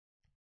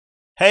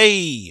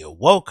Hey,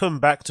 welcome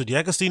back to the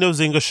Agostinho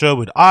Zinga show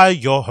with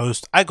your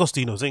host,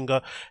 Agostinho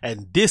Zinga,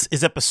 and this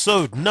is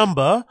episode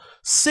number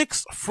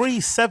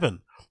 637.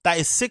 That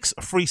is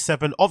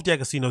 637 of the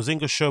Agostinho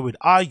Zinga show with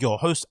your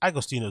host,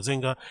 Agostinho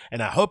Zinga,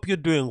 and I hope you're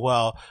doing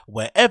well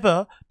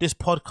wherever this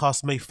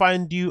podcast may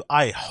find you.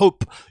 I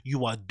hope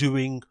you are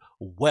doing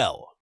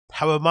well.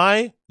 How am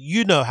I?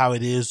 You know how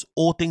it is.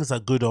 All things are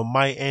good on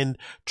my end,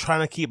 trying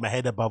to keep my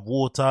head above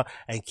water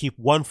and keep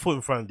one foot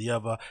in front of the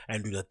other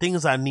and do the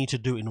things I need to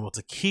do in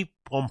order to keep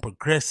on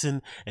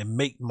progressing and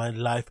make my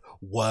life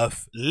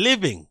worth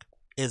living.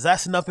 Is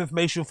that enough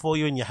information for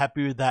you and you're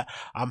happy with that?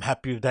 I'm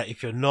happy with that.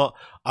 If you're not,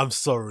 I'm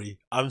sorry.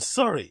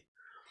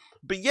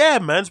 But yeah,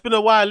 man, it's been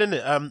a while,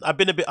 innit? I've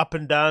been a bit up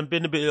and down,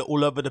 been a bit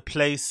all over the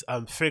place.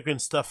 I'm figuring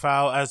stuff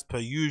out as per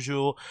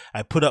usual.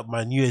 I put up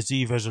my New Year's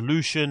Eve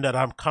resolution that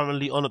I'm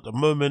currently on at the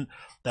moment.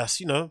 That's,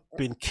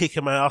 been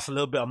kicking my ass a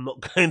little bit. I'm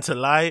not going to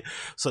lie.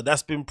 So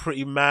that's been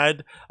pretty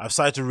mad. I've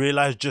started to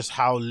realize just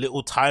how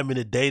little time in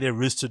a day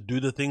there is to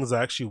do the things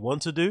I actually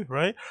want to do,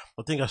 right?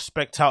 I think I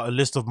specced out a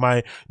list of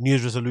my New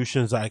Year's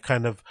resolutions that I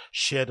kind of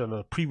shared on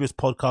a previous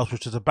podcast,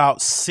 which is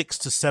about 6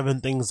 to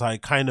 7 things I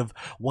kind of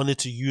wanted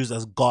to use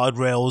as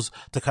guardrails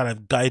to kind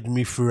of guide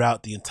me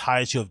throughout the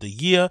entirety of the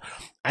year.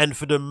 And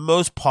for the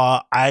most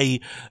part, I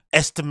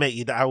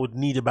estimated that I would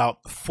need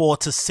about 4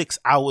 to 6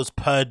 hours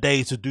per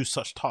day to do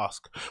such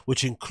tasks,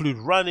 which include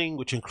running,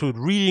 which include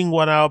reading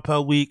 1 hour per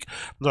week,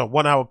 no,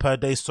 1 hour per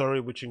day,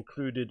 which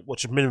included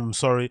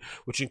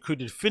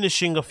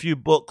finishing a few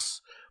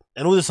books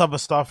and all this other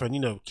stuff,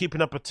 and,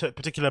 keeping up a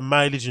particular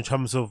mileage in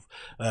terms of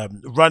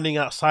running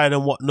outside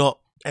and whatnot.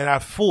 And I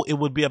thought it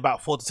would be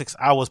about 4 to 6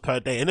 hours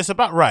per day. And it's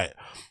about right.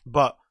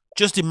 But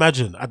just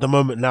imagine at the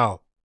moment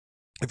now,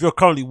 if you're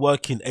currently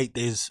working 8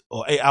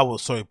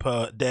 hours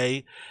per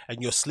day,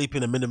 and you're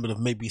sleeping a minimum of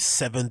maybe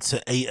 7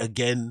 to 8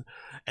 again,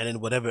 and then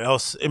whatever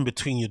else in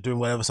between, you're doing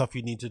whatever stuff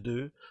you need to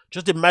do.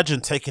 Just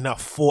imagine taking out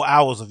 4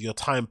 hours of your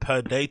time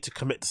per day to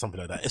commit to something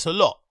like that. It's a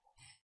lot.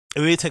 It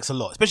really takes a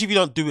lot, especially if you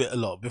don't do it a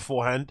lot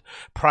beforehand,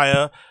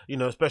 prior,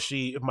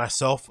 especially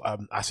myself.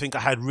 I think I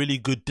had really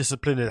good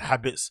discipline and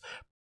habits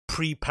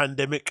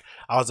pre-pandemic.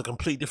 I was a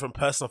completely different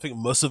person. I think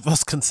most of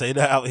us can say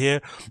that out here.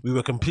 We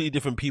were completely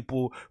different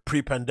people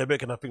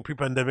pre-pandemic, and I think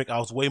pre-pandemic I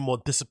was way more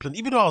disciplined,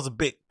 even though I was a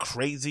bit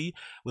crazy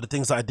with the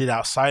things that I did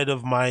outside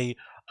of my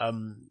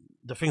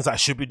the things that I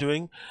should be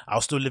doing. I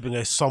was still living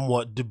a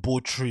somewhat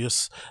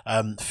debaucherous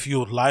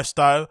fueled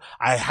lifestyle.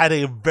 I had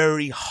a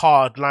very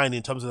hard line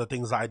in terms of the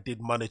things that I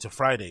did Monday to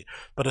Friday,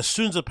 but as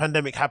soon as the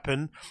pandemic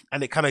happened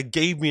and it kind of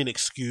gave me an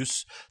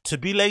excuse to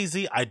be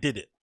lazy, I did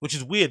it. Which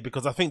is weird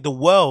because I think the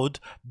world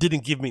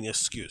didn't give me an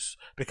excuse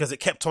because it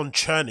kept on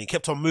churning,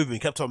 kept on moving.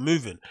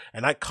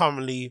 And I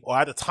currently, or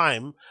at the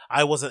time,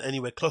 I wasn't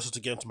anywhere closer to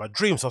getting to my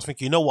dreams. So I was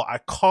thinking, you know what? I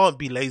can't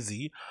be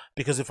lazy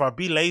because if I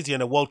be lazy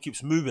and the world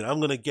keeps moving, I'm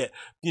going to get,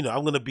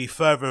 I'm going to be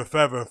further and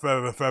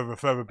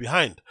further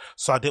behind.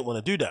 So I didn't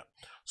want to do that.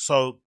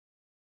 So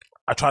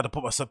I tried to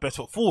put myself best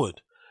foot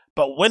forward.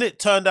 But when it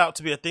turned out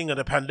to be a thing of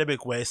the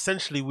pandemic where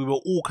essentially we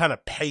were all kind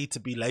of paid to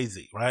be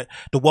lazy, right?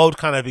 The world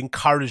kind of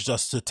encouraged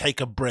us to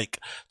take a break,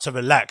 to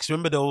relax.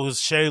 Remember they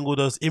was sharing all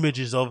those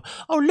images of,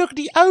 oh, look,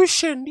 the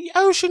ocean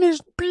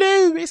is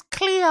blue, it's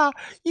clear.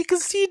 You can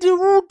see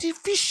all the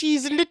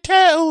fishies and the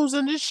turtles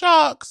and the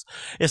sharks.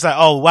 It's like,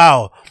 oh,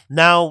 wow.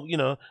 Now,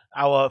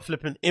 our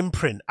flipping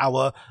imprint,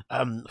 our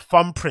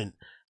thumbprint,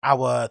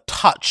 our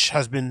touch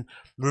has been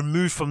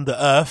removed from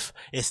the earth.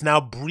 It's now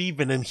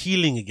breathing and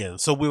healing again.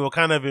 So we were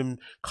kind of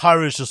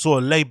encouraged to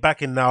sort of lay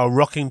back in our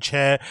rocking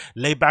chair,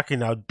 lay back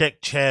in our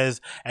deck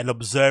chairs and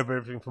observe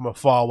everything from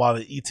afar while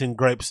we're eating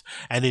grapes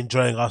and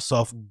enjoying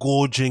ourselves,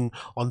 gorging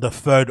on the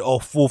 3rd or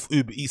 4th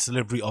Uber Eats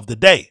delivery of the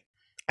day.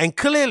 And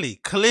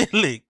clearly,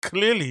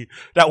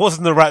 that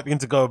wasn't the right thing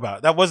to go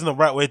about. That wasn't the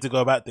right way to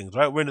go about things,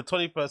 right? We're in the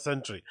 21st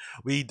century.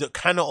 We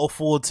cannot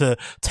afford to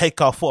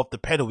take our foot off the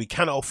pedal. We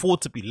cannot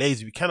afford to be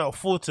lazy. We cannot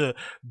afford to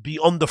be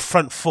on the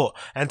front foot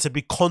and to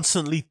be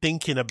constantly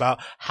thinking about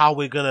how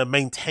we're going to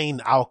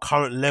maintain our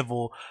current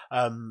level,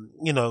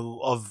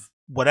 of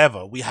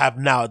whatever we have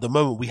now at the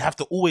moment. We have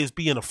to always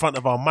be in the front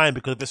of our mind,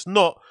 because if it's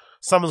not,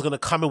 someone's going to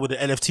come in with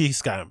an NFT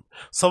scam.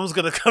 Someone's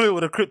going to come in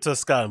with a crypto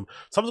scam.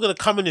 Someone's going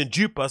to come in and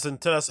dupe us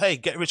and tell us, hey,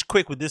 get rich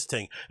quick with this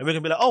thing. And we're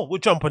going to be like, oh, we'll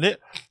jump on it.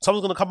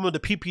 Someone's going to come in with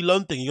the PP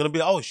loan thing. You're going to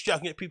be like, oh, shit, I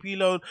can get PP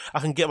loan. I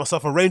can get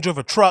myself a Range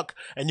Rover truck.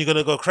 And you're going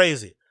to go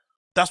crazy.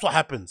 That's what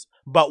happens.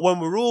 But when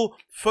we're all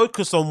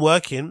focused on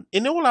working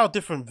in all our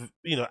different,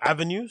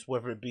 avenues,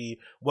 whether it be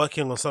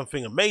working on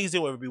something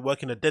amazing, whether it be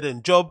working a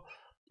dead-end job,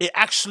 it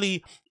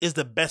actually is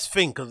the best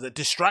thing because it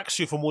distracts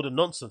you from all the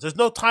nonsense. There's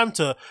no time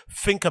to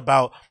think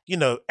about,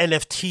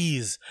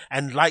 NFTs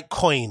and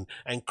Litecoin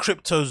and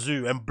crypto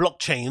zoo and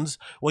blockchains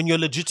when you're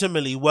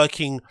legitimately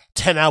working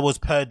 10 hours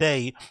per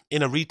day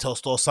in a retail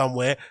store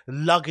somewhere,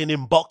 lugging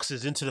in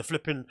boxes into the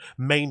flipping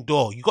main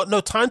door. You got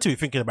no time to be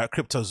thinking about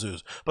crypto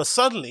zoos. But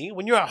suddenly,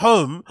 when you're at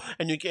home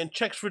and you're getting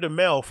checks through the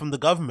mail from the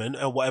government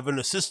or whatever, an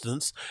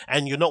assistance,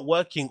 and you're not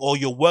working, or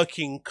you're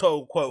working,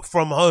 quote unquote,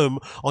 from home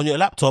on your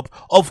laptop,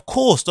 of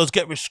course, course, those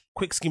get rich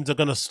quick schemes are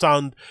going to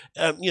sound,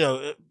 they're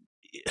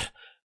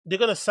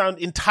going to sound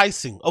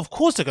enticing. Of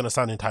course, they're going to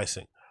sound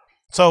enticing.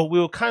 So we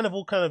were kind of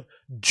all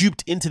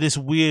duped into this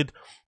weird,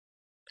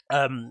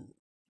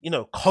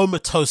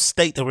 comatose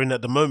state that we're in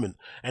at the moment.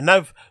 And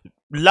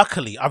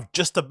luckily, I've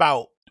just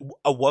about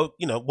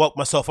woke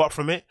myself up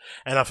from it.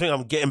 And I think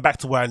I'm getting back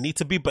to where I need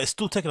to be, but it's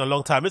still taking a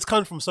long time. It's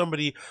coming from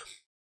somebody,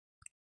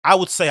 I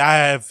would say I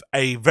have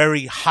a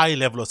very high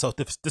level of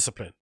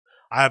self-discipline.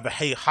 I have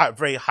a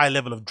very high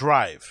level of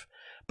drive.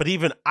 But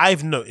even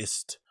I've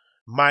noticed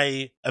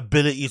my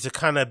ability to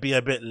kind of be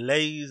a bit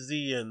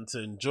lazy and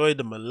to enjoy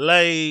the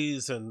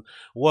malaise and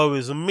woe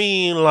is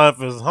me,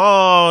 life is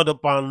hard, the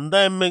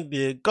pandemic,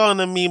 the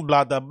economy,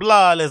 blah, blah,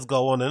 blah, let's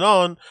go on and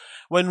on.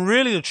 When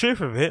really the truth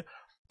of it,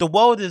 the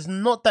world is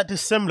not that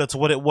dissimilar to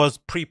what it was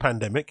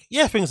pre-pandemic.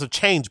 Yeah, things have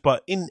changed,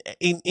 but in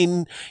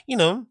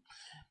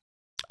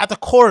at the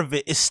core of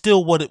it is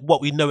still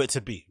what we know it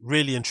to be,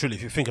 really and truly.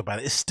 If you think about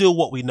it, it's still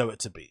what we know it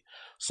to be.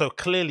 So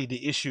clearly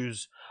the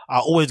issues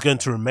are always going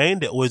to remain.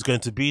 They're always going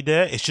to be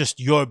there. It's just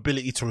your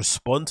ability to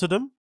respond to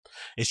them.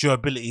 It's your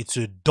ability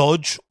to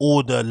dodge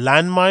all the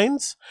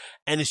landmines,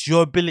 and it's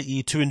your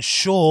ability to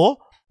ensure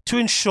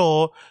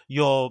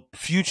your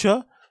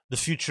future, the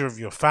future of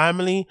your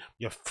family,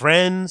 your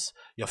friends,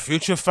 your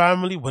future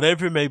family,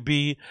 whatever it may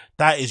be.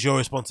 That is your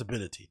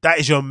responsibility. That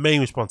is your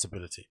main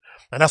responsibility.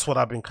 And that's what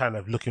I've been kind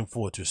of looking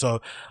forward to.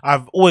 So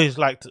I've always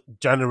liked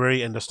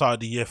January and the start of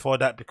the year for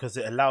that, because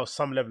it allows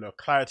some level of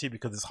clarity,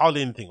 because there's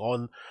hardly anything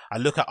on. I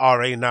look at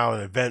RA now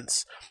and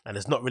events, and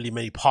there's not really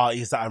many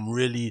parties that I'm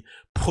really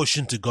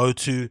pushing to go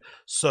to.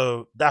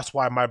 So that's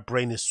why my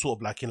brain is sort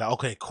of like,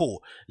 okay,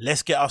 cool.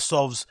 Let's get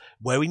ourselves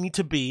where we need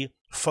to be,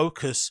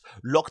 focus,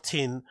 locked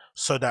in,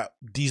 so that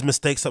these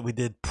mistakes that we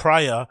did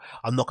prior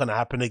are not going to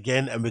happen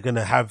again, and we're going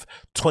to have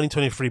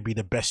 2023 be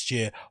the best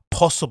year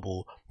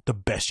possible. The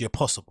best year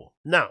possible.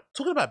 Now,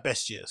 talking about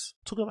best years,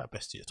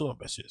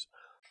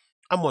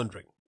 I'm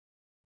wondering,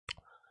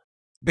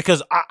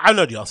 because I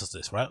know the answer to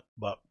this, right?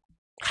 But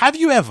have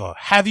you ever,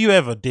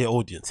 dear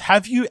audience,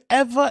 have you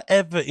ever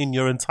in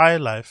your entire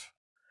life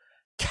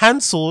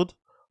cancelled,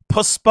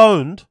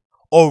 postponed,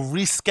 or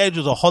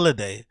rescheduled a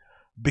holiday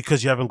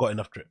because you haven't got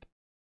enough drip?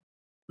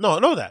 No,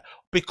 know that.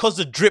 Because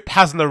the drip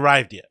hasn't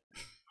arrived yet.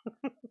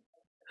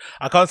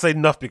 I can't say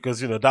enough,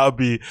 because, that would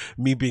be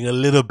me being a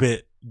little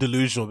bit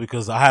delusional,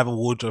 because I have a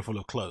wardrobe full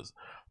of clothes.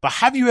 But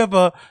have you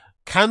ever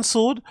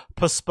cancelled,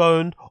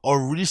 postponed, or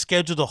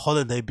rescheduled a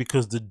holiday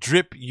because the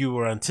drip you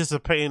were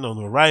anticipating on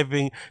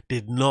arriving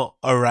did not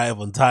arrive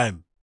on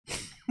time?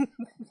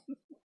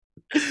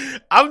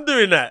 I'm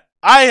doing that.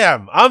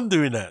 I'm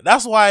doing that.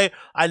 That's why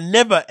I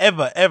never,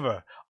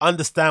 ever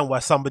understand why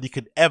somebody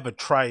could ever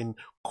try and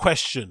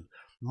question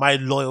my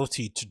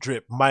loyalty to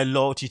drip, my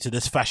loyalty to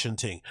this fashion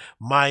thing,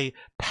 my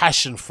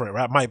passion for it,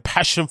 right? My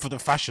passion for the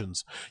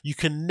fashions. You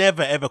can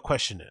never ever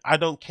question it. I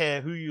don't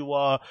care who you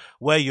are,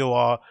 where you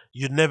are,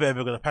 you're never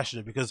ever going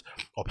to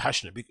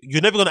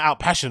you're never going to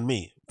out-passion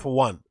me, for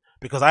one,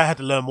 because I had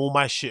to learn all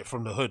my shit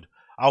from the hood.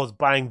 I was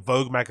buying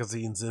Vogue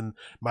magazines and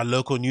my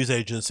local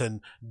newsagents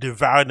and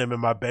devouring them in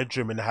my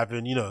bedroom, and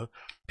having,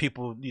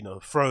 people,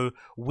 throw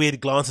weird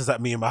glances at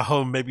me in my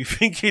home, maybe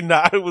thinking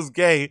that I was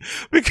gay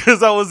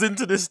because I was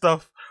into this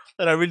stuff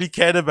and I really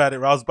cared about it.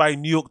 I was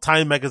buying New York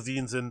Times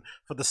magazines and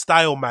for the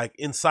Style mag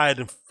inside,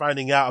 and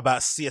finding out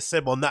about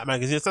CSM on that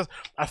magazine. So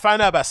I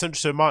found out about Central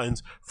St.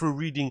 Martin's through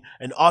reading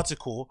an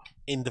article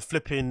in the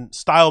flipping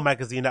Style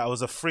magazine that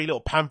was a free little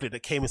pamphlet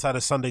that came inside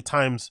the Sunday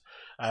Times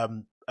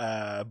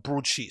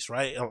broadsheets,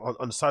 right,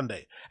 on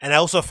Sunday. And I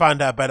also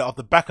found out about it off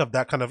the back of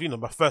that, kind of,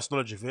 my first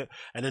knowledge of it.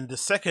 And then the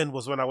second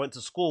was when I went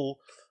to school.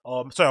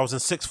 I was in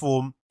sixth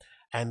form,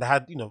 and I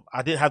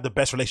didn't have the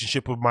best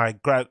relationship with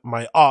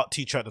my art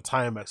teacher at the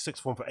time at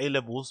sixth form for A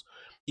levels.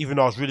 Even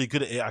though I was really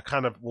good at it, I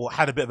kind of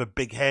had a bit of a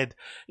big head,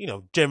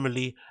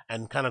 generally,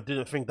 and kind of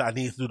didn't think that I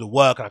needed to do the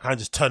work. I kind of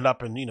just turned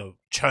up and,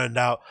 churned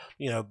out,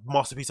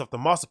 masterpiece after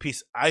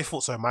masterpiece. I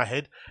thought so in my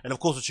head. And of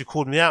course, when she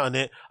called me out on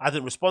it, I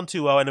didn't respond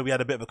too well, and then we had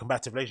a bit of a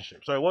combative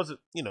relationship. So it wasn't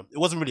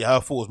really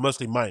her fault, it was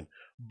mostly mine.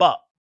 But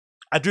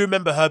I do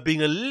remember her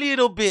being a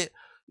little bit,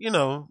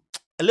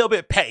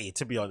 petty,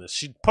 to be honest.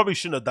 She probably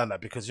shouldn't have done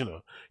that, because,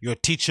 you're a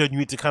teacher and you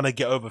need to kind of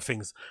get over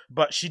things.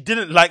 But she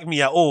didn't like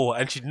me at all,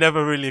 and she'd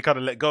never really kind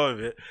of let go of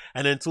it.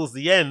 And then towards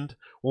the end,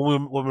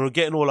 when we were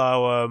getting all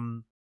our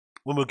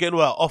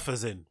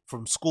offers in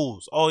from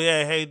schools, oh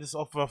yeah, hey, this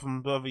offer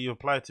from whoever you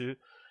apply to,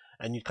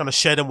 and you kind of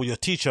share them with your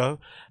teacher.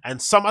 And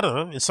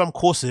in some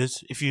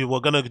courses, if you were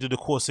going to do the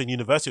course in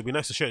university, it'd be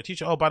nice to share a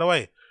teacher. Oh, by the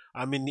way,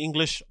 I'm in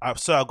English,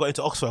 so I got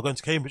into Oxford, I got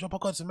into Cambridge. Oh my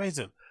God, it's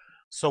amazing.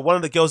 So one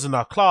of the girls in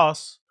our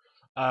class,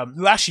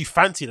 who actually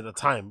fancied at the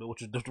time,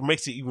 which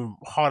makes it even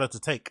harder to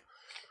take,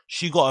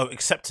 she got an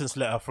acceptance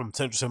letter from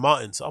Central St.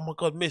 Martin's. Oh my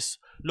God, miss,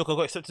 look, I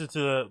got accepted to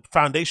the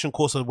foundation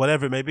course or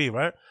whatever it may be,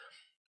 right?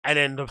 And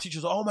then the teacher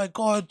was like, oh my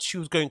God, she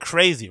was going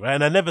crazy, right?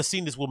 And I never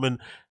seen this woman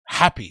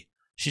happy.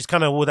 She's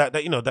kind of all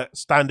that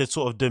standard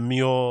sort of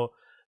demure,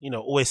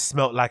 always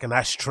smelt like an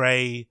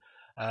ashtray,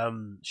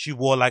 She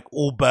wore like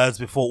all birds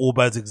before all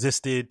birds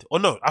existed. Or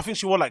no, I think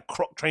she wore like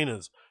Croc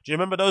trainers. Do you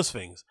remember those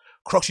things?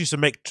 Crocs used to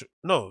make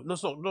no,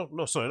 it's not,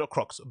 no, sorry, not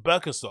Crocs.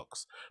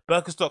 Birkenstocks.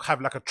 Birkenstock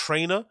have like a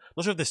trainer.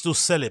 Not sure if they still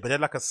sell it, but they're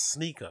like a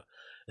sneaker.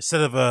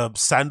 Instead of a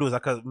sandal, it's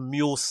like a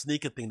mule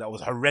sneaker thing that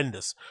was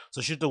horrendous.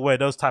 So she used to wear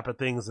those type of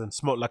things and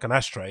smoke like an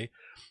ashtray.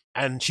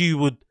 And she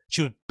would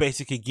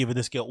basically give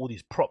this girl all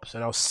these props,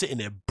 and I was sitting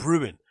there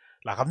brewing.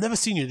 Like, I've never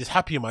seen you this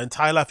happy in my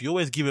entire life. You're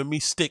always giving me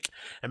stick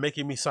and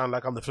making me sound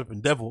like I'm the flipping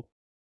devil.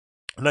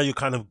 And now you're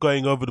kind of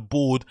going over the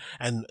board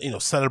and,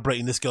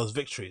 celebrating this girl's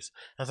victories.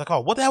 And I was like,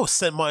 oh, what the hell was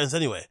St. Martin's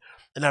anyway?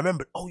 And I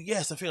remembered, oh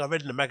yes, the thing I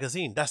read in the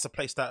magazine. That's the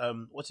place that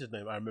what's his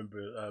name? I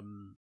remember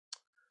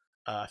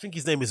I think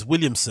his name is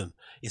Williamson.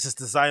 It's this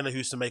designer who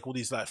used to make all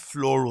these like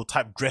floral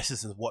type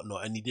dresses and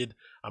whatnot. And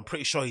I'm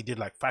pretty sure he did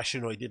like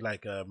fashion, or he did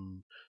like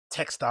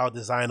textile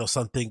design or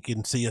something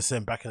in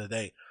CSM back in the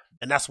day.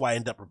 And that's why I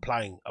ended up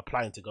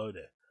applying to go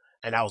there.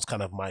 And that was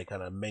kind of my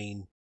kind of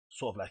main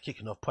sort of like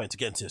kicking off point to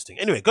get into this thing.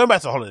 Anyway, going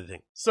back to the holiday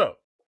thing. So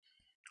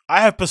I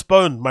have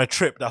postponed my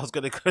trip that I was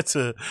going to go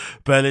to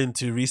Berlin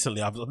to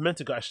recently. I was meant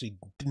to go actually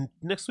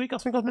next week. I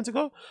think I was meant to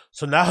go.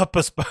 So now I've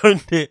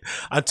postponed it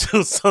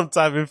until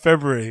sometime in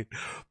February,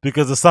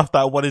 because the stuff that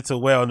I wanted to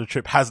wear on the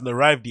trip hasn't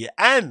arrived yet.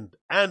 And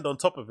on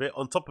top of it,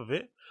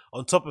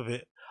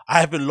 I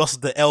haven't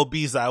lost the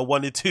LBs that I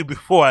wanted to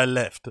before I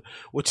left,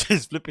 which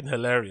is flipping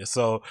hilarious.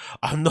 So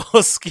I'm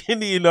not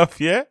skinny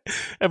enough yet,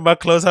 and my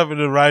clothes haven't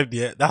arrived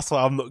yet. That's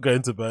why I'm not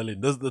going to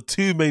Berlin. Those are the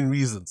two main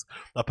reasons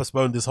I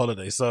postponed this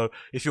holiday. So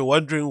if you're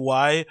wondering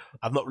why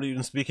I'm not really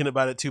even speaking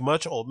about it too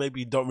much, or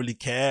maybe you don't really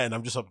care and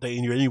I'm just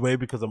updating you anyway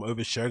because I'm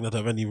oversharing, I don't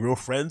have any real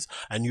friends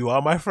and you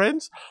are my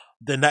friends,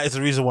 then that is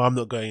the reason why I'm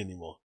not going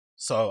anymore.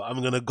 So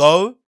I'm going to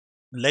go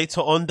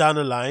later on down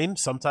the line,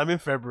 sometime in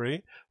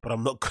February, but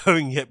I'm not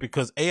going yet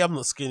because A, I'm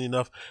not skinny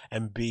enough,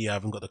 and B, I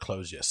haven't got the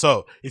clothes yet.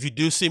 So if you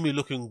do see me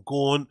looking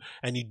gaunt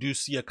and you do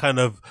see a kind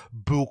of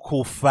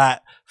buccal,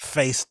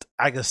 fat-faced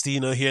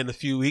Agostinho here in a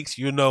few weeks,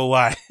 you know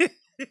why.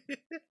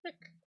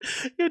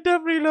 You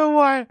definitely know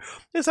why.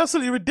 It's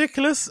absolutely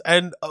ridiculous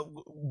and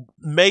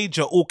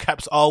major, all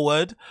caps R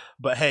word.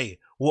 But hey,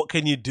 what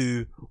can you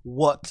do?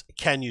 What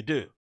can you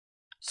do?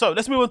 So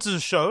let's move on to the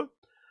show.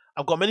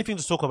 I've got many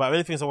things to talk about,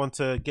 many things I want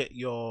to get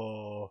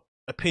your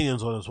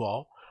opinions on as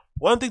well.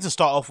 One thing to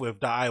start off with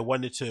that I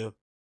wanted to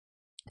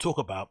talk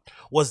about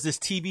was this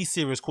TV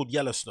series called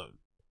Yellowstone.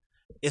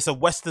 It's a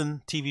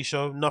Western TV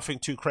show, nothing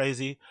too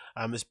crazy.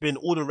 It's been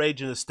all the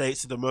rage in the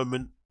States at the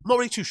moment. I'm not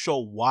really too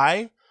sure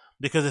why,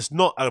 because it's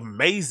not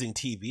amazing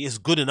TV. It's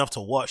good enough to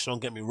watch,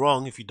 don't get me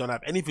wrong. If you don't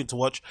have anything to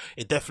watch,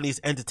 it definitely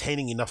is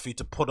entertaining enough for you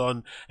to put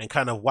on and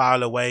kind of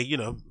while away,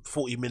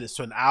 40 minutes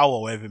to an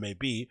hour, whatever it may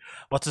be.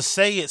 But to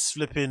say it's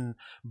flipping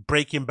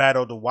Breaking Bad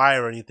or The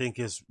Wire or anything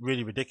is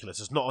really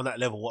ridiculous. It's not on that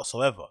level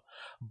whatsoever.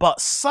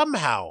 But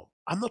somehow,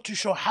 I'm not too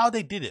sure how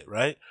they did it,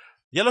 right?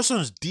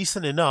 Yellowstone's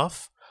decent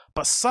enough,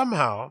 but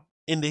somehow,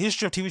 in the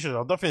history of TV shows,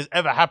 I don't think it's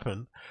ever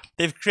happened,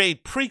 they've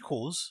created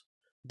prequels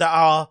that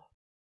are,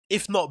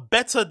 if not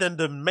better than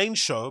the main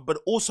show, but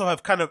also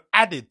have kind of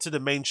added to the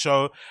main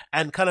show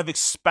and kind of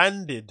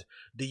expanded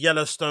the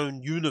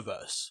Yellowstone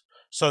universe.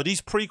 So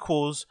these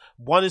prequels,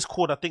 one is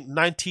called, I think,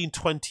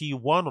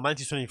 1921 or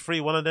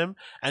 1923, one of them,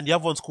 and the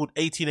other one's called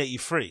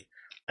 1883.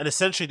 And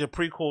essentially the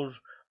prequels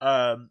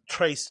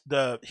trace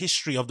the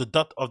history of I think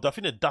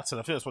the Dutton,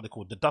 I think that's what they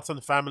call it, the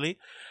Dutton family,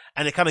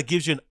 and it kind of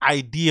gives you an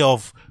idea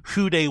of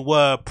who they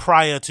were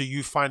prior to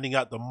you finding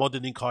out the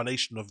modern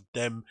incarnation of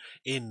them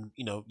in,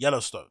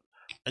 Yellowstone.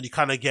 And you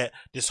kind of get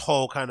this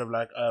whole kind of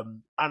like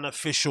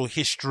unofficial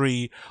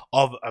history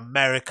of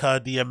America,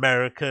 the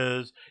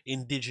Americas,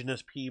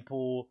 indigenous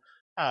people,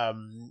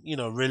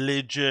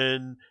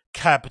 religion,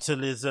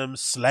 capitalism,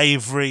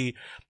 slavery.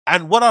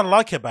 And what I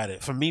like about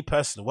it, for me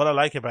personally, what I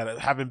like about it,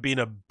 having been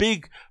a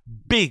big,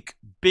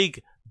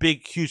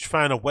 huge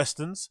fan of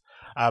Westerns,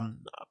 I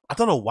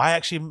don't know why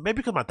actually, maybe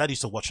because my dad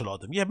used to watch a lot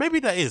of them. Yeah,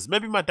 maybe that is.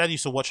 Maybe my dad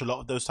used to watch a lot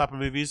of those type of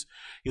movies.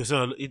 He was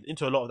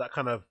into a lot of that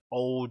kind of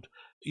old,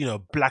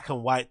 black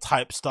and white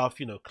type stuff,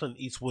 Clint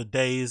Eastwood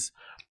days.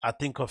 I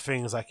think of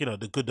things like,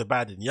 The Good, the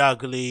Bad, and the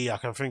Ugly. I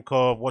can think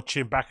of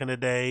watching back in the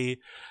day,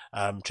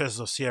 Treasures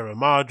of Sierra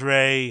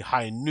Madre,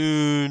 High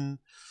Noon,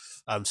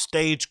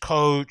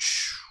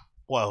 Stagecoach.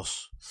 What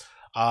else?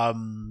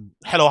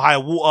 Hello, High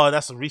Water.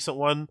 That's a recent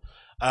one.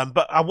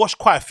 But I watched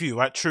quite a few,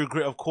 right? True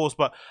Grit, of course,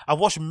 but I've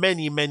watched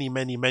many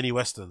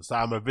Westerns that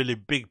I'm a really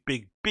big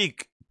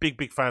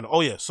fan of.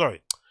 Oh yeah,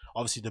 sorry.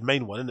 Obviously the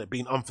main one, isn't it?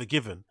 Being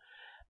Unforgiven.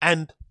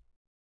 And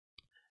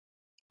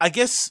I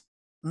guess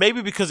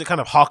maybe because it kind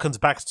of harkens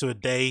back to a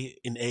day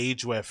in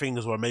age where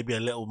things were maybe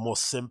a little more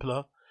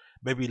simpler.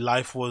 Maybe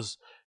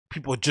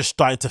people were just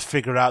starting to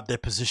figure out their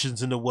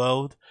positions in the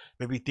world.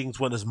 Maybe things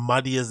weren't as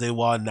muddy as they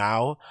were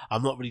now.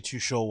 I'm not really too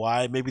sure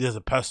why. Maybe there's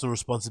a personal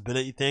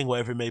responsibility thing,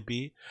 whatever it may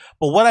be.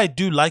 But what I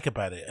do like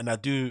about it, and I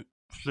do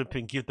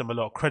flipping give them a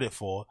lot of credit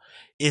for,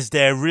 is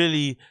their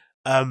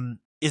kind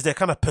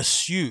of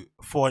pursuit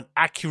for an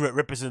accurate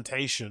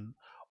representation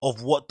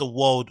of what the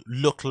world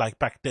looked like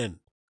back then.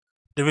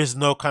 There is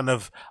no kind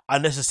of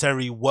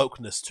unnecessary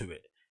wokeness to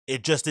it.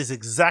 It just is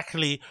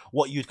exactly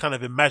what you'd kind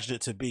of imagine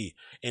it to be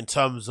in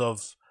terms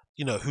of,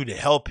 you know, who the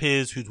help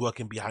is, who's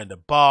working behind the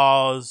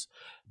bars,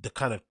 the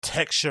kind of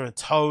texture and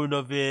tone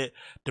of it,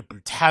 the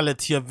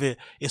brutality of it.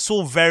 It's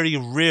all very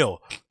real.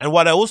 And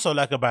what I also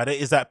like about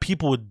it is that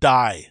people would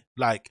die.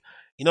 Like,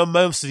 you know,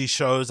 most of these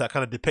shows that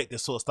kind of depict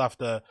this sort of stuff,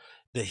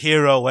 the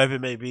hero, whatever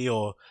it may be,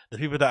 or the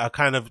people that are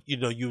kind of, you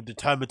know, you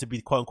determined to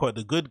be quote unquote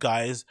the good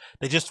guys,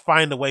 they just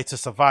find a way to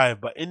survive.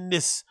 But in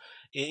this,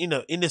 you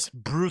know, in this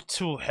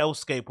brutal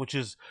hellscape, which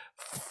is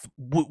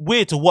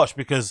weird to watch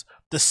because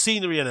the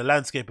scenery and the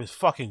landscape is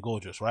fucking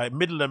gorgeous, right?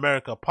 Middle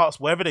America, parts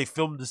wherever they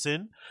filmed this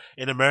in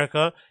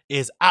America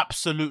is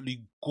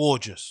absolutely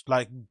gorgeous,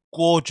 like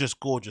gorgeous,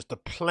 gorgeous. The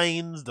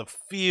plains, the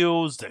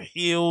fields, the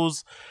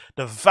hills,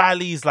 the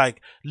valleys,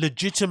 like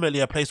legitimately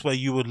a place where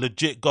you would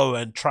legit go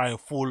and try and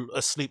fall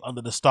asleep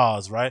under the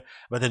stars, right?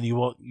 But then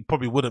you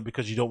probably wouldn't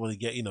because you don't want to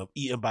get, you know,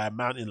 eaten by a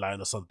mountain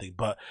lion or something.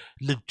 But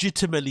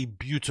legitimately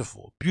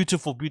beautiful,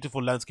 beautiful,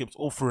 beautiful landscapes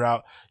all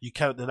throughout. You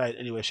cannot deny it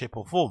in any way, shape,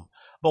 or form.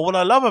 But what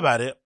I love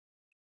about it,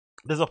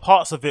 there's a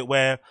parts of it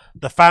where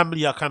the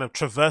family are kind of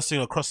traversing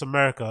across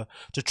America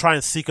to try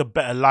and seek a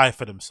better life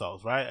for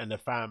themselves, right? And their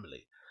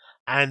family.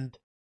 And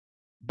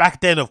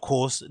back then, of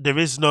course, there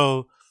is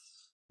no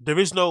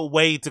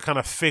way to kind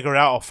of figure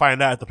out or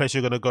find out if the place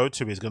you're going to go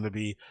to is going to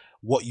be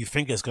what you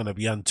think it's going to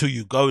be until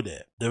you go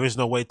there. There is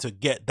no way to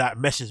get that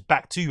message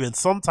back to you. And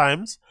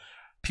sometimes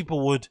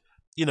people would,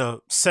 you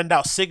know, send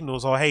out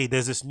signals, or hey,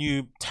 there's this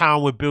new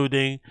town we're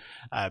building,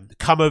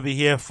 come over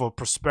here for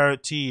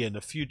prosperity and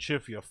the future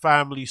for your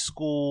family,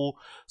 school,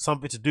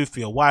 something to do for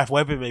your wife,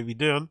 whatever it may be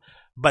doing.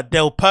 But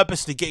they'll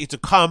purposely get you to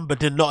come, but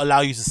then not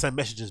allow you to send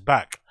messages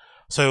back.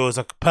 So it was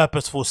a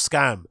purposeful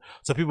scam.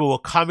 So people were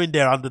coming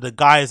there under the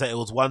guise that it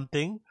was one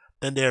thing,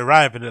 then they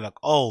arrive and they're like,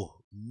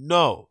 oh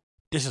no,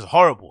 this is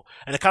horrible.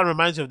 And it kind of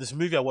reminds me of this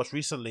movie I watched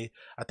recently.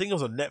 I think it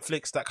was on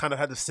Netflix that kind of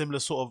had a similar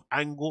sort of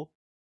angle,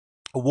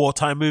 a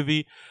wartime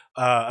movie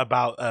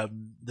about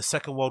the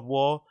Second World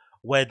War,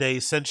 where they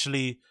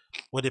essentially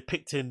were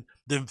depicting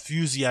the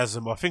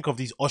enthusiasm, I think, of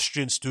these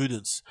Austrian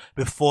students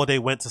before they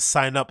went to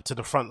sign up to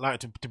the front line,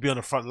 to be on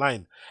the front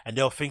line. And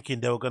they were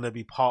thinking they were going to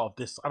be part of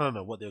this, I don't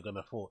know what they were going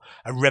to for,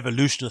 a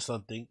revolution or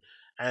something.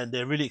 And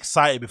they're really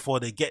excited before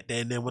they get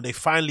there. And then when they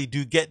finally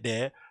do get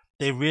there,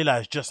 they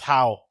realize just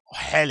how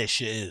hellish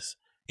it is.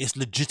 It's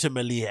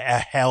legitimately a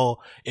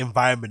hell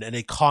environment, and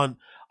they can't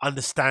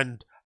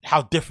understand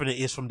how different it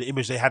is from the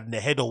image they had in their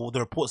head or the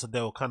reports that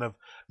they were kind of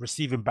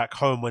receiving back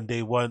home when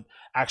they weren't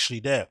actually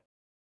there.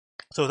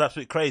 So it's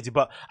absolutely crazy.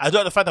 But I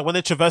don't know the fact that when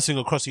they're traversing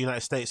across the United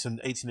States in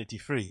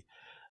 1883,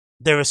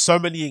 there are so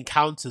many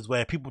encounters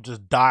where people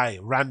just die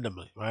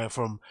randomly, right?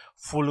 From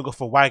falling off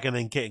a wagon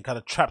and getting kind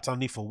of trapped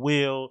underneath a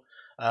wheel,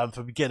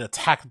 from getting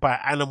attacked by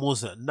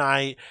animals at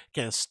night,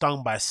 getting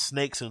stung by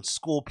snakes and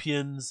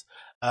scorpions.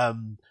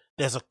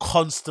 There's a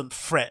constant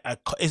threat.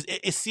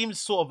 It seems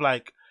sort of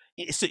like,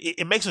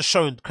 it makes a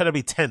show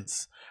incredibly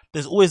tense.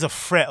 There's always a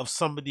threat of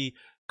somebody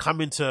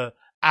coming to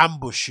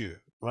ambush you,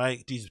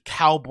 right? These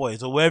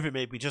cowboys or wherever it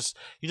may be,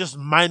 you're just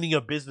minding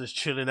your business,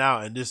 chilling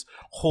out, and this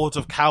hordes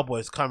of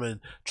cowboys come and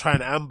try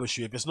and ambush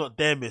you. If it's not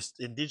them, it's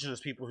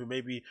indigenous people who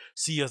maybe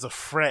see you as a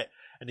threat,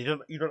 and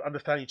you don't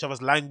understand each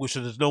other's language, so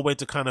there's no way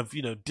to kind of,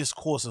 you know,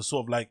 discourse and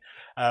sort of like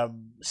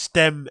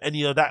stem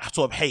any of that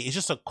sort of hate. It's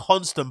just a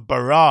constant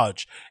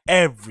barrage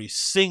every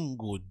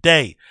single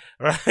day,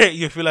 right?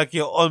 You feel like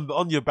you're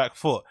on your back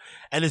foot,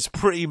 and it's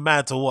pretty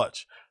mad to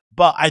watch.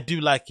 But I do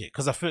like it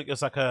because I feel like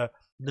it's like a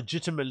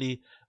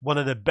legitimately one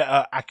of the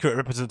better accurate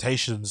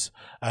representations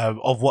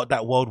of what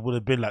that world would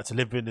have been like to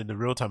live in the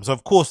real time. So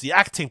of course the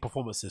acting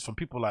performances from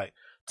people like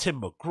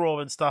Tim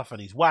McGraw and stuff, and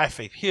his wife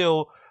Faith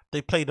Hill,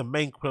 they play the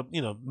main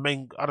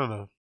I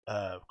don't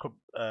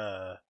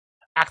know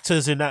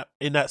actors in that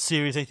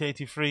series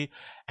 1883,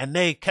 and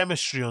their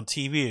chemistry on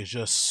TV is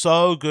just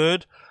so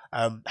good.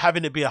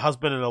 Having it be a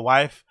husband and a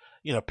wife,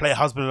 you know, play a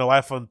husband and a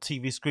wife on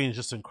TV screen is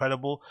just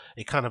incredible.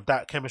 It kind of,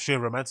 that chemistry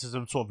and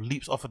romanticism sort of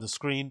leaps off of the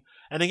screen.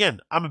 And again,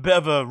 I'm a bit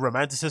of a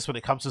romanticist when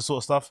it comes to sort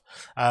of stuff.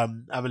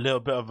 I'm a little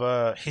bit of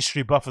a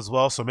history buff as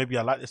well, so maybe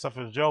I like this stuff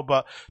as well.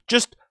 But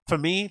just for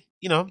me,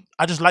 you know,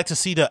 I just like to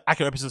see the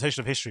accurate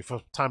representation of history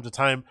from time to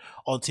time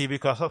on TV,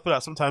 because I feel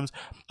like sometimes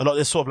a lot of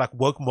this sort of like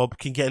woke mob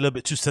can get a little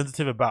bit too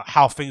sensitive about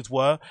how things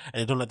were,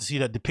 and they don't like to see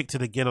that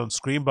depicted again on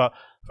screen. But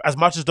as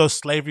much as those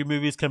slavery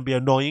movies can be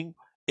annoying,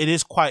 it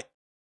is quite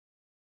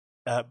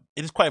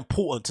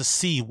important to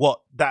see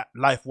what that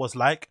life was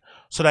like,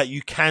 so that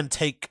you can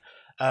take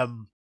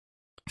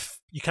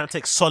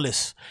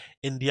solace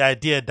in the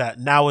idea that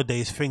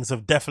nowadays things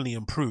have definitely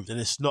improved and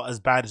it's not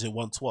as bad as it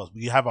once was.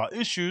 We have our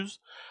issues,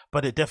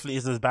 but it definitely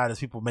isn't as bad as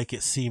people make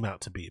it seem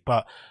out to be.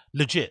 But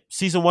legit,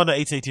 season 1 of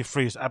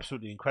 1883 is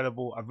absolutely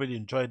incredible. I really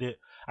enjoyed it.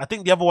 I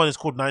think the other one is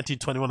called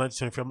 1921,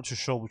 1923. I'm not too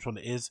sure which one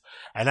it is,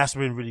 and that's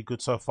been really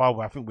good so far.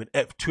 I think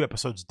we're 2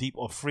 episodes deep,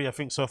 or 3, I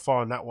think, so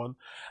far on that one.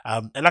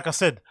 And like I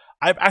said,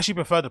 I've actually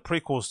preferred the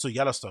prequels to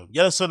Yellowstone.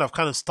 Yellowstone, I've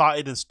kind of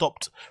started and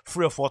stopped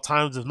 3 or 4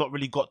 times. I've not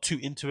really got too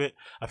into it.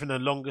 I think the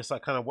longest I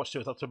kind of watched it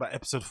was up to about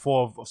episode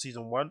 4 of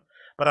season 1.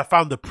 But I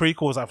found the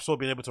prequels, I've sort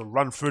of been able to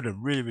run through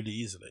them really, really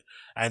easily.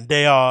 And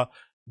they are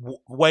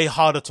way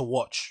harder to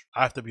watch,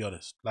 I have to be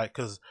honest. Like,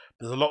 because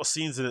there's a lot of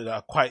scenes in it that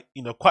are quite,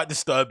 quite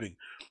disturbing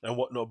and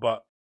whatnot.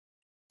 But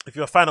if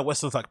you're a fan of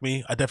westerns like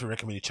me, I definitely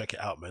recommend you check it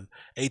out, man.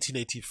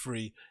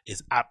 1883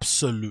 is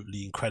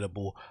absolutely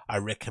incredible. I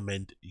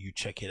recommend you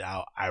check it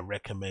out.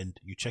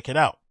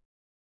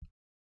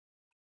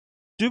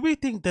 Do we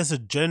think there's a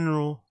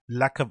general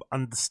lack of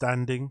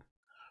understanding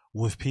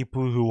with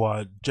people who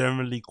are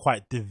generally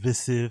quite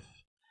divisive,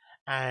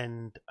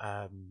 and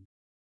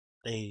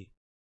they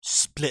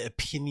split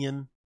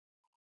opinion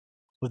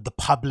with the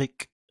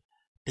public?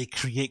 They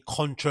create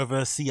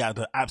controversy out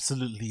of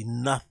absolutely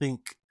nothing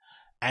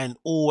and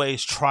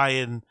always try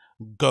and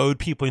goad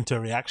people into a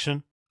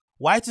reaction.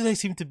 Why do they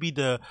seem to be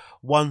the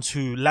ones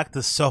who lack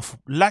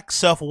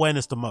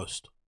self-awareness the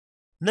most?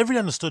 Never really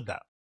understood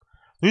that.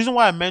 The reason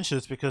why I mention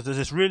this is because there's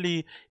this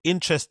really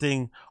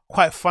interesting,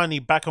 quite funny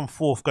back and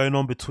forth going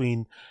on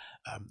between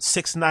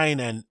 6ix9ine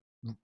and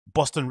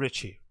Boston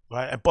Richey,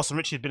 right? And Boston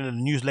Richey has been in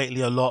the news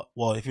lately a lot.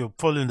 Well, if you're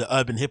following the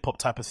urban hip hop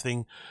type of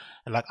thing,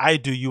 and like I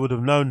do, you would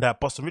have known that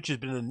Boston Richey has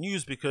been in the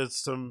news because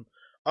some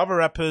other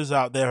rappers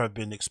out there have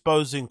been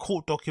exposing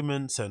court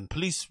documents and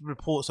police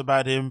reports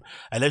about him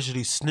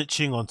allegedly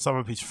snitching on some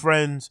of his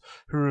friends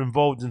who were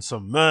involved in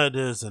some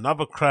murders and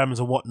other crimes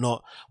and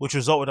whatnot, which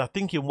resulted, I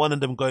think, in one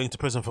of them going to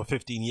prison for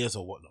 15 years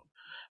or whatnot.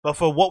 But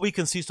for what we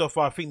can see so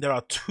far, I think there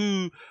are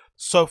 2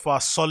 so far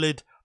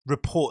solid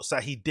reports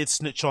that he did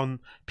snitch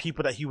on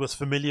people that he was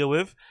familiar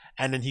with,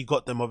 and then he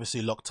got them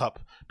obviously locked up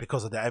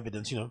because of the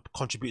evidence,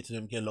 contributed to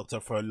them getting locked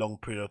up for a long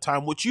period of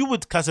time, which you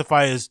would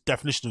classify as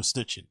definition of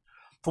snitching.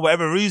 For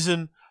whatever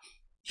reason,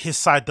 his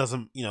side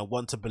doesn't,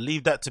 want to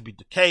believe that to be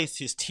the case.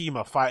 His team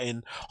are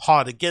fighting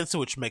hard against it,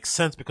 which makes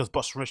sense because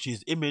Boston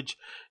Richey's image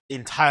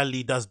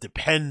entirely does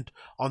depend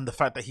on the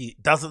fact that he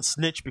doesn't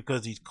snitch,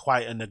 because he's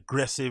quite an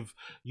aggressive,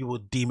 you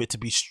would deem it to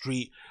be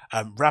street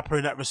rapper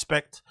in that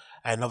respect.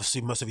 And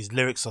obviously most of his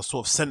lyrics are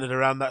sort of centered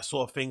around that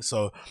sort of thing.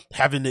 So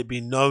having it be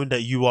known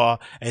that you are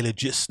a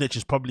legit snitch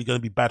is probably going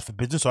to be bad for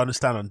business. So I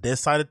understand on their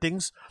side of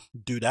things,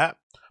 do that.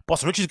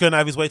 Boston Richey's going to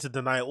have his way to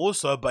deny it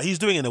also, but he's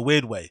doing it in a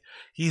weird way.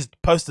 He's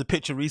posted a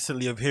picture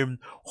recently of him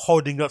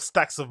holding up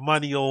stacks of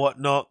money or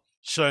whatnot,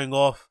 showing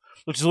off,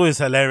 which is always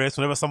hilarious.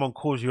 Whenever someone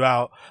calls you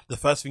out, the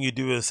first thing you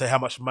do is say how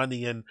much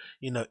money and,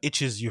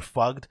 itches you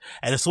fugged.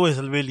 And it's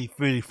always really,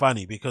 really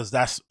funny because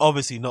that's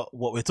obviously not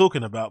what we're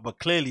talking about. But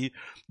clearly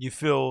you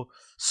feel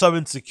so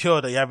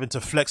insecure that you're having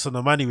to flex on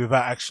the money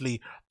without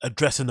actually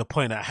addressing the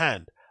point at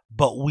hand.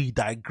 But we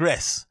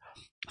digress.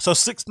 So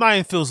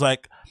 6ix9ine feels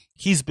like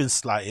he's been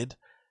slighted,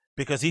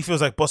 because he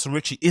feels like Boston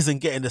Richey isn't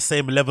getting the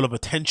same level of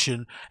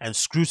attention and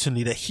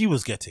scrutiny that he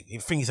was getting. He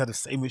thinks he's had the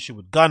same issue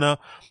with Gunna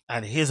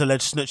and his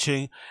alleged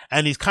snitching,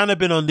 and he's kind of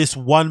been on this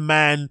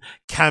one-man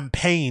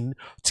campaign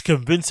to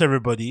convince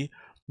everybody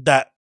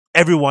that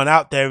everyone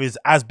out there is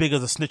as big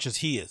as a snitch as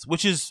he is,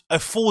 which is a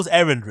fool's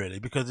errand, really,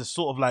 because it's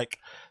sort of like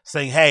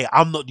saying, hey,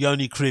 I'm not the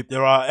only creep.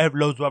 There are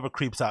loads of other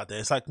creeps out there.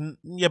 It's like,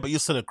 yeah, but you're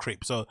still a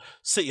creep, so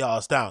sit your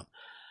ass down.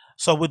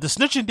 So with the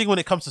snitching thing, when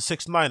it comes to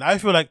 6ix9ine, I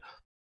feel like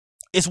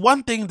it's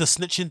one thing, the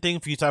snitching thing,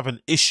 for you to have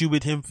an issue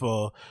with him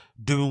for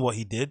doing what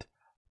he did.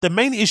 The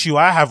main issue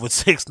I have with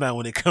 6ix9ine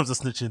when it comes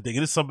to snitching thing,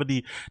 and it's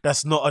somebody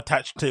that's not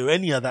attached to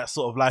any of that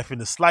sort of life in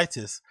the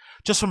slightest,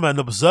 just from an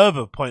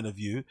observer point of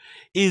view,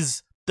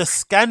 is the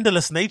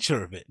scandalous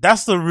nature of it.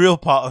 That's the real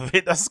part of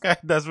it.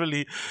 That's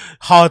really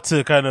hard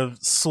to kind of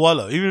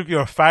swallow. Even if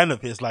you're a fan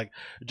of his, like,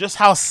 just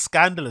how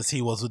scandalous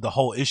he was with the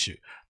whole issue.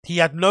 He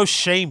had no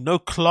shame, no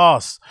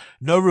class,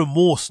 no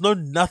remorse, no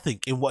nothing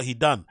in what he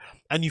done.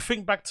 And you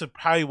think back to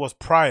how he was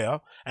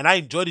prior, and I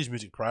enjoyed his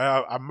music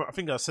prior. I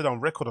think I said on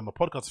record on the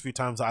podcast a few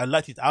times that I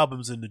liked his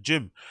albums in the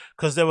gym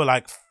because they were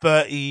like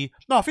 30.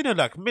 No, I think they were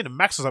like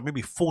max was like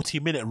maybe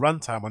 40-minute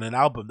runtime on an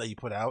album that you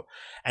put out,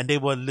 and they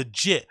were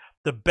legit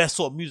the best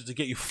sort of music to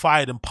get you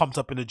fired and pumped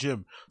up in the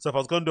gym. So if I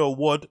was going to do a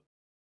WOD,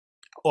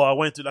 or I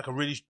went to like a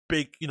really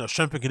big,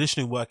 strength and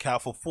conditioning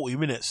workout for 40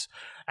 minutes,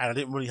 and I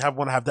didn't really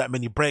want to have that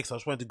many breaks, I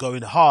just wanted to go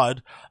in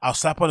hard, I'll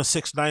slap on a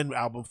 6ix9ine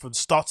album from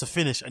start to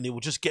finish, and it will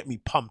just get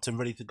me pumped and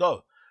ready to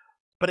go.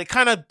 But it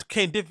kind of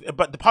came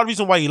but the part of the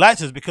reason why he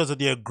liked it is because of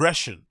the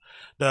aggression,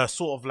 the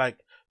sort of like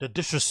the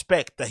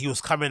disrespect that he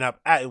was coming up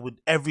at it with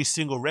every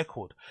single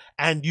record.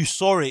 And you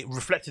saw it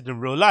reflected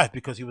in real life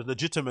because he was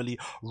legitimately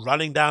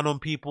running down on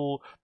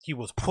people. He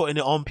was putting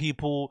it on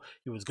people.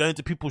 He was going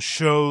to people's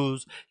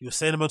shows. He was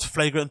saying the most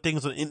flagrant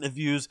things on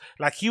interviews.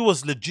 Like, he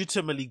was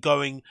legitimately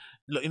going,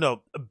 you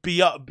know,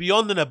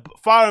 beyond and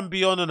far and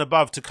beyond and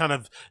above to kind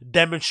of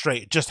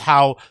demonstrate just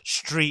how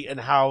street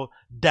and how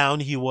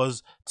down he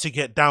was to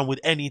get down with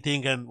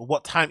anything and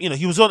what time. You know,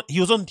 he was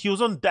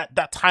on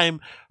that time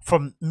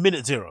from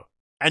minute zero,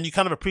 and you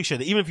kind of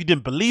appreciate it. Even if you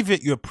didn't believe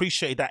it, you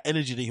appreciated that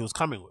energy that he was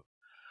coming with.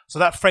 So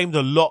that framed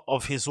a lot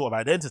of his sort of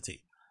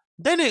identity.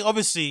 Then it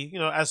obviously, you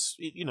know, as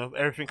you know,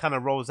 everything kind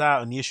of rolls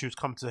out and the issues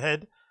come to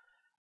head,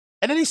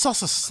 and then he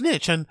starts to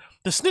snitch. And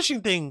the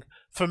snitching thing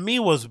for me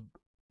was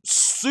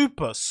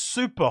super,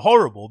 super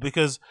horrible,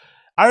 because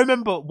I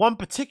remember one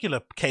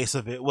particular case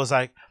of it was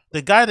like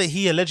the guy that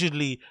he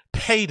allegedly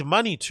paid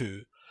money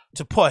to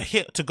put a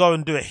hit, to go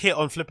and do a hit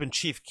on flipping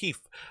Chief Keef,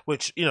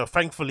 which, you know,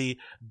 thankfully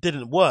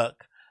didn't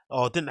work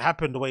or didn't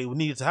happen the way it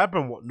needed to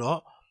happen and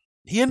whatnot.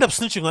 He ended up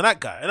snitching on that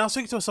guy. And I was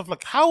thinking to myself,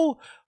 like, how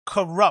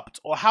corrupt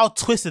or how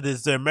twisted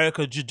is the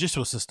American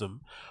judicial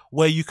system,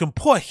 where you can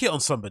put a hit on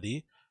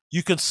somebody,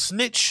 you can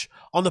snitch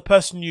on the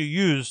person you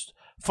used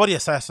for the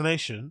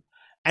assassination,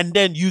 and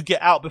then you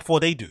get out before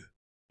they do.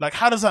 Like,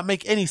 how does that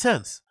make any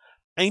sense?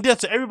 And he did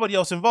to everybody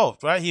else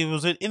involved, right? He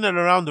was in and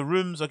around the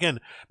rooms. Again,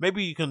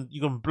 maybe you can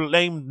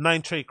blame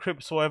 9 Trey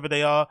Crips, whoever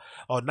they are,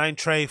 or 9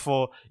 Trey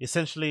for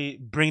essentially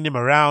bringing him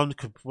around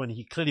when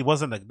he clearly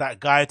wasn't that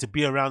guy to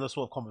be around those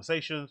sort of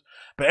conversations.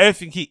 But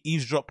everything he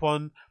eavesdropped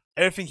on,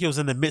 everything he was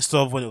in the midst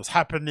of when it was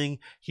happening,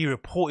 he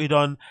reported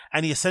on,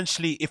 and he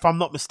essentially, if I'm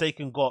not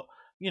mistaken, got,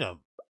 you know,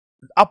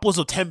 upwards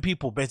of 10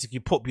 people basically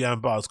put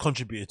behind bars,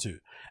 contributed to.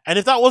 And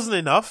if that wasn't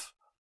enough,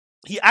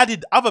 he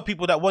added other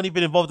people that weren't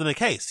even involved in the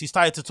case. He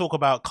started to talk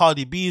about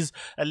Cardi B's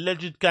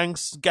alleged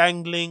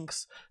gang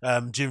links,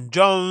 Jim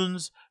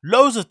Jones,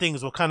 loads of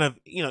things were kind of,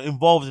 you know,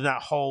 involved in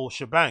that whole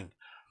shebang.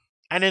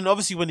 And then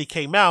obviously when he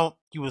came out,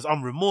 he was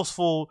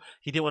unremorseful.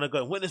 He didn't want to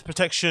go in witness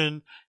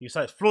protection. He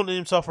started flaunting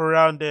himself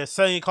around there,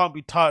 saying he can't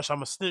be touched.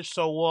 I'm a snitch,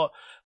 so what?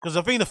 Because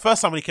I think the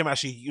first time when he came out,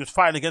 actually, he was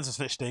fighting against the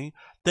snitch thing.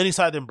 Then he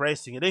started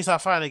embracing it. Then he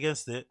started fighting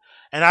against it.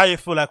 And I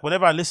feel like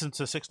whenever I listen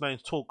to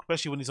 6ix9ine's talk,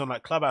 especially when he's on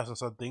like Clubhouse or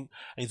something,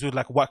 and he's with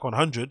like Wack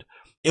 100,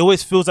 it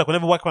always feels like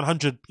whenever Wack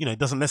 100, you know,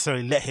 doesn't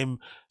necessarily let him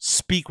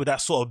speak with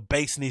that sort of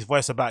bass in his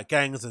voice about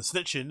gangs and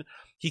snitching,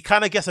 he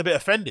kind of gets a bit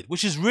offended,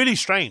 which is really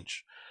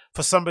strange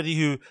for somebody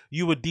who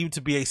you would deem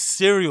to be a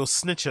serial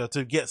snitcher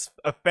to get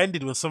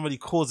offended when somebody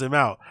calls him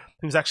out,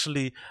 who's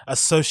actually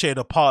associated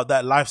a part of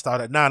that lifestyle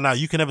that now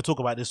you can never talk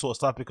about this sort of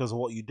stuff because of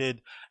what you did,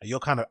 and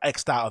you're kind of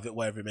X'd out of it,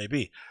 whatever it may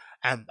be.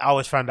 And I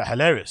always found that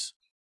hilarious.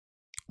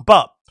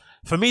 But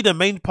for me, the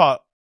main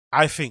part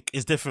I think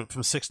is different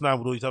from 6ix9ine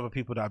with all these other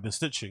people that have been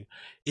snitching,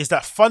 is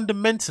that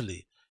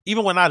fundamentally,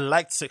 even when I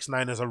liked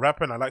 6ix9ine as a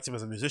rapper and I liked him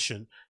as a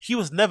musician, he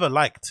was never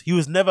liked. He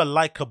was never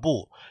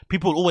likable.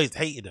 People always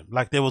hated him.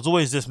 Like, there was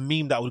always this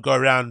meme that would go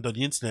around on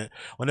the internet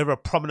whenever a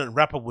prominent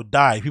rapper would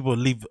die. People would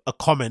leave a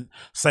comment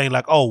saying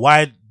like, "Oh,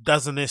 why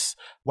couldn't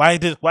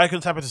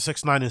it happen to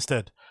 6ix9ine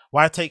instead?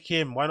 Why take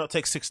him? Why not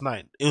take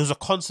 6ix9ine?" It was a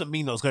constant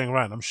meme that was going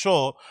around. I'm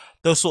sure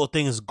those sort of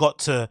things got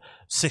to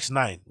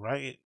 6ix9ine,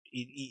 right?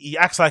 He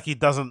acts like he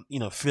doesn't, you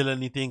know, feel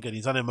anything and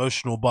he's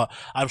unemotional, but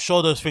I'm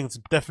sure those things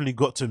definitely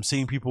got to him,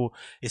 seeing people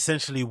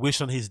essentially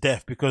wish on his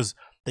death because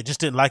they just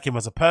didn't like him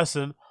as a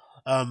person.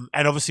 And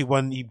obviously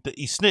when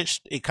he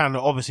snitched, it kind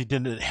of obviously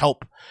didn't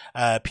help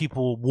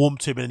people warm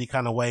to him in any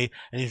kind of way,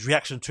 and his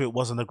reaction to it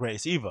wasn't the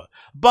greatest either.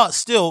 But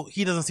still,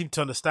 he doesn't seem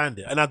to understand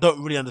it, and I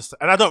don't really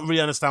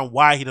understand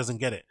why he doesn't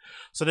get it.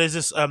 So there's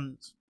this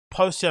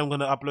post here I'm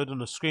going to upload on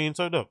the screen.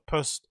 So the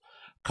post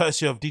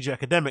courtesy of DJ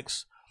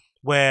Academics,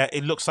 where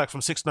it looks like from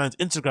 6ix9ine's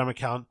Instagram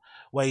account,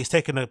 where he's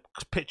taken a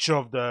picture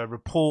of the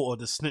report, or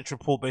the snitch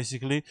report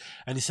basically,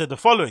 and he said the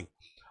following: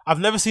 "I've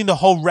never seen the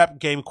whole rap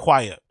game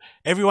quiet.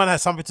 Everyone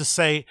has something to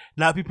say.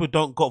 Now people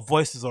don't got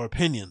voices or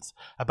opinions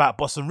about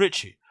Boston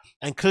Richey."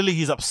 And clearly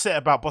he's upset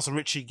about Boston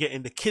Richey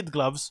getting the kid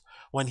gloves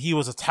when he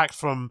was attacked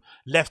from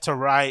left to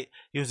right.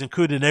 He was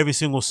included in every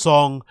single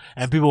song,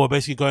 and people were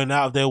basically going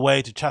out of their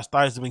way to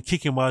chastise him and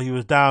kick him while he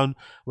was down.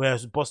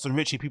 Whereas Boston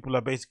Richey, people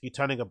are basically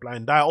turning a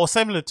blind eye, or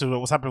similar to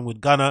what's happening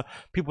with Gunna.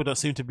 People don't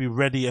seem to be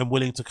ready and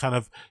willing to kind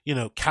of, you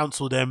know,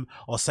 counsel them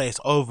or say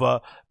it's over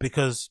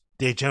because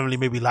they generally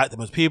maybe like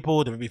them as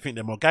people. They maybe think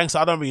they're more gangster.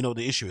 I don't really know what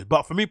the issue is.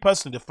 But for me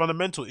personally, the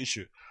fundamental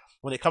issue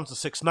when it comes to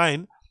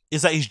 6ix9ine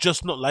is that he's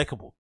just not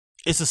likable.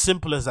 It's as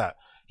simple as that.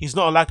 He's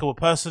not a likable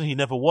person. He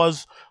never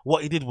was.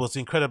 What he did was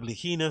incredibly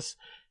heinous.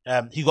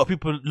 He got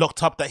people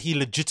locked up that he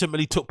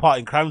legitimately took part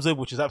in crimes with,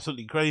 which is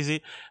absolutely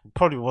crazy.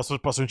 Probably what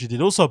Boston Richey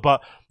did also,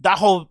 but that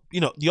whole, you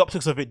know, the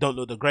optics of it don't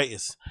look the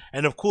greatest.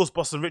 And of course,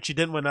 Boston Richey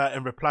then went out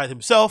and replied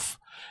himself,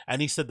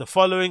 and he said the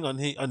following on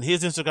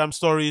his Instagram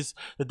stories: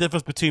 "The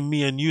difference between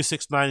me and you,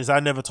 6ix9ine, is I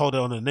never told it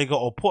on a nigger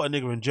or put a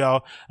nigger in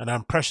jail, and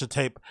I'm pressure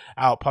tape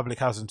out public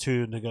housing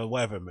too, nigga,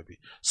 whatever it may be."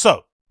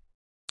 So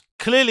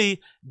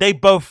clearly they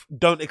both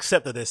don't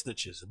accept that they're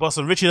snitches.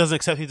 Boston Richey doesn't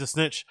accept he's a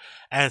snitch,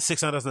 and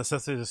 6ix9ine doesn't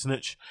accept he's a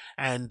snitch.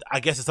 And I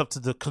guess it's up to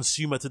the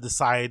consumer to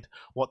decide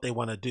what they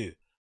want to do.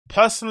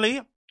 Personally,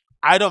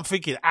 I don't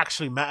think it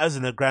actually matters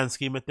in the grand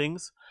scheme of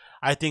things.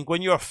 I think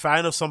when you're a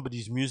fan of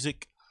somebody's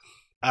music,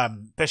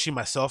 especially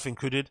myself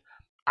included,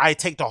 I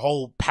take the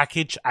whole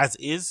package as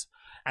is.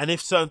 And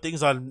if certain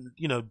things are,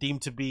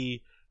 deemed to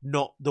be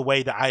not the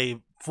way that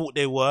I thought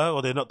they were,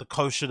 or they're not the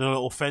kosher and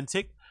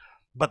authentic,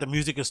 but the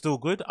music is still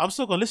good, I'm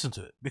still gonna listen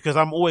to it because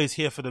I'm always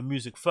here for the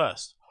music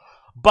first.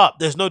 But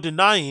there's no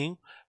denying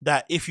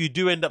that if you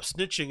do end up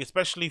snitching,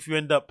 especially if you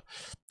end up,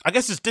 I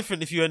guess it's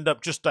different if you end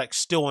up just like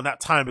still on that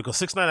time, because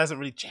 6ix9ine hasn't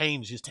really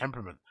changed his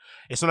temperament.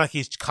 It's not like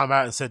he's come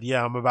out and said,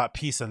 yeah, I'm about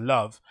peace and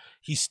love.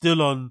 He's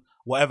still on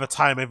whatever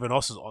time everyone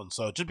else is on.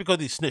 So just because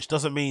he snitched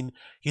doesn't mean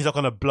he's not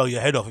going to blow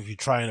your head off if you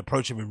try and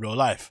approach him in real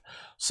life.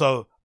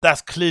 So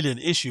that's clearly an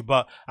issue.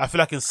 But I feel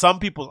like in some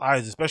people's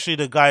eyes, especially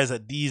the guys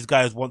that these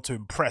guys want to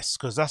impress,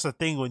 because that's the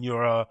thing when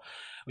you're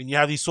when you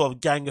have these sort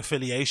of gang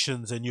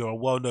affiliations and you're a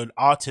well-known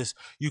artist,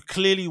 you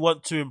clearly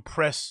want to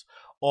impress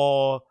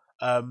or,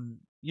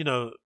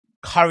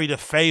 curry the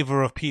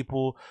favor of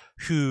people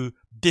who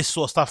this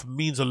sort of stuff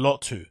means a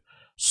lot to.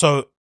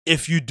 So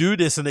if you do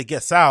this and it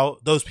gets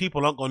out, those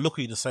people aren't going to look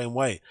at you the same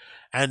way.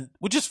 And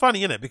which is funny,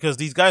 isn't it? Because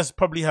these guys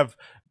probably have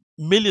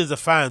millions of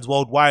fans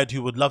worldwide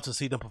who would love to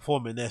see them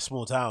perform in their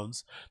small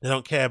towns. They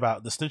don't care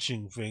about the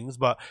snitching things,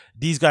 but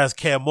these guys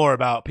care more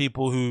about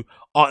people who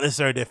aren't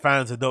necessarily their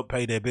fans and don't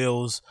pay their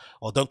bills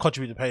or don't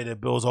contribute to pay their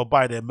bills or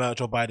buy their merch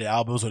or buy their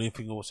albums or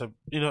anything, or so,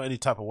 any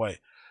type of way.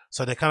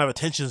 So their kind of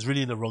attention is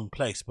really in the wrong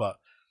place. But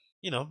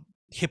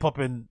hip hop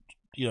and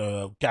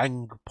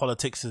gang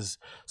politics is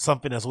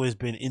something that's always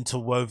been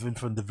interwoven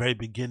from the very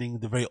beginning,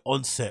 the very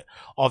onset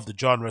of the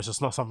genre. So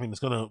it's not something that's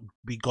going to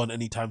be gone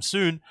anytime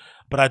soon.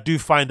 But I do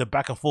find the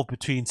back and forth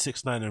between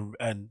 6ix9ine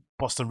and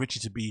Boston Richey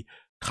to be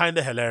kind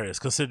of hilarious,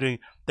 considering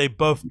they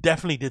both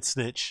definitely did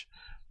snitch.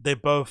 They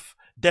both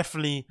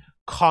definitely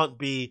can't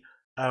be,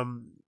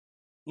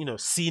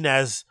 seen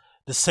as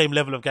the same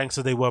level of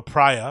gangster they were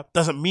prior.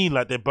 Doesn't mean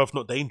like they're both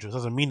not dangerous.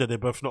 Doesn't mean that they're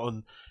both not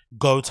on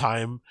go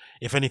time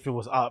if anything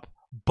was up.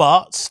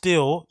 But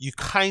still, you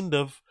kind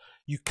of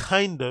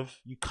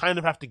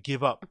have to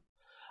give up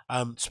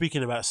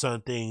speaking about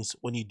certain things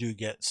when you do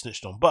get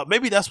snitched on. But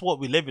maybe that's what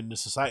we live in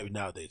this society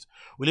nowadays.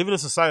 We live in a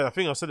society, I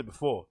think I've said it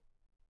before,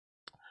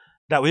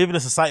 that we live in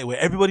a society where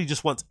everybody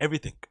just wants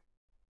everything.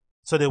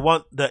 So they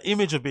want the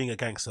image of being a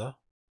gangster.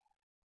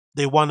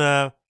 They want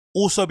to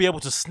also be able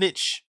to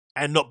snitch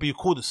and not be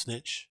called a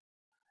snitch.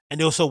 And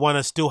they also want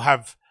to still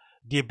have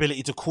the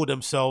ability to call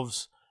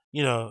themselves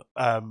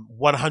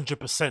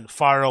 100%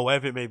 Pharaoh,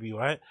 whatever it may be,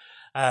 right?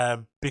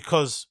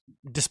 Because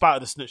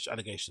despite the snitch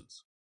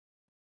allegations,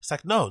 it's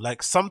like, no,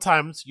 like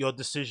sometimes your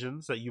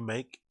decisions that you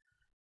make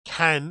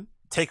can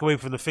take away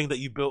from the thing that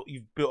you've built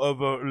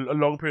over a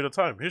long period of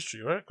time,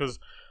 history, right? Because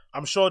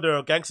I'm sure there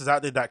are gangsters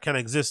out there that can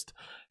exist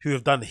who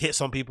have done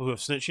hits on people who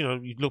have snitched.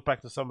 You look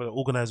back to some of the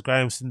organized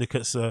crime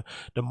syndicates, the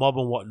mob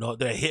and whatnot.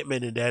 There are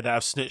hitmen in there that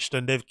have snitched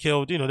and they've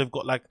killed. They've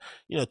got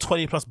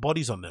 20 plus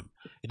bodies on them.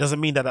 It doesn't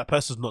mean that that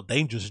person's not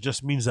dangerous. It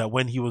just means that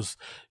when he was,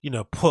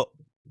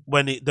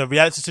 the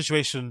reality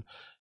situation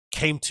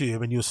came to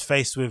him and he was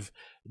faced with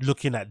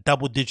looking at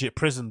double-digit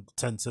prison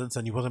sentence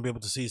and he wasn't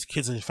able to see his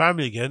kids and his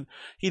family again,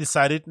 he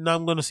decided, no,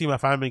 I'm going to see my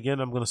family again.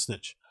 I'm going to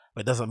snitch.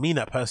 But it doesn't mean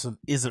that person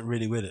isn't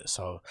really with it.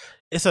 So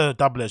it's a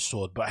double-edged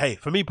sword. But hey,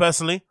 for me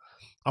personally,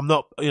 I'm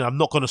not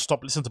going to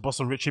stop listening to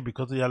Boston Richey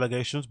because of the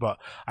allegations. But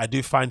I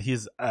do find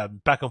his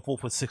back and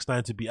forth with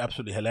 6ix9ine to be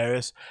absolutely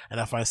hilarious, and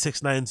I find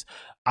 6ix9ine's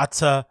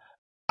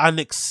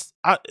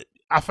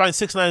I find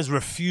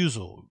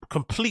 6ix9ine's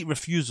complete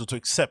refusal to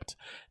accept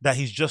that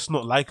he's just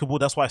not likable.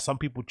 That's why some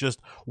people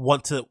just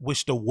want to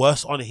wish the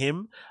worst on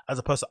him as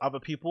opposed to other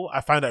people.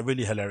 I find that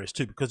really hilarious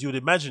too, because you would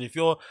imagine if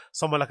you're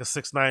someone like a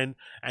 6ix9ine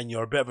and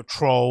you're a bit of a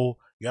troll,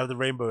 you have the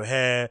rainbow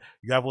hair,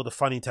 you have all the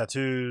funny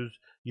tattoos,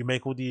 you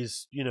make all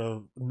these,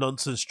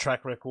 nonsense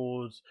track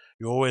records.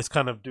 You're always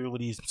kind of doing all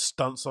these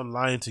stunts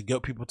online to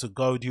get people to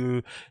goad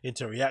you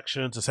into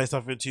reaction, to say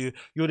something to you.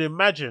 You would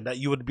imagine that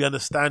you would be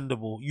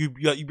understandable. You'd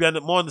be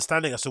more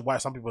understanding as to why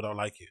some people don't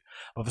like you.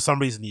 But for some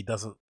reason, he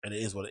doesn't, and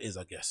it is what it is,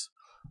 I guess.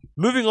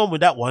 Moving on with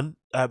that one,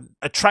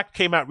 a track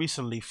came out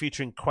recently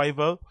featuring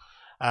Quavo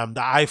that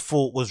I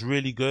thought was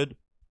really good,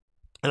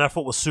 and I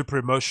thought was super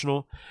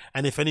emotional,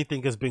 and if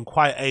anything, has been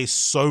quite a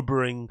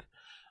sobering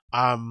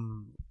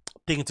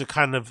thing to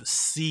kind of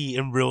see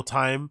in real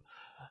time,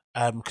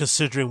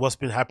 considering what's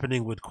been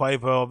happening with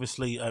Quavo,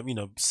 obviously,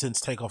 since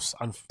Takeoff's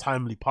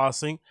untimely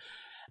passing.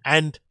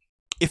 And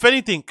if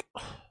anything,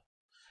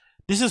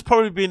 this has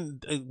probably been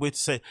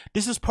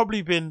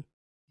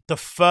the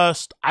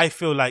first, I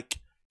feel like,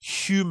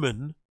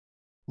 human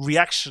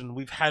reaction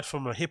we've had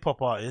from a hip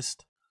hop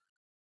artist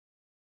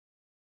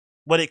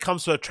when it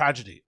comes to a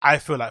tragedy. I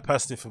feel like,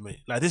 personally, for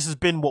me, like, this has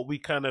been what we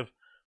kind of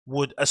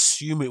would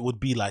assume it would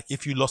be like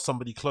if you lost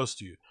somebody close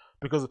to you.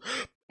 Because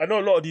I know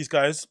a lot of these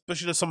guys,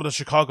 especially some of the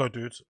Chicago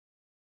dudes,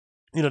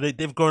 you know,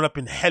 they've grown up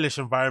in hellish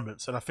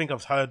environments. And I think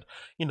I've heard,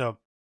 you know,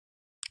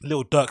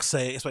 Little Dirk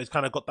say it, so he's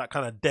kind of got that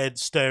kind of dead,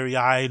 starry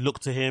eye look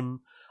to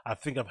him. I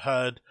think I've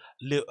heard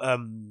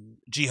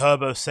G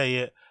Herbo say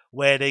it,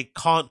 where they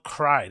can't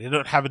cry. They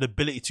don't have an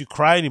ability to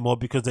cry anymore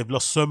because they've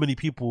lost so many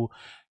people,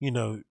 you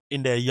know,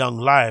 in their young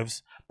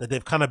lives, that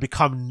they've kind of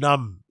become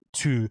numb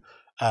to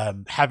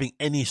having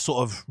any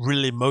sort of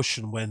real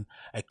emotion when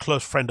a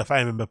close friend or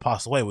family member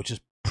passed away, which is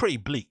pretty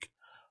bleak.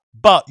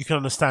 But you can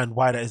understand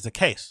why that is the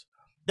case.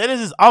 Then there's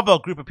this other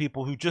group of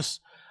people who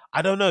just,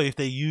 I don't know if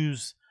they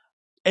use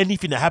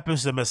anything that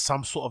happens to them as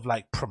some sort of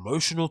like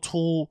promotional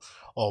tool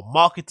or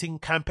marketing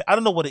campaign. I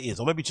don't know what it is,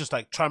 or maybe just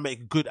like try and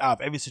make good out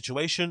of every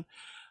situation.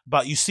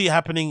 But you see it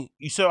happening.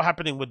 You saw it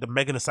happening with the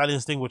Megan Thee Stallion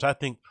thing, which I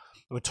think,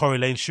 with Tory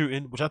Lane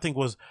shooting, which I think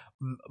was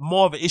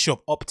more of an issue of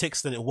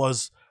optics than it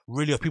was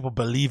really of people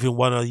believing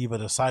one or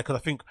either side. Because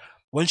I think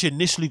when she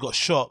initially got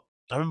shot,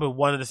 I remember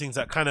one of the things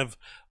that kind of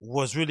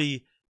was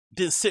really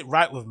didn't sit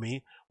right with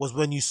me was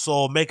when you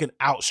saw Megan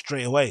out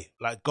straight away,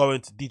 like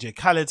going to DJ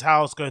Khaled's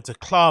house, going to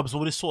clubs,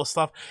 all this sort of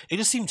stuff. It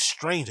just seemed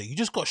strange. Like, you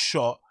just got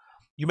shot.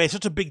 You made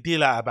such a big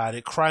deal out about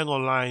it, crying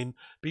online,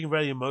 being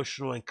very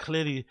emotional, and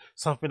clearly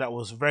something that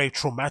was very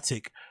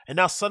traumatic. And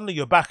now suddenly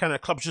you're back in a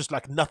club just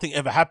like nothing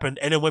ever happened.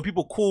 And then when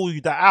people call you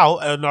that out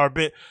and are a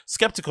bit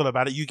skeptical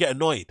about it, you get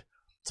annoyed.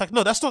 It's like,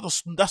 no,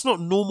 that's not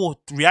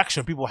normal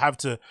reaction people have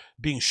to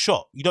being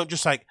shot. You don't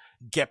just like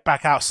get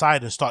back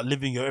outside and start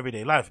living your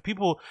everyday life.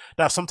 People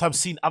that have sometimes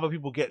seen other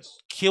people get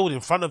killed in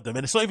front of them,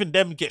 and it's not even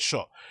them get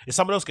shot, it's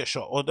someone else get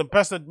shot, or the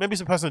person, maybe it's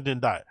the person that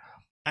didn't die,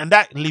 and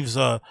that leaves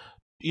a,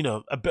 you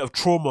know, a bit of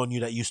trauma on you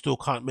that you still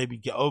can't maybe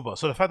get over.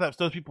 So the fact that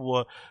those people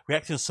were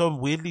reacting so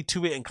weirdly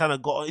to it and kind of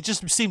it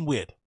just seemed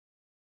weird.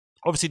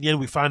 Obviously in the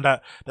end we found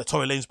out that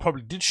Tory Lanez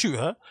probably did shoot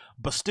her,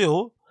 but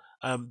still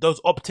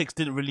those optics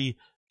didn't really,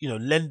 you know,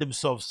 lend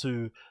themselves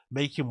to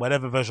making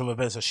whatever version of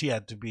events that she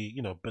had to be,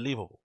 you know,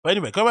 believable. But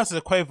anyway, going back to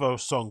the Quavo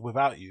song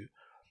Without You,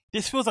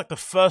 this feels like the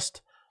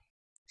first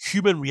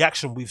human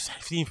reaction we've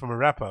seen from a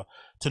rapper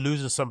to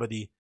losing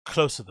somebody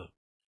close to them.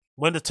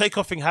 When the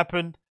Takeoff thing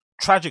happened,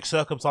 tragic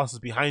circumstances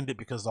behind it,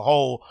 because the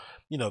whole,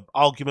 you know,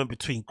 argument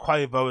between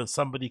Quavo and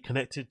somebody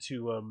connected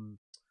to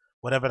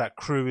whatever that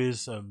crew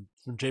is,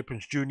 from J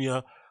Prince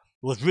Jr.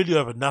 was really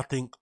over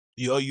nothing.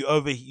 You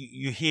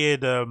hear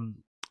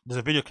there's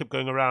a video clip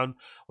going around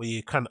where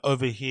you kind of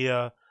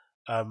overhear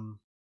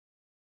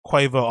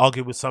Quavo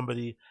arguing with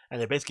somebody, and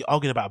they're basically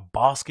arguing about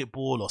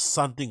basketball or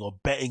something, or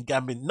betting,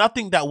 gambling.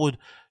 Nothing that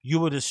you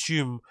would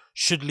assume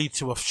should lead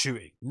to a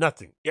shooting.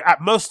 Nothing.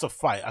 At most a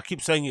fight. I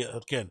keep saying it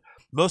again.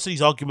 Most of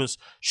these arguments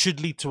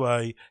should lead to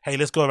a, hey,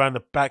 let's go around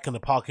the back in the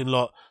parking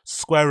lot,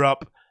 square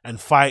up and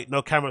fight,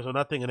 no cameras or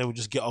nothing, and then we'll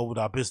just get on with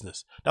our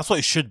business. That's what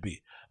it should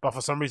be. But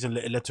for some reason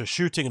it led to a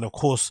shooting, and of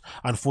course,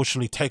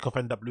 unfortunately, Takeoff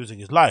ended up losing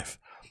his life.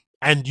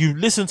 And you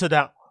listen to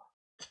that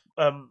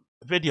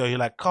video, you're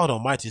like, God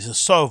almighty, this is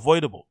so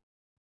avoidable.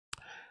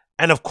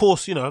 And of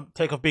course, you know,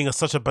 Takeoff being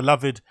such a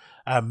beloved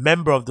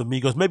member of the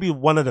Migos, maybe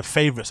one of the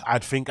favorites,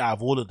 I'd think, out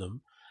of all of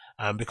them,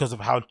 because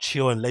of how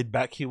chill and laid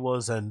back he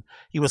was. And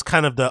he was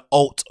kind of the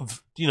alt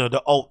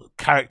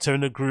character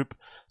in the group,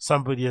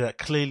 somebody that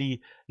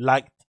clearly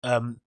liked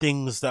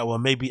things that were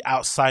maybe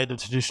outside the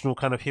traditional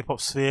kind of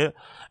hip-hop sphere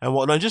and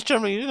whatnot. Just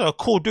generally, you know, a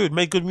cool dude,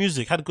 made good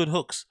music, had good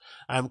hooks,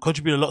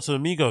 contributed a lot to the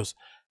Migos.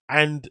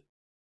 And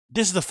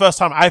this is the first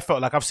time I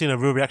felt like I've seen a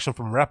real reaction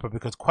from a rapper,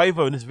 because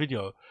Quavo in this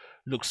video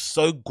looks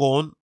so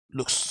gaunt,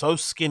 looks so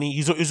skinny.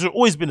 He's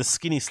always been a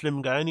skinny,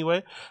 slim guy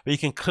anyway, but you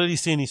can clearly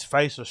see in his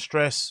face the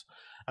stress.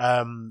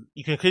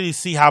 You can clearly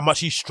see how much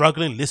he's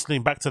struggling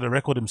listening back to the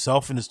record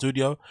himself in the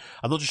studio.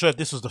 I'm not too sure if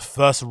this was the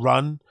first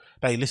run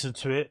that he listened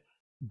to it,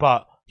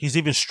 but he's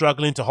even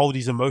struggling to hold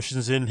these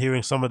emotions in,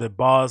 hearing some of the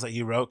bars that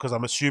he wrote, because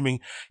I'm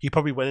assuming he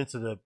probably went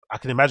into I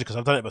can imagine, because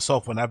I've done it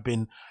myself when I've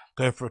been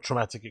going through a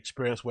traumatic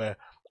experience where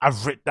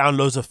I've written down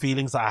loads of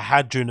feelings that I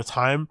had during the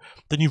time.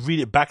 Then you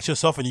read it back to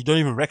yourself and you don't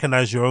even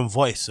recognize your own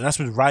voice. And that's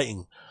with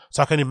writing.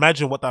 So I can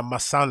imagine what that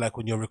must sound like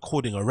when you're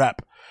recording a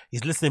rap.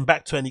 He's listening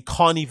back to it and he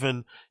can't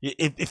even,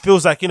 it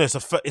feels like, you know,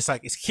 it's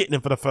like it's hitting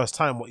him for the first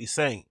time what he's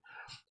saying.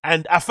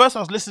 And at first I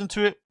was listening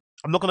to it,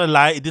 I'm not going to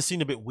lie, it did seem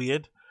a bit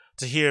weird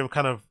to hear him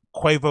kind of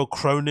Quavo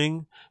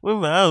croning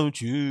without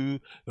you,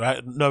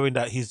 right? Knowing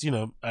that he's, you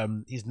know,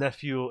 his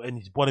nephew and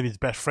he's one of his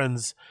best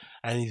friends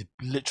and his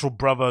literal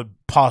brother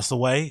passed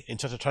away in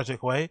such a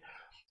tragic way.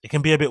 It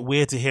can be a bit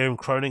weird to hear him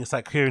croning. It's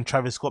like hearing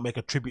Travis Scott make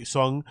a tribute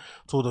song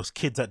to all those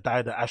kids that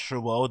died at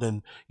Astroworld,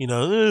 and, you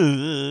know,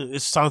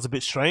 it sounds a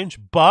bit strange.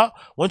 But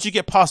once you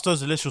get past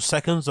those initial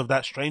seconds of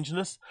that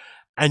strangeness,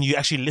 and you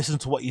actually listen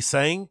to what he's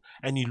saying,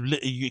 and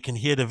you can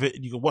hear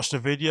you can watch the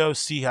video,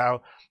 see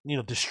how, you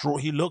know,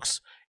 distraught he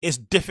looks. It's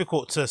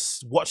difficult to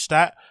watch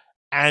that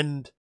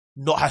and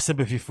not have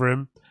sympathy for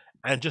him,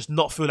 and just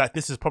not feel like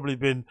this has probably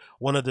been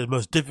one of the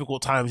most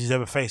difficult times he's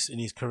ever faced in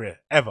his career,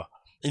 ever.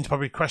 And he's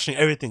probably questioning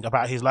everything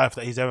about his life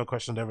that he's ever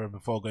questioned ever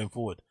before going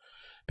forward.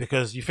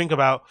 Because you think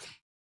about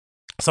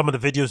some of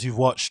the videos you've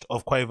watched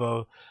of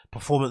Quavo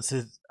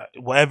performances,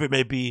 whatever it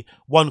may be,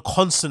 one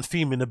constant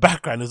theme in the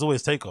background is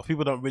always Takeoff.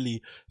 People don't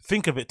really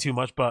think of it too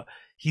much, but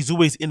he's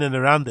always in and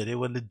around it. They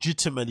were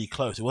legitimately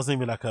close. It wasn't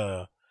even like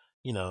a,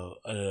 you know,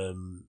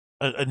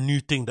 a new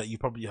thing that you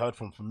probably heard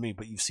from me,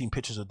 but you've seen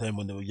pictures of them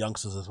when they were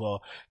youngsters as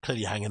well,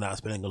 clearly hanging out,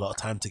 spending a lot of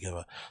time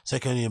together. So you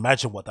can only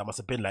imagine what that must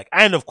have been like.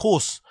 And of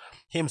course,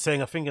 him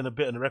saying, I think in a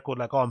bit in the record,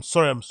 like, oh, I'm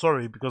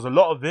sorry, because a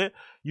lot of it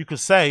you could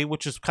say,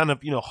 which is kind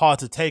of, you know, hard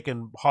to take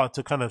and hard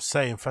to kind of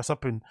say and fess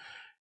up in,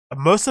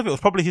 most of it was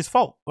probably his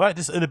fault, right?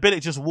 This inability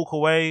to just walk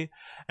away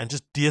and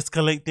just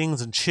de-escalate things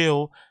and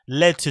chill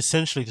led to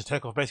essentially to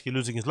Takeoff basically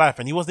losing his life.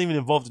 And he wasn't even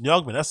involved in the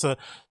argument. That's a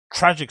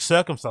tragic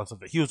circumstance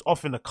of it. He was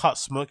off in the cut,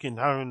 smoking,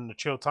 having a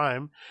chill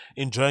time,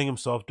 enjoying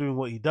himself, doing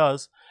what he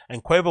does.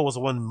 And Quavo was the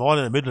one more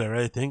in the middle of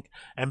everything.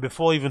 And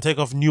before even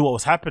Takeoff knew what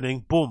was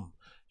happening, boom,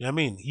 you know what I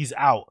mean? He's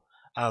out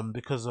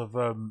because of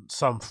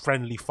some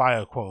friendly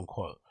fire, quote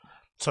unquote.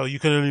 So you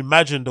can only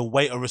imagine the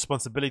weight of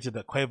responsibility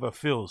that Quavo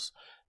feels,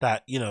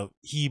 that, you know,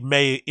 he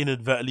may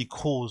inadvertently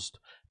caused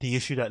the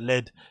issue that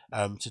led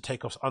to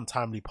Takeoff's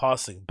untimely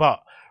passing.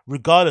 But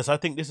regardless, I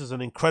think this is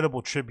an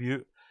incredible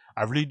tribute.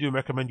 I really do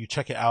recommend you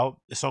check it out.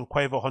 It's on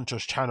Quavo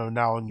Hunter's channel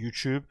now on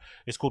YouTube.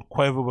 It's called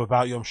Quavo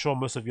Without You. I'm sure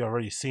most of you have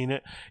already seen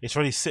it. It's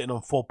already sitting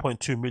on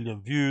 4.2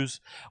 million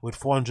views with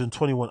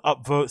 421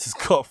 upvotes. It's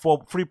got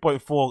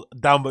 3.4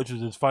 downvotes,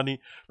 which is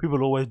funny.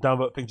 People always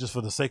downvote things just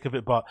for the sake of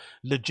it, but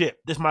legit,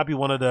 this might be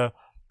one of the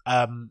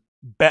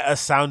better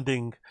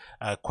sounding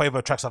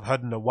Quavo tracks I've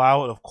heard in a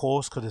while, of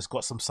course, because it's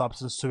got some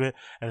substance to it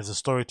and there's a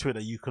story to it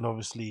that you can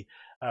obviously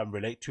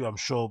relate to. I'm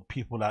sure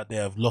people out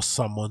there have lost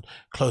someone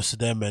close to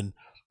them and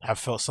have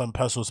felt some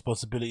personal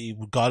responsibility,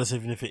 regardless,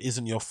 even if it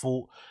isn't your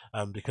fault,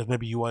 because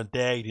maybe you weren't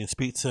there, you didn't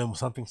speak to him, or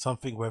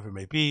something, wherever it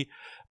may be.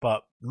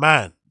 But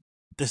man,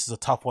 this is a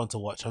tough one to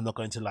watch. I'm not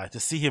going to lie.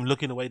 To see him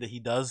looking the way that he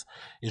does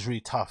is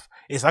really tough.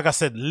 It's, like I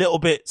said, a little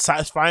bit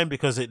satisfying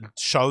because it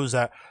shows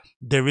that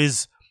there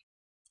is,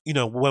 you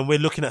know, when we're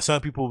looking at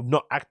certain people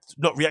not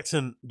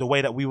reacting the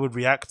way that we would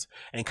react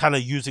and kind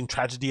of using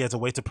tragedy as a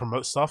way to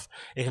promote stuff,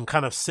 it can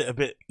kind of sit a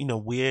bit, you know,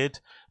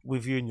 weird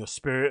with you in your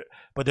spirit.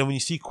 But then when you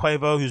see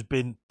Quavo, who's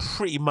been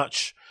pretty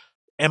much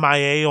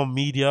MIA on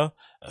media,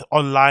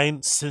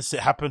 online since it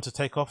happened to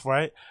Takeoff,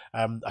 right?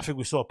 I think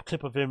we saw a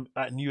clip of him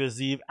at New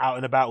Year's Eve out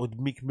and about with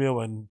Meek Mill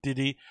and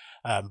Diddy,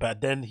 but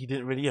then he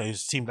didn't really, you know, it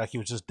seemed like he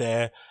was just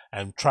there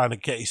and trying to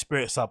get his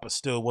spirits up, but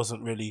still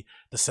wasn't really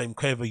the same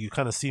Quavo you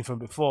kind of seen from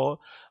before.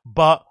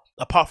 But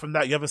apart from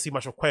that, you haven't seen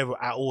much of Quavo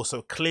at all,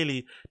 so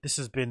clearly this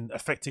has been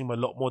affecting him a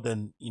lot more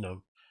than, you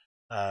know,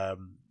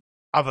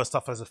 other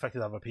stuff has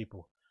affected other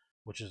people,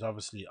 which is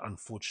obviously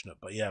unfortunate.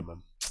 But yeah,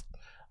 man,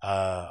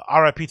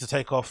 RIP to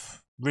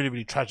Takeoff. Really,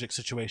 really tragic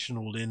situation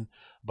all in,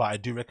 but I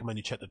do recommend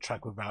you check the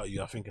track Without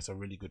You. I think it's a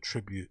really good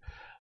tribute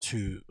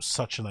to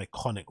such an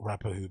iconic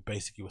rapper who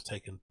basically was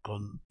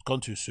gone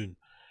too soon,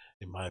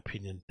 in my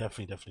opinion.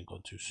 Definitely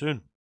gone too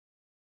soon.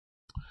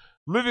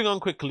 Moving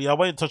on quickly, I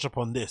won't touch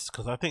upon this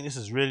because I think this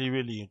is really,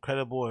 really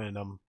incredible, and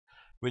I'm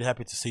really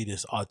happy to see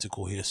this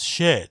article here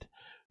shared.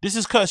 This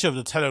is courtesy of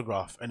The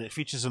Telegraph, and it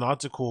features an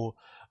article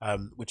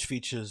which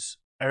features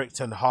Erik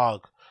ten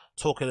Hag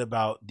talking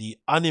about the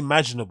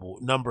unimaginable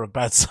number of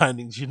bad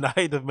signings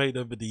United have made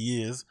over the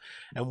years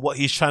and what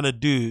he's trying to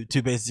do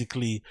to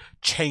basically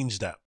change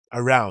that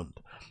around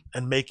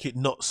and make it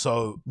not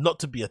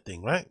to be a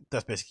thing, right?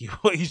 That's basically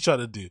what he's trying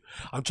to do.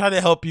 I'm trying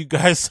to help you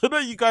guys so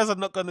that you guys are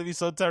not going to be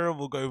so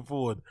terrible going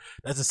forward.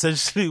 That's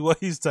essentially what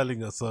he's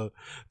telling us. So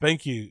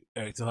thank you,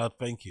 Erik ten Hag,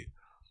 thank you.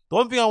 The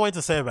one thing I wanted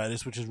to say about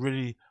this, which is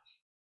really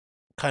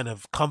kind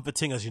of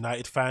comforting as a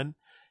United fan,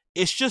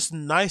 it's just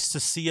nice to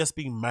see us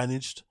being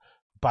managed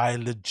by a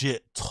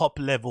legit top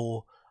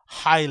level,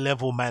 high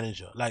level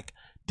manager. Like,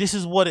 this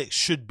is what it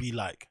should be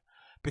like,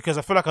 because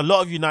I feel like a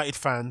lot of United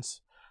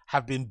fans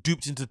have been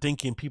duped into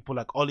thinking people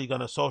like Ole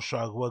Gunnar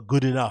Solskjaer were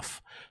good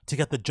enough to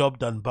get the job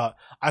done. But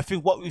I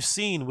think what we've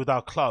seen with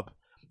our club,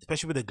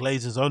 especially with the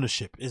Glazers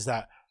ownership, is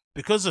that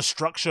because the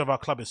structure of our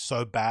club is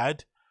so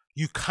bad,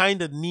 you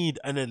kind of need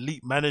an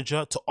elite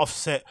manager to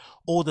offset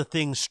all the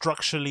things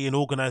structurally and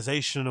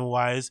organizational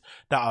wise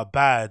that are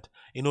bad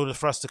in order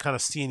for us to kind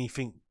of see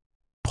anything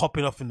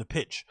popping off in the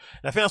pitch.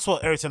 And I think that's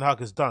what Erik ten Hag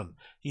has done.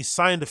 He's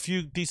signed a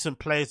few decent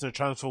players in the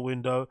transfer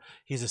window.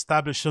 He's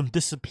established some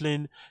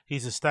discipline.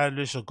 He's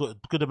established a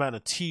good amount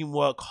of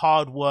teamwork,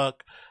 hard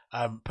work,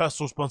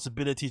 personal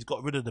responsibility. He's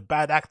got rid of the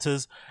bad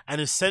actors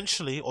and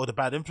essentially, or the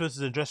bad influences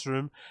in the dressing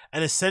room.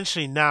 And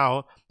essentially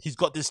now he's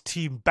got this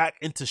team back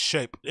into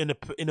shape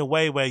in a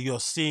way where you're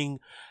seeing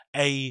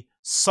a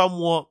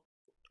somewhat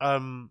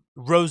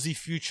rosy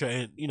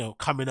future, you know,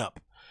 coming up.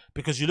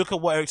 Because you look at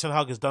what Erik ten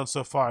Hag has done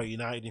so far at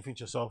United and you think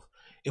to yourself,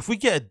 if we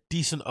get a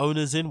decent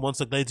owners in once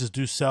the Glazers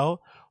do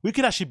sell, we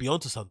could actually be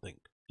onto something.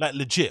 Like,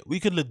 legit. We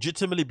could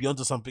legitimately be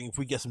onto something if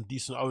we get some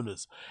decent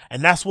owners.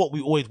 And that's what we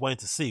always wanted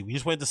to see. We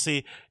just wanted to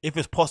see if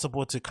it's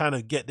possible to kind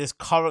of get this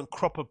current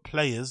crop of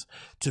players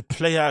to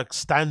play at a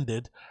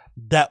standard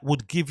that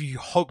would give you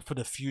hope for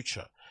the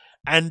future.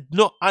 And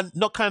not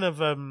kind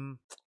of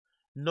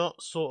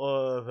not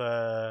sort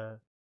of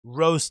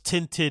rose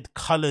tinted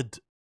colored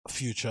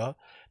future.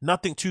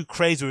 Nothing too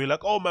crazy where you're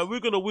like, oh man, we're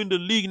gonna win the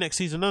league next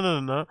season. No, no,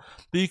 no, no.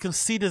 But you can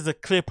see there's a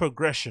clear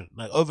progression.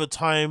 Like over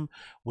time,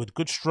 with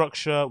good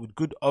structure, with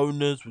good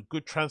owners, with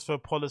good transfer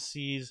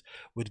policies,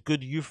 with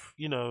good youth,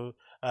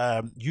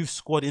 youth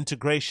squad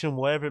integration,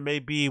 whatever it may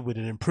be, with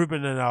an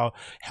improvement in our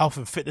health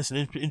and fitness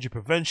and injury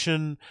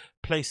prevention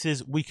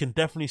places, we can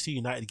definitely see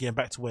United getting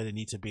back to where they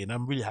need to be, and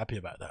I'm really happy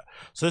about that.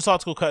 So this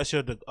article, courtesy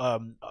of the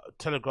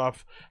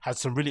Telegraph, has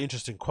some really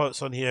interesting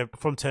quotes on here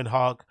from Ten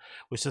Hag,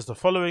 which says the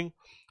following.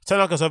 Ten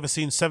Hag has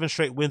overseen 7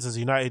 straight wins as the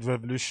United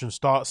revolution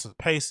starts at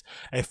pace,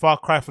 a far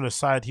cry from the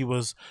side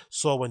he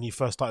saw when he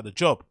first started the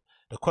job.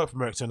 The quote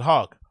from Erik Ten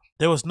Hag.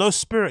 There was no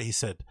spirit, he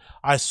said.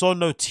 I saw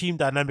no team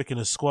dynamic in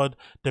the squad.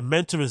 The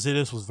mental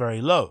resilience was very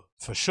low,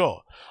 for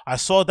sure. I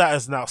saw that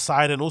as an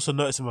outsider and also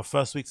noticed in my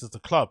first weeks as the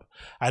club.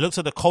 I looked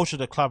at the culture of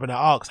the club and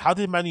I asked, how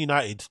did Man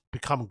United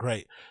become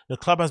great? The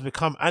club has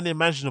become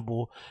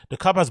unimaginable. The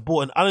club has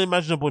bought an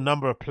unimaginable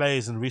number of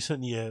players in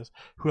recent years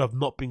who have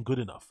not been good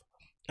enough.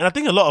 And I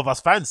think a lot of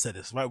us fans said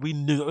this, right? We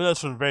knew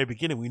this from the very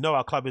beginning. We know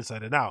our club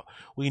inside and out.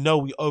 We know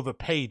we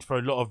overpaid for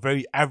a lot of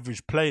very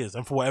average players.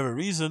 And for whatever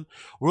reason,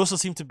 we also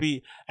seem to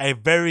be a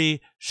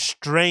very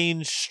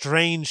strange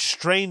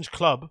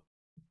club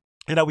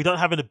in that we don't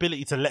have an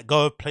ability to let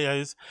go of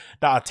players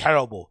that are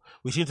terrible.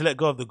 We seem to let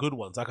go of the good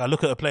ones. Like I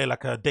look at a player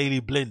like a Daily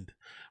Blind,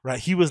 right?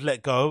 He was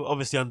let go,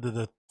 obviously under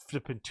the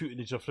flipping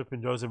tutelage of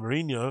flipping Jose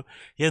Mourinho.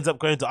 He ends up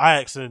going to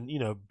Ajax and,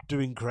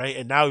 doing great.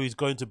 And now he's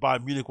going to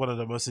Bayern Munich, one of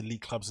the most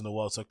elite clubs in the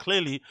world. So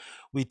clearly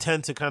we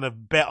tend to kind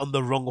of bet on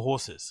the wrong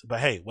horses.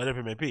 But hey,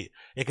 whatever it may be.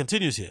 It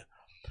continues here.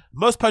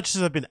 Most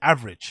purchases have been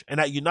average. And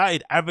at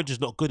United, average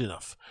is not good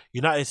enough.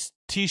 United's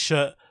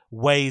t-shirt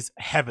weighs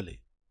heavily.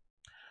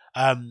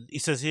 He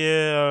says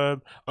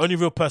here, only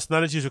real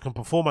personalities who can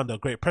perform under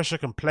great pressure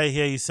can play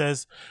here. He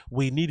says,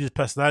 we needed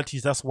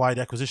personalities. That's why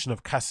the acquisition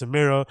of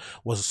Casemiro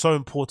was so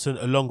important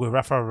along with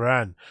Rafa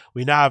Varane.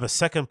 We now have a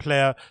second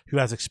player who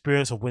has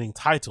experience of winning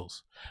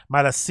titles.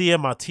 Malacia,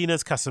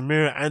 Martinez,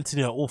 Casemiro,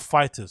 Antony are all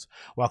fighters,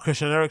 while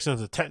Christian Eriksen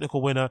is a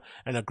technical winner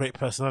and a great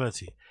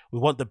personality. We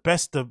want the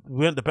best of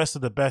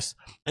the best.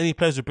 Any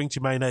players we bring to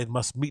Man United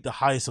must meet the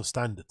highest of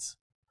standards.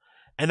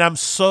 And I'm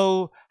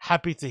so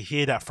happy to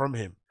hear that from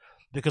him.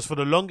 Because for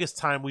the longest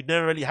time, we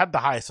never really had the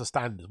highest of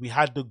standards. We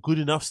had the good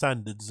enough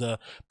standards,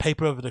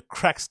 paper over the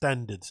crack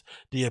standards,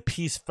 the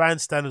appease fan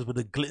standards with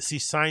a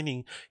glitzy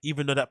signing,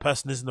 even though that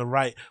person isn't the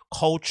right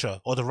culture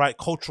or the right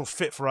cultural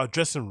fit for our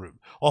dressing room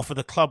or for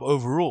the club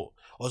overall,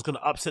 or is going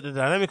to upset the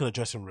dynamic of the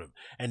dressing room.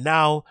 And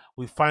now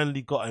we've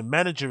finally got a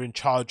manager in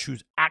charge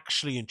who's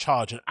actually in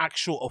charge, an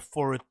actual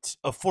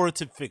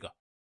authoritative figure.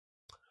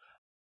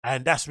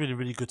 And that's really,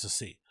 really good to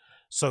see.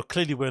 So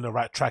clearly we're on the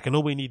right track, and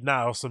all we need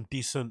now are some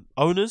decent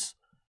owners,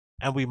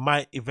 and we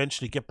might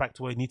eventually get back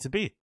to where we need to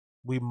be.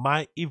 We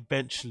might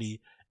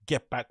eventually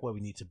get back where we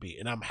need to be,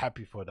 and I'm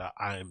happy for that.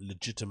 I am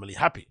legitimately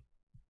happy.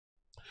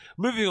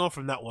 Moving on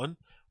from that one,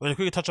 we're going to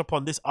quickly touch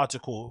upon this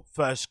article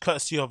first,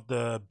 courtesy of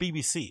the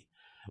BBC,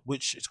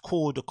 which is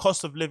called The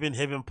Cost of Living,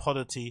 Heavy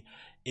Poverty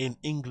in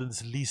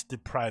England's Least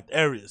Deprived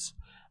Areas.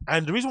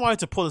 And the reason why I had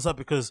to pull this up,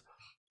 because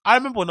I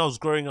remember when I was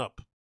growing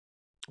up,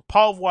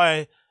 part of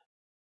why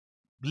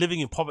living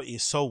in poverty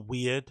is so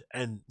weird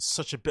and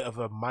such a bit of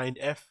a mind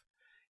F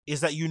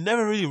is that you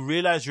never really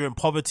realize you're in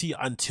poverty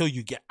until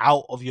you get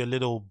out of your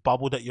little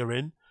bubble that you're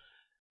in.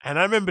 And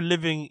I remember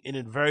living in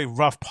a very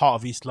rough part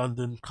of East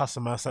London,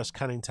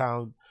 Customer/Canning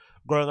Town,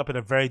 growing up in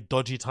a very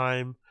dodgy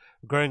time,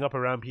 growing up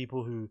around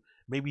people who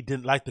maybe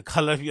didn't like the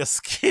color of your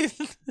skin,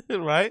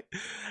 right?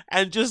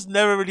 And just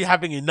never really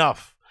having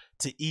enough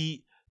to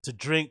eat, to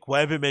drink,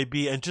 whatever it may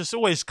be, and just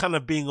always kind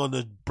of being on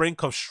the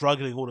brink of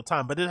struggling all the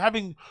time. But then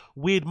having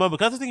weird moments.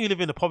 That's the thing, you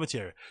live in a poverty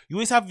area. You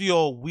always have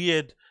your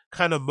weird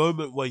kind of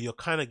moment where you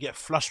kind of get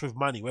flushed with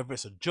money, whether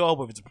it's a job,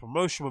 whether it's a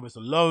promotion, whether it's a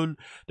loan.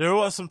 There are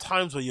always some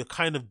times where you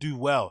kind of do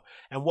well.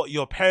 And what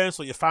your parents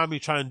or your family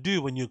try and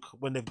do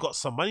when they've got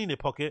some money in their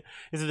pocket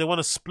is that they want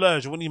to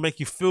splurge, and want to make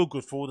you feel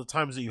good for all the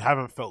times that you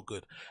haven't felt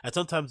good. And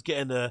sometimes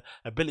getting the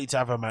ability to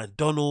have a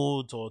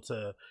McDonald's or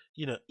to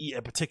eat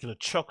a particular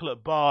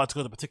chocolate bar, to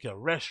go to a particular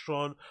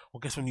restaurant, or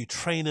get some new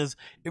trainers,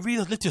 it really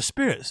does lift your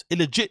spirits. It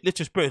legit lifts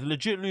your spirits. It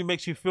legitimately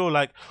makes you feel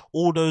like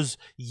all those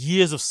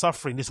years of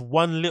suffering, this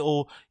one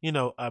little,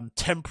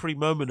 temporary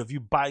moment of you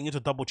biting into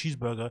a double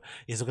cheeseburger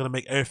is going to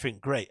make everything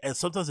great. And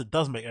sometimes it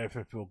does make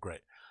everything feel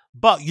great.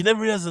 But you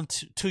never realize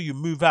until you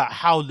move out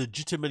how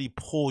legitimately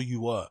poor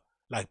you were,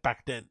 like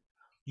back then.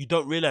 You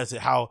don't realize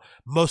it, how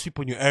most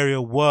people in your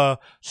area were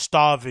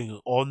starving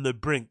or on the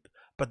brink,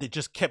 but they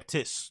just kept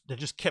it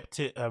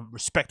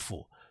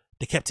respectful.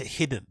 They kept it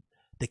hidden.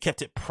 They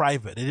kept it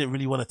private. They didn't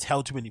really want to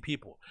tell too many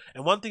people.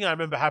 And one thing I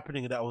remember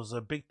happening that was a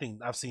big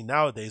thing I've seen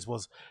nowadays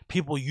was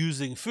people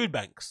using food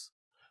banks.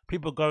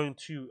 People going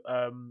to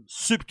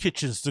soup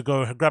kitchens to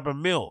go grab a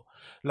meal,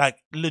 like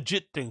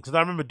legit things. Because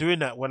I remember doing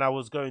that when I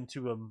was going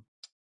to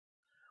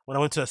when I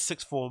went to a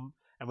sixth form,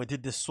 and we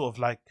did this sort of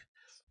like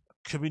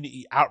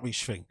community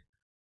outreach thing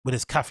with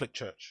this Catholic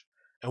church.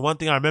 And one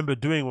thing I remember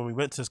doing when we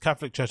went to this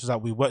Catholic church is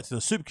that we worked in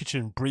the soup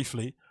kitchen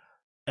briefly.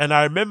 And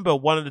I remember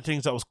one of the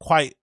things that was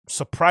quite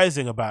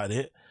surprising about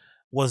it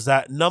was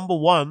that, number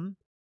one,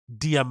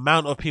 the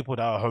amount of people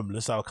that are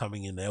homeless that were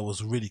coming in there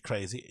was really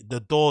crazy. The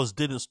doors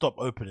didn't stop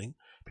opening.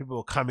 People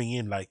were coming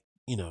in like,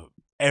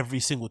 every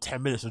single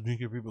 10 minutes of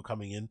drinking people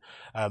coming in,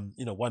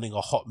 wanting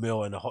a hot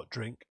meal and a hot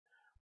drink.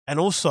 And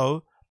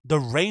also the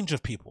range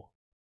of people.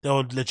 There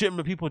were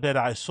legitimate people there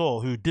that I saw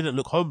who didn't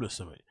look homeless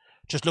to me.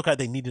 Just look like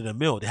they needed a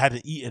meal. They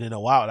hadn't eaten in a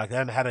while. Like they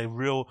hadn't had a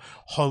real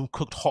home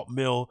cooked hot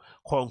meal,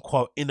 quote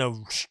unquote, in a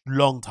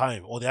long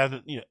time. Or they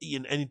hadn't,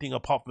 eaten anything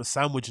apart from a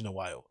sandwich in a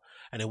while.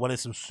 And they wanted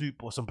some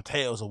soup or some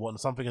potatoes or wanted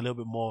something a little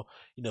bit more,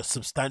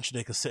 substantial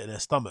they could sit in their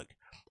stomach.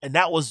 And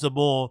that was the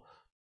more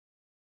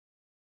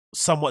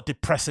somewhat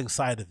depressing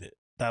side of it.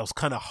 That was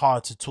kind of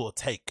hard to sort of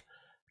take.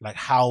 Like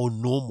how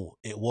normal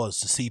it was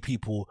to see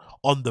people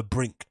on the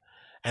brink.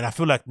 And I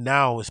feel like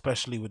now,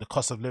 especially with the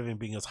cost of living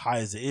being as high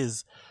as it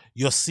is,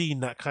 you're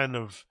seeing that kind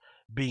of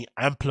being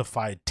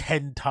amplified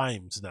 10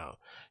 times now.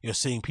 You're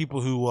seeing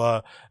people who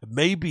are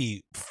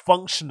maybe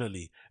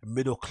functionally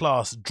middle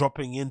class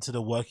dropping into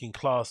the working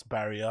class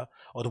barrier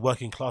or the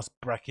working class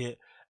bracket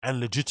and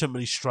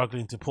legitimately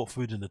struggling to put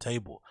food on the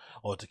table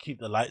or to keep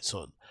the lights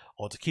on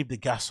or to keep the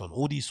gas on.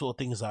 All these sort of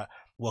things that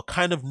were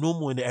kind of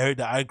normal in the area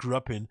that I grew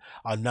up in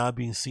are now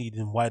being seen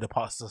in wider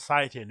parts of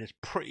society, and it's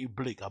pretty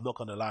bleak, I'm not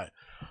going to lie.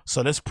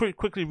 So let's pretty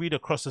quickly read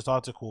across this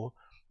article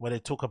where they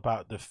talk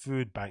about the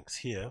food banks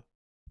here.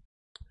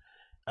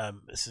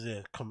 This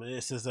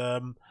is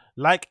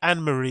like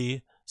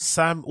Anne-Marie,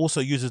 Sam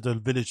also uses the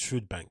village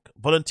food bank,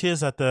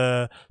 volunteers at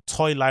the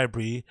toy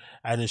library,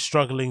 and is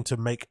struggling to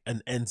make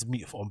an ends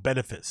meet on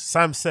benefits.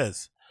 Sam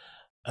says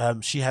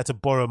she had to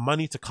borrow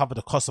money to cover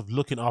the cost of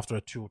looking after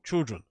her two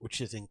children,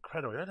 which is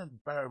incredible. You had to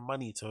borrow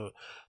money to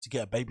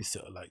get a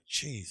babysitter. Like,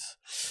 jeez.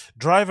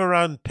 Drive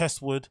around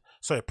Prestwood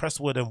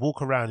and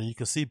walk around and you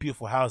can see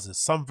beautiful houses,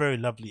 some very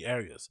lovely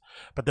areas.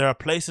 But there are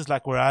places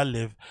like where I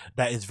live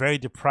that is very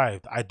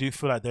deprived. I do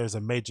feel like there is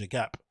a major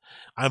gap.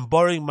 I'm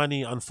borrowing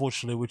money,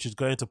 unfortunately, which is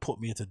going to put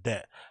me into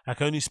debt. I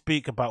can only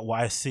speak about what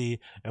I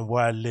see and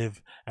where I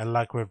live, and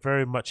like we're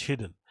very much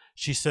hidden.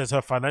 She says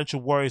her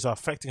financial worries are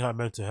affecting her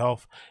mental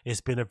health.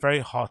 It's been a very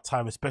hard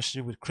time,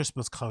 especially with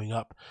Christmas coming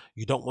up.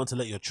 You don't want to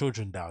let your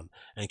children down.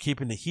 And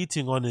keeping the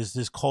heating on is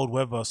this cold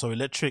weather, so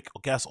electric,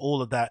 gas,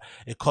 all of that,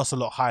 it costs a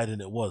lot higher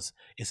than it was.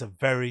 It's a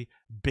very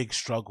big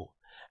struggle.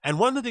 And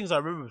one of the things I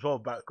remember as well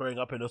about growing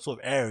up in those sort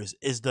of areas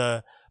is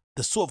the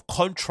sort of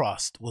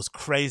contrast was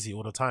crazy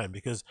all the time,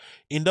 because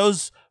in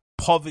those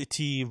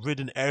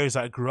poverty-ridden areas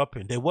that I grew up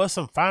in, there were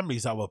some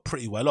families that were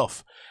pretty well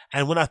off.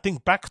 And when I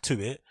think back to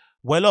it,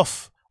 well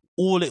off,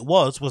 all it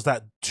was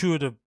that two of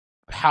the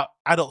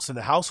adults in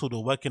the household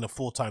were working a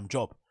full-time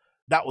job.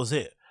 That was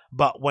it.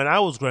 But when I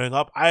was growing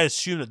up, I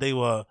assumed that they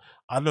were,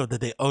 I don't know,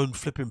 that they owned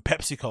flipping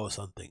PepsiCo or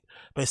something.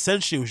 But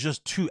essentially, it was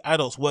just two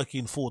adults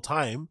working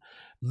full-time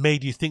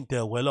made you think they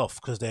were well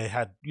off because they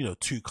had,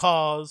 two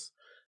cars.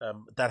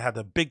 Dad had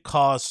a big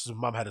car,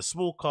 mum had a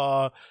small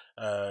car.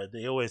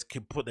 They always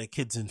put their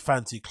kids in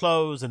fancy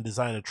clothes and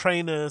designer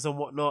trainers and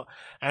whatnot.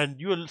 And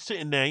you were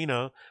sitting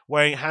there,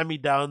 wearing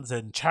hand-me-downs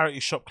and charity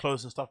shop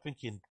clothes and stuff,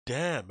 thinking,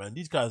 damn, man,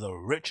 these guys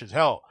are rich as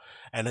hell.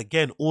 And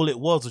again, all it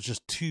was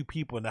just two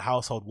people in the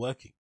household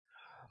working.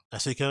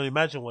 And so you can only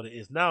imagine what it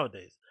is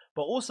nowadays.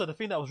 But also the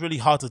thing that was really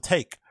hard to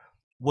take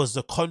was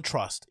the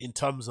contrast in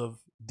terms of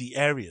the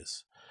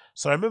areas.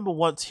 So I remember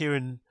once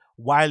hearing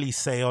Wiley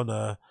say on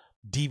a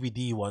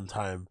DVD one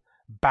time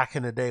back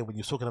in the day when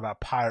you're talking about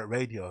pirate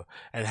radio,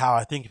 and how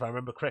I think, if I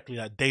remember correctly,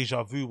 that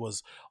Deja Vu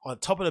was on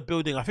top of the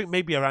building, I think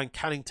maybe around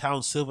Canning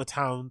Town,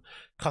 Silvertown,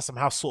 Custom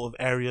House sort of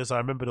areas. I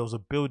remember there was a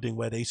building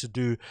where they used to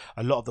do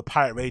a lot of the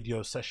pirate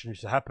radio sessions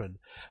used to happen.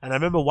 And I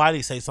remember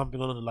Wiley say something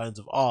along the lines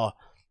of,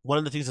 one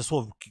of the things that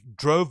sort of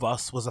drove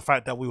us was the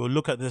fact that we would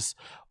look at this,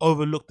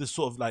 overlook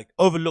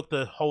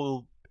the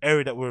whole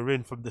area that we're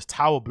in from this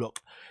tower block,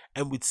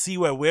 and we'd see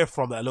where we're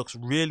from that looks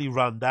really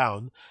run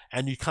down,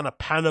 and you kind of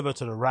pan over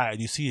to the right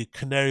and you see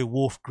Canary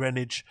Wharf,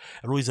 Greenwich,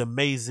 and all these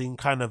amazing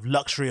kind of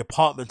luxury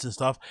apartments and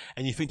stuff,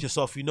 and you think to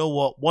yourself, you know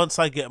what, once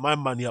I get my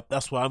money up,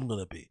 that's where I'm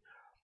gonna be.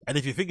 And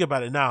if you think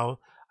about it now,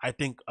 I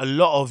think a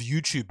lot of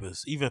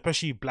YouTubers, even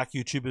especially black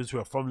YouTubers who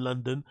are from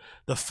London,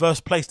 the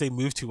first place they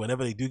move to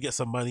whenever they do get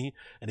some money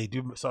and they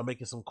do start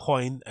making some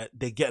coin,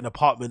 they get an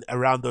apartment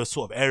around those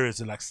sort of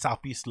areas in like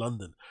Southeast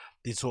London,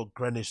 these sort of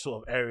Greenwich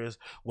sort of areas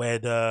where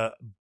the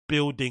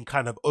building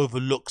kind of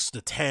overlooks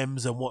the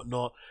Thames and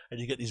whatnot,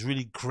 and you get these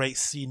really great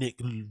scenic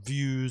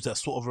views that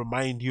sort of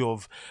remind you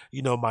of,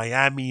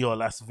 Miami or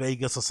Las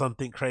Vegas or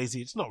something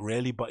crazy. It's not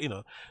really, but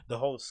the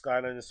whole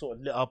skyline is sort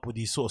of lit up with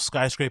these sort of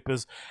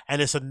skyscrapers,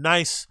 and it's a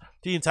nice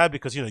thing inside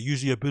because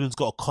usually your building's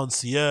got a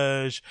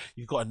concierge,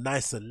 you've got a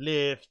nicer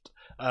lift.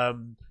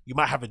 You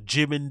might have a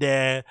gym in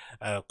there,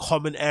 a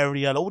common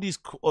area, all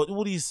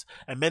these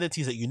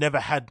amenities that you never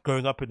had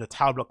growing up in the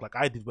tower block like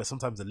I did, where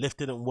sometimes the lift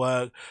didn't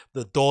work,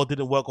 the door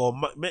didn't work, or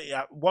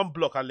one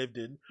block I lived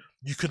in,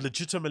 you could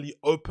legitimately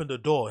open the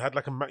door. It had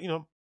like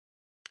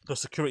the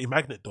security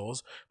magnet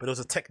doors, but there was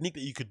a technique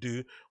that you could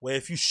do where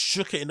if you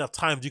shook it enough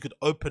times, you could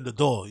open the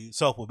door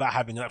yourself without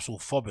having an actual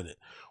fob in it,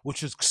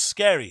 which is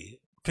scary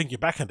thinking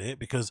back at it,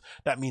 because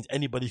that means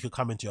anybody could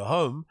come into your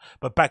home.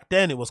 But back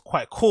then it was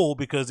quite cool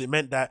because it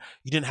meant that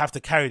you didn't have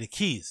to carry the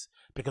keys.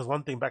 Because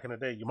one thing back in the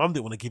day your mum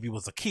didn't want to give you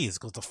was the keys,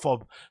 because the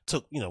fob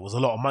took, was a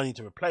lot of money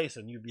to replace,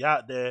 and you'd be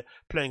out there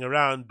playing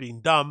around being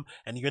dumb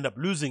and you end up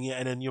losing it,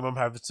 and then your mum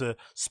had to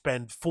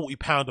spend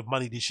 £40 of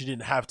money that she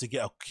didn't have to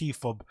get a key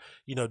fob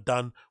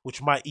done,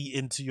 which might eat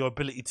into your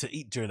ability to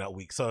eat during that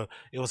week. So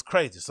it was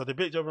crazy. So the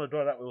big job on the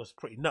door that way was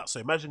pretty nuts. So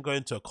imagine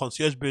going to a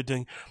concierge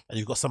building and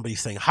you've got somebody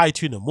saying hi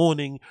to you in the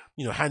morning,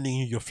 handing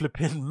you your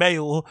flipping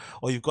mail,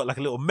 or you've got like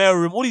a little mail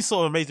room, all these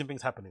sort of amazing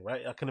things happening,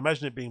 right? I can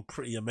imagine it being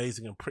pretty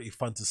amazing and pretty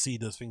fun to see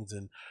those things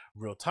in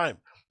real time,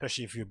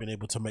 especially if you've been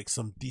able to make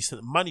some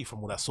decent money from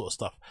all that sort of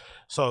stuff.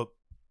 So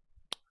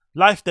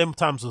life them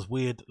times was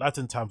weird, life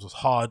them times was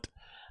hard,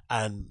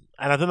 and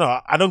I don't know,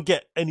 I don't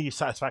get any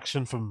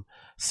satisfaction from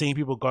seeing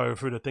people going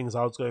through the things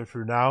I was going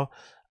through now,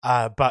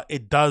 but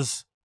it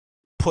does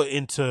put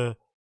into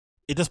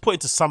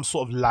some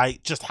sort of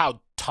light just how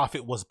tough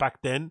it was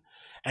back then,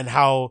 and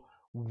how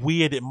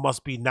weird it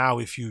must be now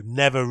if you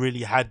never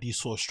really had these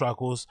sort of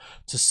struggles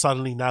to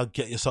suddenly now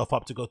get yourself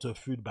up to go to a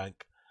food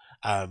bank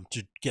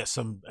to get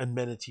some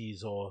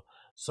amenities or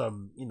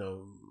some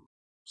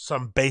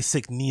some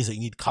basic needs that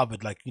you need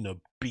covered, like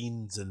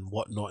beans and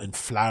whatnot and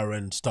flour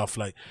and stuff.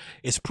 Like,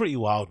 it's pretty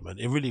wild, man.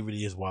 It really,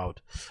 really is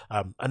wild.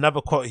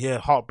 Another quote here,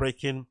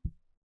 heartbreaking.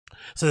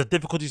 So the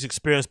difficulties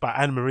experienced by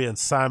Anne Marie and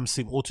Sam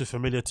seem all too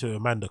familiar to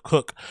Amanda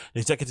Cook,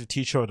 the executive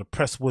teacher of the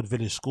Presswood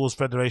Village Schools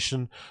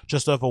Federation.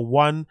 Just over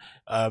 1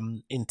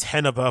 in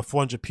 10 of her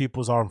 400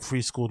 pupils are on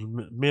free school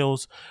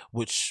meals,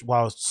 which,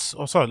 let's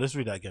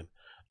read that again.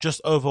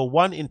 Just over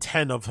 1 in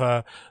 10 of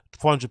her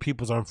 400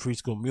 pupils are on free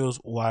school meals,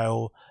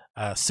 while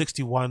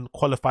 61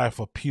 qualify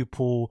for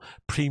pupil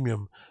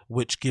premium,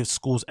 which gives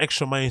schools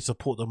extra money to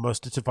support the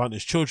most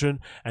disadvantaged children,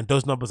 and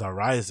those numbers are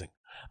rising.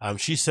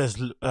 She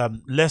says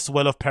less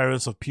well-off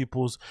parents of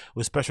pupils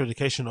with special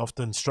education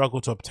often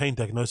struggle to obtain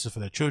diagnosis for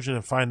their children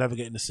and find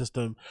navigating the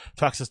system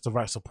to access the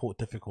right support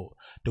difficult.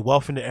 The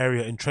wealth in the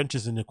area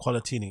entrenches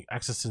inequality in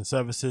accessing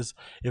services.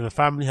 If a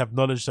family have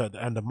knowledge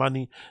and the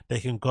money, they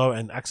can go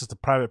and access the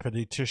private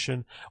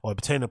pediatrician or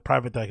obtain a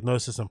private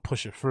diagnosis and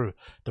push it through.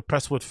 The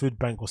Presswood Food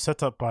Bank was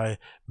set up by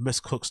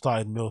Miss Cook,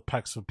 started meal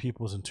packs for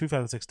pupils in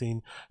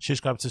 2016. She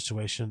described the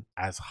situation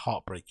as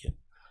heartbreaking.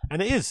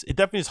 And it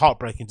definitely is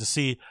heartbreaking to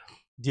see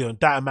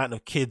that amount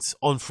of kids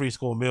on free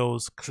school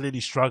meals clearly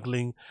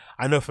struggling.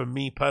 I know for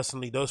me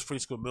personally, those free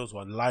school meals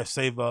were a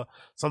lifesaver.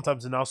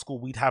 Sometimes in our school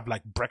we'd have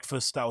like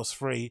breakfast that was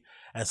free,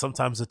 and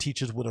sometimes the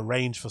teachers would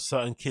arrange for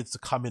certain kids to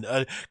come in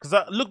early, because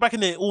I look back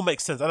in it all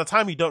makes sense. At the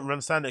time you don't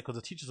understand it, because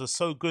the teachers were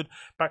so good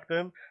back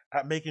then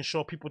at making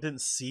sure people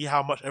didn't see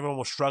how much everyone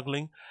was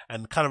struggling,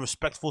 and kind of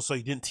respectful, so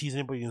you didn't tease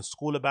anybody in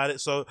school about it.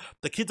 So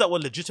the kids that were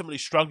legitimately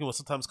struggling would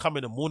sometimes come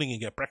in the morning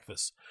and get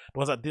breakfast, the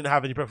ones that didn't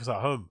have any breakfast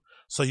at home.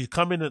 So you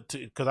come in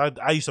because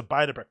I used to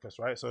buy the breakfast,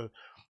 right? So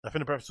I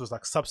think the breakfast was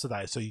like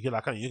subsidized. So you get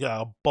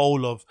a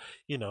bowl of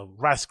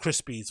Rice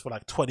Krispies for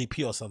like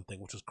 20p or something,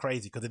 which was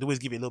crazy, because they'd always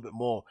give you a little bit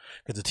more,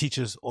 because the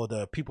teachers or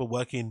the people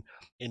working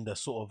in the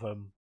sort of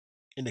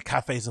in the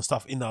cafes and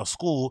stuff in our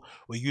school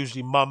were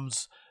usually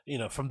mums,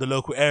 from the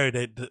local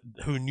area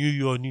who knew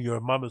you or knew your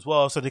mum as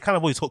well. So they kind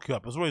of always hook you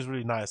up. It was always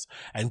really nice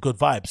and good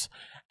vibes.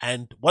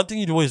 And one thing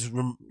you'd always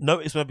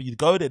notice whenever you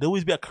go there, there'd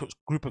always be a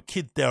group of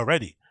kids there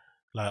already.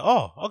 Like,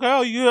 oh, okay,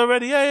 oh, you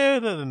already, yeah,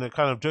 and they're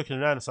kind of joking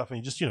around and stuff, and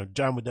you just,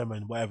 jam with them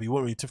and whatever. You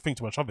won't really think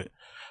too much of it.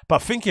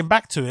 But thinking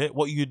back to it,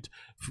 what you'd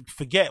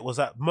forget was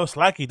that most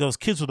likely those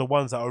kids were the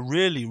ones that are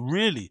really,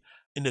 really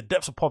in the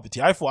depths of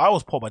poverty. I thought I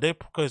was poor, but they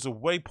were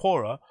way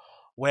poorer,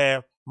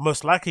 where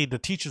most likely the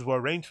teachers were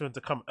arranged for them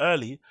to come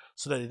early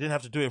so that they didn't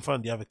have to do it in front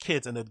of the other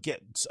kids, and they'd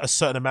get a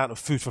certain amount of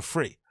food for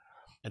free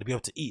and to be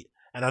able to eat.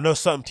 And I know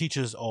certain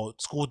teachers or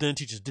school dinner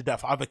teachers did that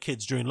for other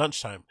kids during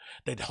lunchtime.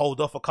 They'd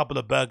hold off a couple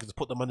of burgers,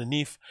 put them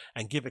underneath,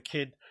 and give a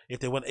kid, if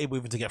they weren't able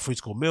even to get free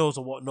school meals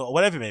or whatnot, or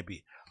whatever it may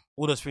be.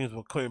 All those things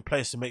were put in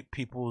place to make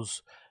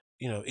people's,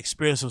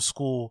 experience of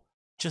school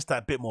just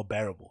that bit more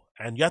bearable.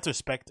 And you have to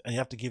respect, and you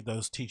have to give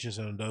those teachers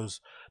and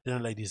those dinner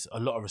ladies a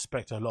lot of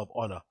respect and a lot of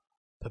honor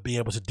to be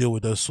able to deal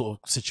with those sort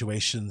of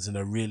situations in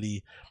a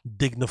really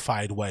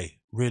dignified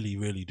way. Really,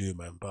 really do,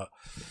 man. But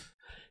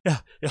yeah,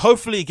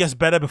 hopefully it gets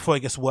better before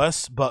it gets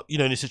worse. But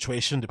in this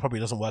situation, it probably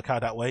doesn't work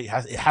out that way.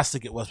 It has to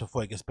get worse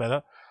before it gets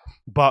better.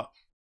 But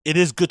it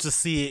is good to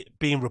see it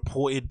being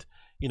reported,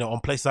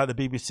 on places like the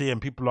BBC,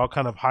 and people are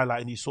kind of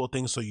highlighting these sort of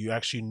things, so you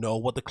actually know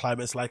what the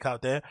climate's like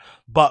out there.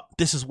 But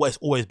this is what it's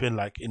always been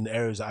like in the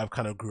areas that I've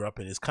kind of grew up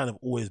in. It's kind of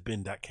always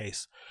been that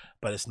case.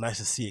 But it's nice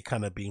to see it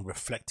kind of being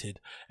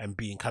reflected and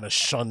being kind of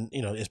shone.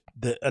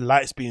 The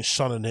light's being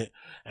shone on it,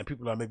 and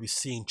people are maybe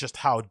seeing just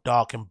how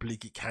dark and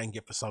bleak it can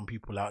get for some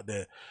people out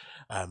there.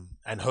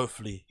 And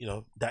hopefully,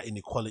 that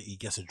inequality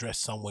gets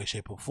addressed some way,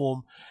 shape, or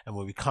form. And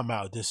when we come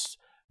out of this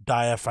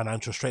dire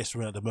financial straits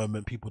we're in at the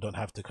moment, people don't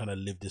have to kind of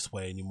live this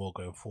way anymore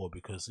going forward,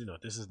 because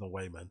this isn't the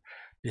way, man.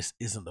 This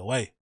isn't the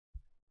way.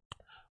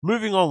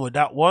 Moving on with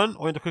that one, I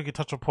want to quickly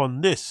touch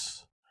upon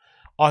this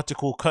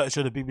article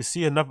courtesy of the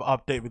BBC, another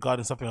update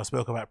regarding something I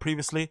spoke about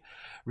previously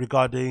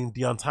regarding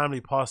the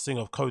untimely passing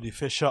of Cody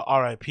Fisher,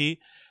 RIP.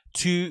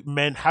 2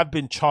 men have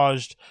been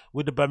charged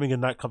with the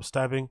Birmingham nightclub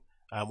stabbing,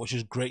 which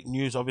is great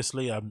news.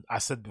 Obviously, I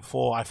said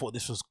before, I thought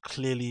this was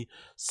clearly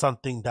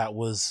something that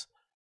was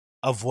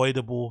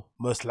avoidable,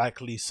 most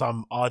likely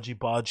some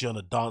argy-bargy on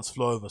a dance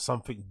floor over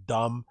something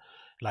dumb,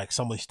 like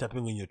someone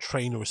stepping on your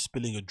train or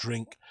spilling a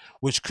drink,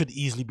 which could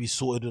easily be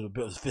sorted with a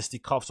bit of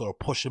fisticuffs or a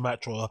pushing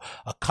match or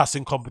a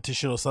cussing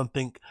competition or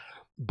something.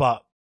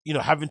 But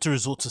having to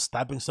resort to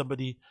stabbing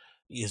somebody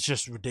is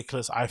just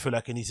ridiculous, I feel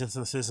like, in these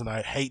instances. And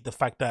I hate the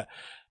fact that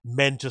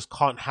men just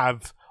can't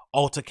have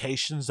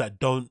altercations that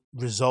don't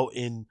result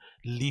in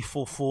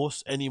lethal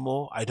force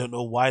anymore. I don't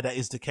know why that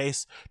is the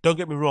case. Don't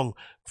get me wrong,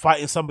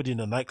 fighting somebody in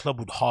a nightclub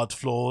with hard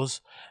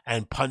floors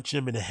and punching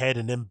them in the head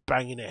and then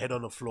banging their head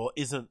on the floor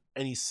isn't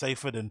any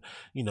safer than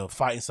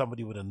fighting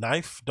somebody with a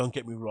knife. Don't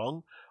get me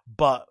wrong,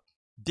 but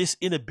this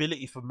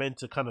inability for men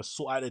to kind of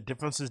sort out their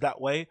differences that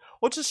way,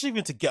 or just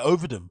even to get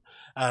over them,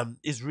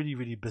 is really,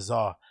 really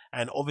bizarre,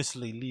 and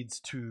obviously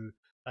leads to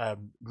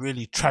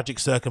really tragic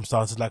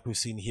circumstances like we've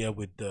seen here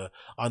with the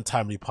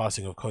untimely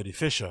passing of Cody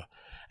Fisher.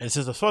 And it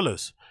says as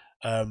follows: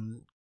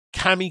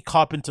 Cammy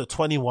Carpenter,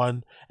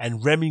 21,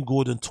 and Remy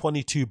Gordon,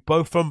 22,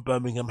 both from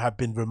Birmingham, have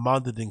been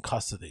remanded in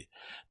custody.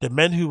 The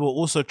men who were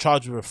also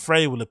charged with a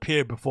fray will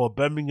appear before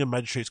Birmingham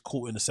Magistrates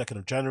Court on the 2nd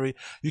of January.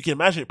 You can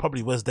imagine it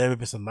probably was there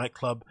if it's a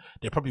nightclub.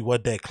 They probably were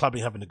there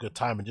clubbing, having a good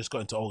time, and just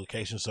got into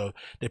altercation. So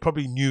they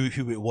probably knew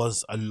who it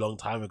was a long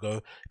time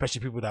ago,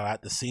 especially people that were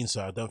at the scene.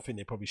 So I don't think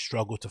they probably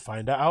struggled to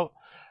find that out.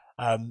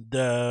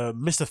 The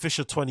Mr.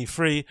 Fisher,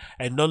 23,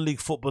 a non-league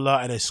footballer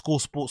and a school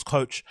sports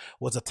coach,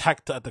 was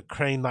attacked at the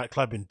Crane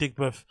nightclub in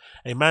Digbeth.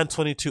 A man,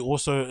 22,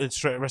 also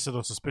arrested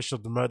on suspicion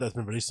of the murder, has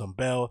been released on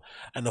bail,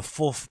 and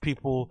four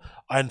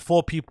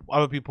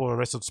other people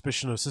arrested on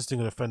suspicion of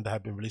assisting an offender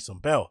have been released on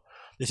bail.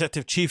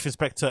 Detective Chief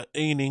Inspector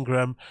Ian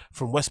Ingram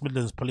from West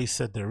Midlands Police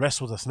said the arrest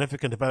was a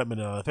significant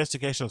development in our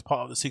investigation as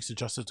part of the seeks of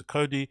justice to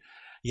Cody.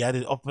 He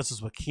added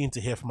officers were keen to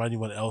hear from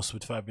anyone else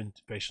with further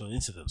information on the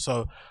incident.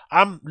 So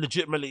I'm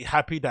legitimately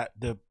happy that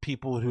the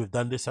people who have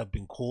done this have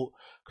been caught,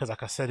 because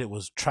like I said, it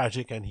was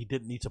tragic and he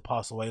didn't need to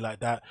pass away like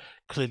that.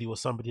 Clearly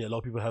was somebody a lot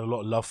of people had a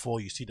lot of love for.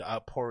 You see the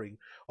outpouring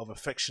of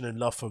affection and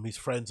love from his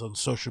friends on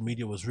social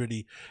media was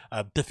really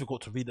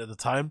difficult to read at the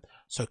time.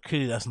 So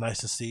clearly that's nice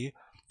to see.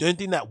 The only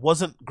thing that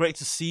wasn't great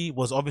to see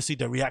was obviously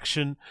the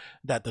reaction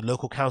that the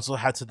local council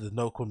had to the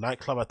local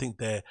nightclub. I think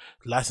their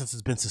license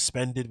has been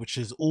suspended, which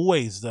is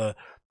always the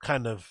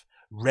kind of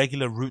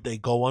regular route they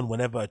go on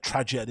whenever a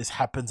tragedy like this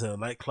happens in a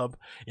nightclub.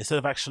 Instead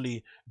of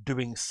actually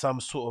doing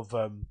some sort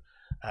of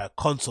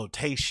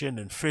consultation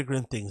and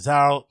figuring things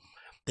out,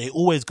 they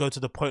always go to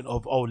the point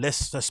of, oh, let's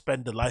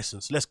suspend the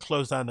license, let's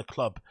close down the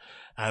club.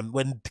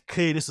 When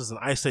clearly this is an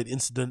isolated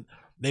incident.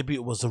 Maybe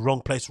it was the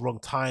wrong place, wrong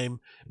time.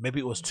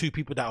 Maybe it was 2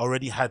 people that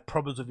already had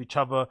problems with each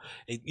other,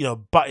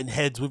 butting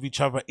heads with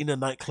each other in a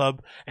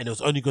nightclub, and it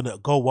was only going to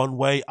go one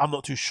way. I'm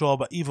not too sure,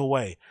 but either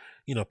way,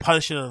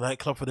 punishing a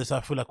nightclub for this,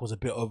 I feel like was a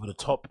bit over the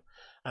top.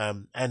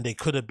 And there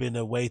could have been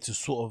a way to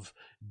sort of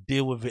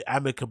deal with it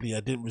amicably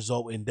that didn't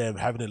result in them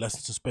having a lesson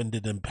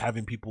suspended and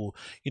having people,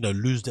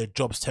 lose their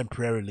jobs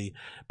temporarily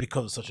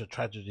because of such a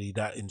tragedy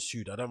that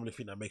ensued. I don't really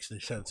think that makes any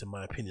sense in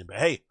my opinion. But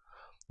hey,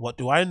 what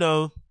do I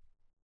know?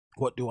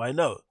 What do I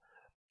know?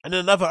 And then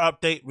another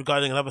update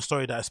regarding another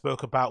story that I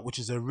spoke about, which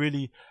is a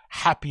really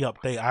happy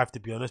update, I have to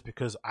be honest,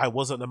 because I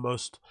wasn't the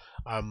most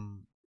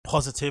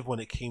positive when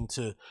it came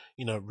to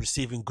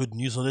receiving good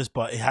news on this,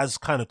 but it has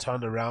kind of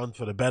turned around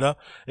for the better.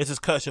 This is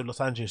courtesy of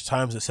Los Angeles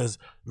Times. It says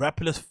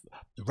rapper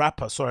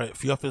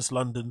Theophilus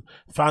London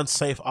found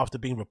safe after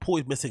being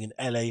reported missing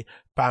in LA,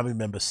 family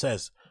member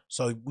says.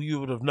 So we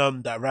would have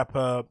known that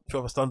rapper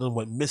Theophilus London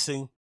went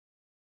missing,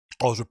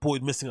 or was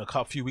reported missing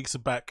a few weeks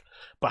back,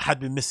 but had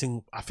been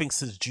missing, I think,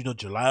 since June or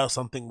July or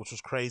something, which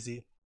was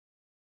crazy.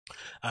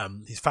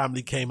 His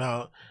family came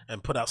out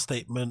and put out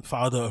statement,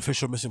 filed an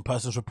official missing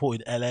persons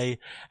report in LA,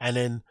 and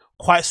then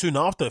quite soon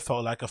after, it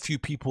felt like a few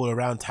people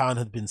around town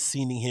had been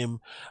seeing him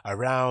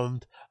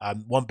around.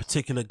 One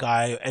particular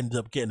guy ended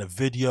up getting a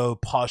video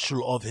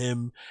partial of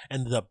him,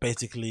 ended up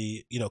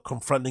basically,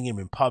 confronting him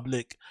in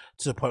public,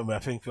 to the point where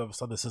I think all of a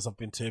sudden said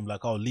something to him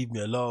like, oh, leave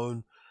me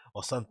alone,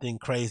 or something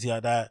crazy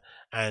like that.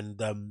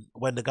 And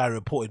when the guy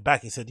reported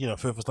back, he said,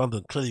 Theophilus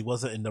London clearly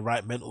wasn't in the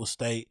right mental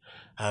state.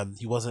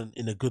 He wasn't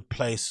in a good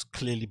place,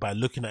 clearly, by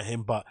looking at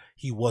him, but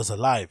he was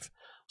alive.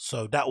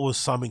 So that was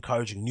some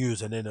encouraging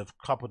news. And then a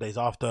couple of days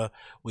after,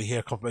 we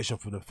hear confirmation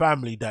from the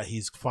family that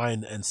he's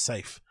fine and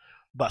safe.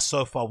 But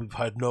so far, we've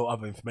heard no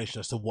other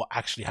information as to what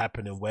actually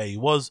happened and where he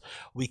was.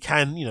 We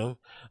can,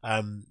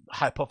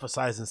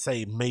 hypothesize and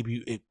say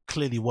maybe it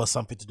clearly was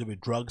something to do with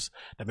drugs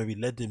that maybe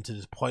led him to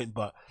this point.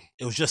 But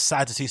it was just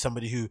sad to see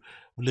somebody who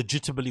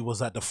legitimately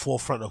was at the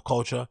forefront of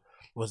culture,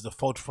 was the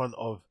forefront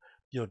of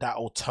that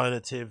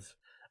alternative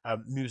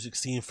music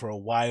scene for a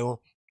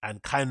while,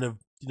 and kind of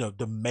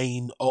the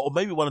main, or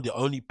maybe one of the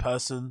only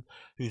person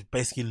who's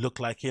basically looked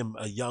like him,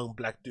 a young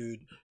black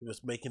dude who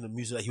was making the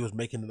music that he was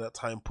making at that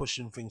time,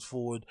 pushing things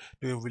forward,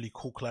 doing really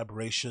cool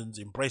collaborations,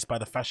 embraced by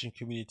the fashion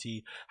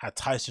community, had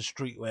ties to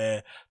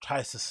streetwear,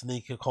 ties to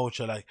sneaker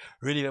culture, like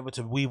really able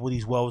to weave all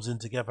these worlds in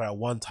together at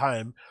one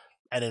time,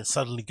 and then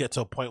suddenly get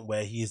to a point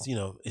where he is,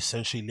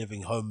 essentially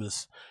living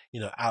homeless,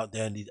 out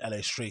there in these LA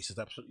streets. Is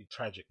absolutely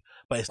tragic.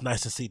 But it's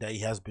nice to see that he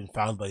has been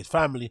found by his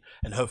family,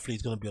 and hopefully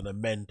he's going to be on the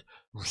mend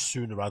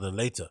sooner rather than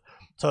later.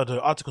 So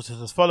the article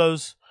says as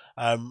follows.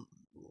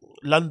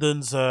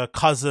 London's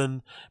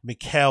cousin,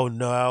 Mikhail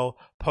Noel,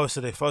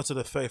 posted a photo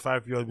of the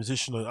 35-year-old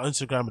musician on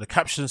Instagram, and the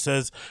caption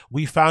says,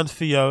 "We found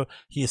Theo.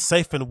 He is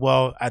safe and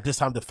well. At this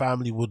time, the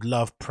family would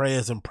love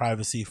prayers and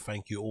privacy.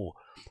 Thank you all."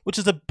 Which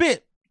is a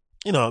bit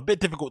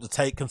difficult to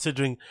take,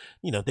 considering,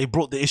 they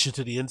brought the issue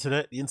to the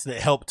internet. The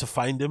internet helped to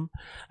find him.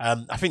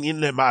 I think the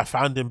internet might have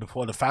found him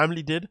before the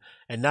family did.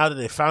 And now that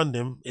they found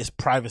him, it's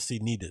privacy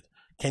needed.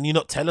 Can you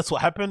not tell us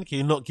what happened? Can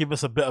you not give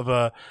us a bit of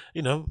a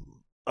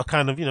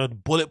kind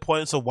of, bullet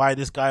points of why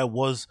this guy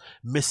was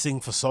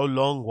missing for so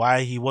long,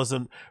 why he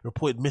wasn't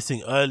reported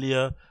missing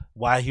earlier,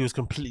 why he was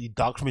completely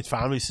dark from his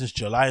family since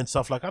July and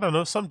stuff? Like, I don't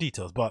know, some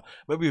details, but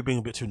maybe we're being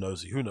a bit too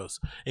nosy. Who knows?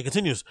 It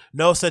continues.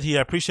 Noel said he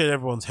appreciated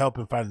everyone's help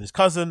in finding his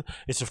cousin.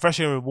 It's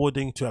refreshing and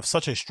rewarding to have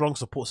such a strong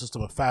support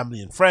system of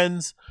family and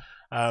friends.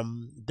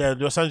 The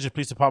Los Angeles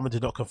Police Department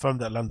did not confirm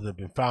that London had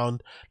been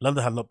found.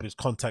 London had not been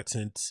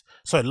contacted.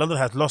 London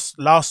had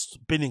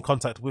last been in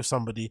contact with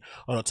somebody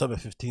on October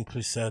 15th.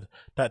 Police said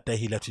that day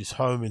he left his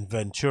home in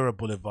Ventura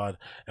Boulevard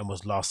and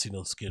was last seen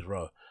on Skid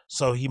Row.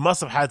 So he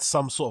must have had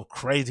some sort of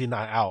crazy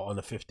night out on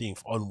the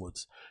 15th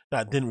onwards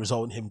that didn't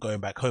result in him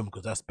going back home,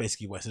 because that's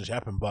basically what essentially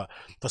happened. But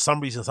for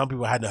some reason, some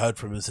people hadn't heard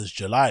from him since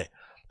July.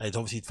 And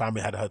obviously,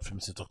 family hadn't heard from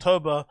him since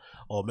October,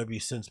 or maybe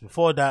since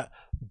before that.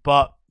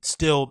 But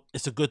still,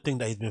 it's a good thing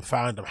that he's been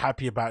found. I'm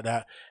happy about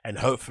that, and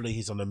hopefully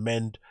he's on the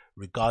mend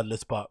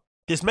regardless. But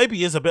this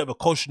maybe is a bit of a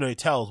cautionary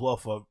tale as well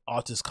for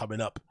artists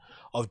coming up,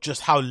 of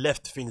just how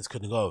left things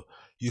can go.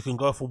 You can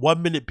go for 1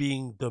 minute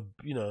being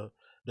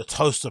the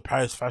toast of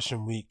Paris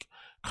Fashion Week,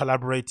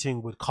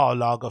 collaborating with Karl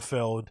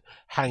Lagerfeld,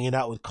 hanging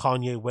out with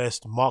Kanye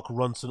West, Mark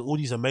Ronson, all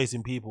these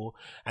amazing people,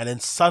 and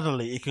then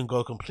suddenly it can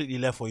go completely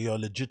left where you're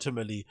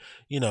legitimately,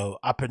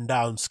 up and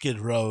down Skid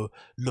Row,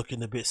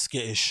 looking a bit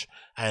skittish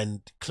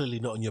and clearly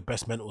not in your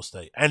best mental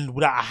state, and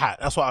without a hat.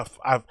 That's what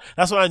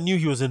that's what I knew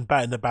he was in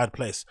a bad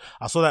place.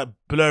 I saw that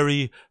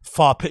blurry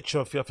far picture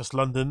of Theophilus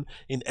London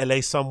in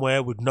LA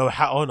somewhere with no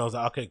hat on. I was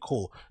like, okay,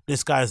 cool,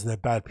 this guy's in a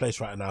bad place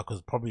right now,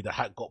 because probably the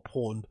hat got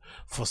pawned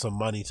for some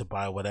money to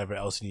buy whatever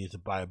else he needed to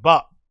buy.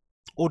 But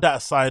all that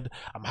aside,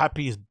 I'm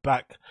happy he's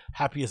back,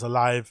 happy he's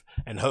alive,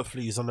 and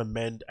hopefully he's on the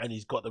mend and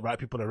he's got the right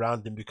people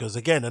around him. Because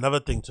again, another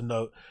thing to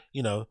note,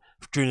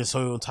 during this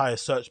whole entire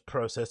search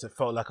process, it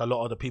felt like a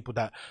lot of the people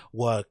that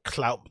were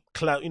clout,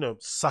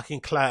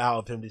 sucking clout out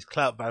of him, these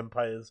clout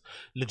vampires,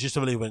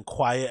 legitimately went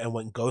quiet and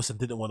went ghost and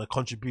didn't want to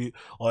contribute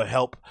or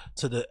help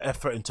to the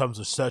effort in terms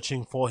of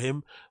searching for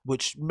him,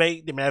 which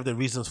they may have their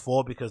reasons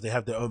for, because they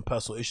have their own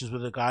personal issues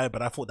with the guy.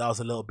 But I thought that was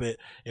a little bit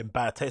in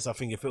bad taste. I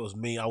think if it was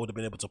me, I would have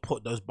been able to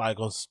put those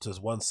bygones to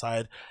one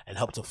side and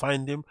help to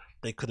find him.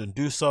 They couldn't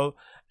do so,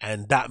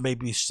 and that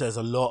maybe says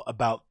a lot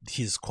about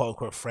his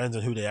quote-unquote friends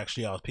and who they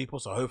actually are as people.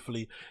 So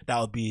hopefully that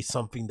will be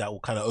something that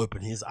will kind of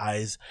open his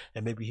eyes,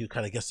 and maybe he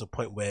kind of gets to a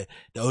point where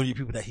the only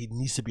people that he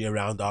needs to be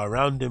around are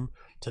around him.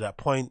 To that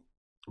point,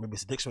 maybe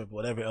it's addiction, maybe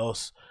whatever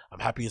else. I'm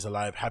happy he's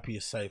alive, happy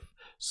he's safe.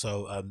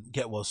 So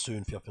get well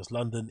soon, Theophilus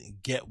London.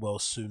 Get well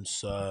soon,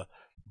 sir.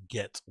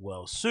 Get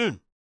well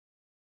soon.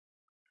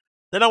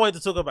 Then I wanted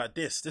to talk about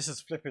this. This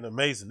is flipping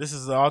amazing. This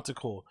is an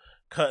article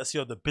courtesy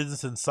of the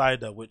Business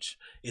Insider, which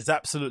is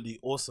absolutely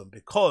awesome,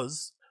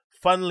 because,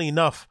 funnily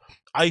enough,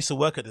 I used to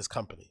work at this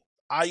company.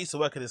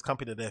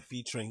 That they're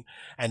featuring,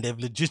 and they've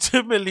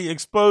legitimately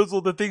exposed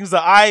all the things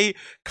that I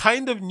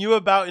kind of knew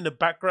about in the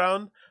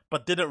background,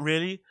 but didn't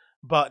really.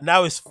 But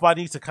now it's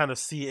funny to kind of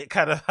see it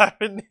kind of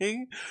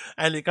happening,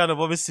 and it kind of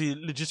obviously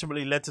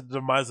legitimately led to the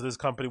demise of this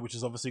company, which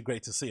is obviously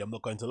great to see. I'm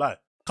not going to lie.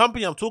 The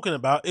company I'm talking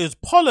about is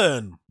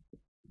Pollen.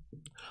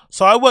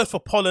 So I worked for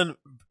Pollen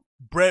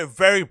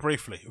very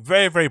briefly,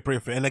 very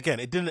briefly, and again,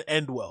 it didn't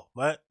end well,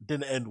 right? It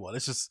didn't end well.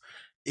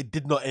 It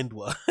did not end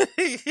well.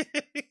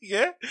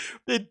 Yeah,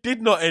 it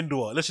did not end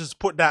well. Let's just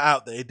put that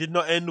out there. It did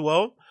not end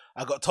well.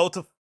 I got told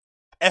to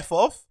F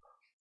off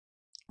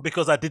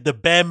because I did the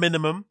bare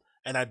minimum,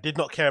 and I did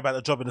not care about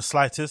the job in the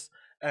slightest.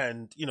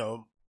 And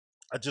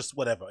I just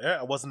whatever. Yeah,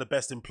 I wasn't the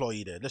best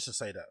employee there. Let's just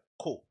say that.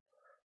 Cool,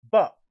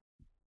 but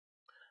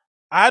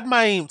I had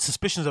my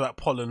suspicions about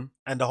Pollen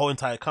and the whole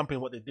entire company,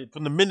 what they did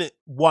from the minute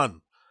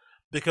one.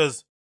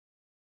 Because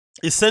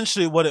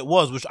essentially what it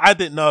was, which I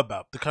didn't know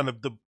about, the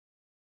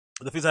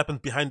things that happen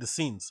behind the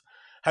scenes.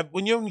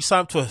 When you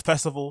sign up to a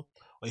festival,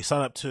 or you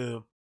sign up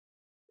to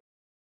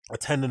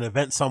attend an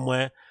event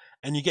somewhere,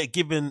 and you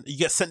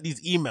get sent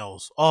these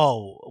emails.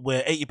 Oh,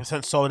 we're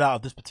 80% sold out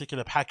of this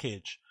particular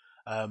package.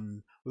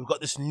 we've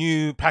got this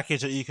new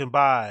package that you can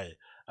buy.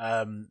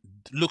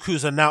 Look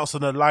who's announced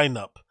on the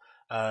lineup.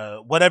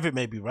 Whatever it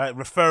may be, right?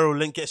 Referral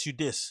link gets you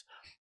this.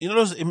 You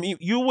know,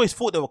 you always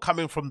thought they were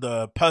coming from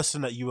the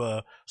person that you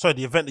were, sorry,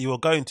 the event that you were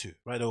going to,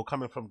 right? They were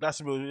coming from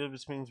Glastonbury, whatever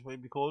this thing's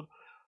maybe called.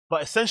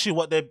 But essentially,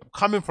 what they're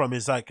coming from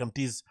is like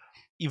these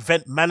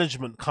event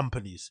management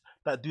companies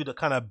that do the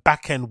kind of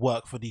back end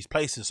work for these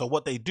places. So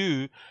what they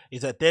do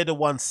is that they're the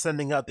ones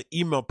sending out the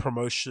email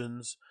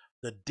promotions,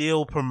 the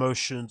deal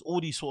promotions, all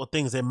these sort of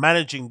things. They're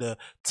managing the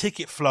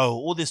ticket flow,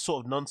 all this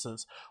sort of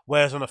nonsense.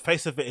 Whereas on the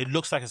face of it, it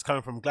looks like it's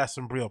coming from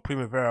Glastonbury or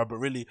Primavera, but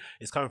really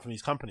it's coming from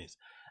these companies.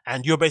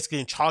 And you're basically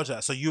in charge of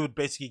that. So you would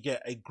basically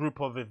get a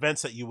group of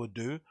events that you would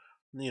do,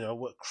 you know,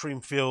 what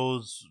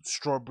Creamfields,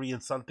 Strawberry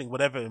and something,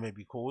 whatever it may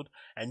be called.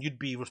 And you'd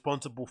be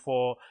responsible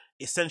for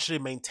essentially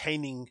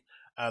maintaining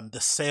the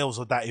sales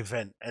of that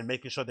event and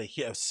making sure they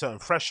hit a certain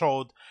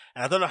threshold.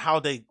 And I don't know how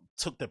they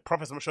took the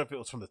profits. I'm not sure if it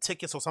was from the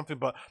tickets or something,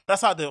 but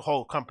that's how the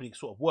whole company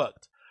sort of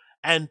worked.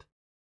 And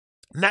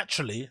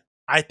naturally,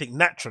 I think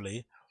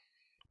naturally,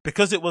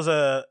 because it was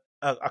a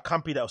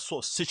company that was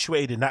sort of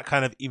situated in that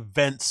kind of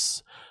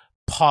events,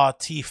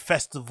 party,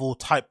 festival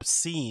type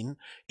scene,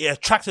 it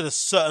attracted a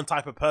certain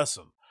type of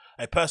person,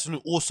 a person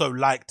who also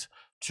liked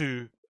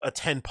to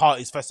attend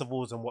parties,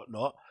 festivals and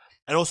whatnot,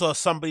 and also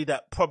somebody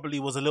that probably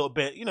was a little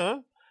bit, you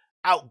know,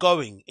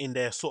 outgoing in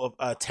their sort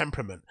of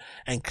temperament,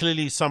 and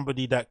clearly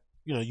somebody that,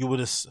 you know, you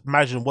would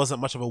imagine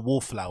wasn't much of a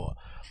wallflower.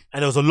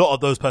 And there was a lot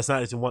of those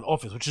personalities in one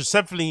office, which is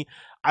definitely,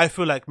 I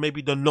feel like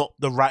maybe they're not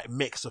the right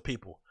mix of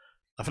people.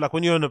 I feel like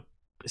when you're in a,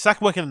 it's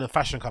like working in a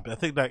fashion company. I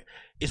think like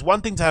it's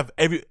one thing to have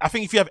I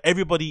think if you have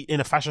everybody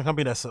in a fashion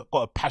company that's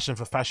got a passion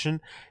for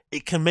fashion,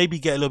 it can maybe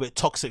get a little bit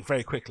toxic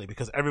very quickly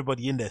because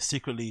everybody in there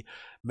secretly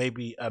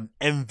maybe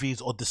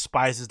envies or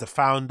despises the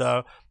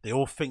founder. They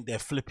all think they're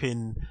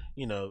flipping,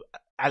 you know,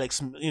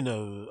 Alexander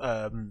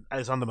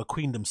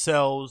McQueen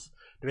themselves.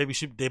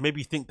 They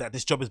maybe think that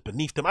this job is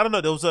beneath them. I don't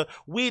know. There was a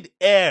weird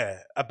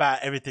air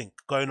about everything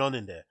going on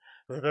in there.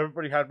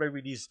 Everybody had maybe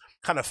these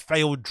kind of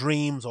failed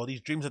dreams or these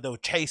dreams that they were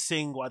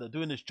chasing while they're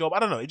doing this job. I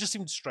don't know. It just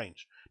seemed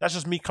strange. That's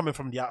just me coming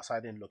from the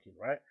outside in looking,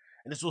 right?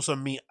 And it's also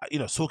me, you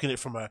know, talking it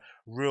from a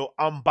real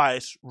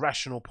unbiased,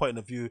 rational point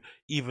of view,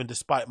 even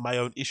despite my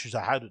own issues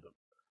I had with them.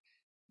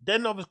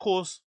 Then, of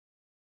course,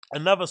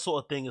 another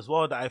sort of thing as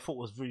well that I thought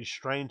was really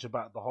strange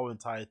about the whole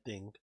entire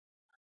thing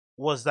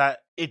was that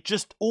it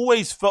just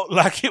always felt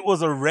like it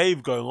was a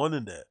rave going on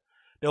in there.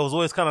 There was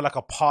always kind of like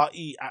a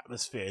party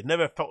atmosphere. It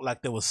never felt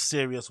like there was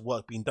serious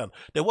work being done.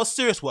 There was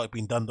serious work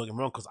being done, don't get me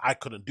wrong, because I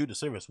couldn't do the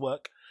serious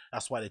work.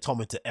 That's why they told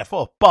me to F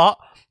off. But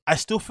I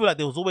still feel like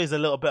there was always a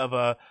little bit of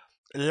a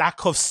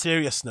lack of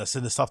seriousness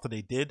in the stuff that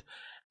they did.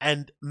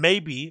 And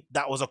maybe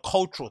that was a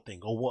cultural thing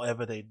or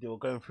whatever they were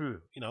going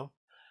through, you know.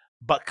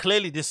 But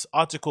clearly this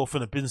article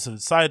from the Business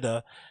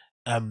Insider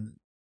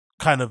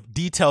kind of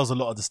details a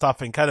lot of the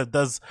stuff and kind of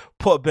does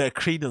put a bit of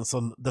credence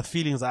on the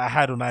feelings that I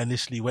had when I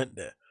initially went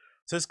there.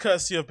 So it's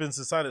courtesy of Business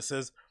Insider. It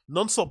says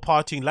non-stop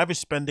partying, lavish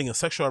spending, and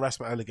sexual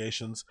harassment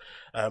accusations,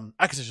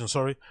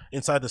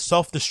 inside the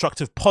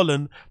self-destructive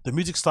Pollen, the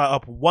music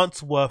startup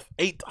once worth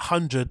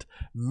 $800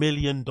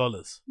 million.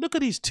 Look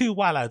at these two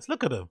wild lads.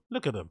 Look at them.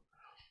 Look at them.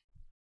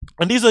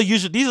 And these are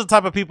the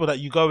type of people that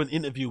you go and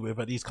interview with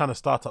at these kind of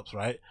startups,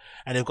 right?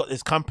 And they've got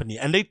this company,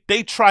 and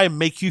they try and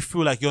make you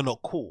feel like you're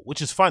not cool,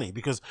 which is funny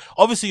because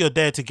obviously you're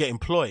there to get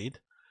employed,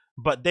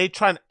 but they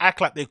try and act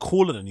like they're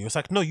cooler than you. It's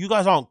like, no, you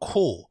guys aren't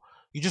cool.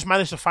 You just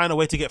managed to find a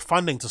way to get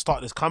funding to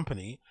start this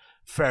company.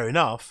 Fair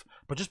enough.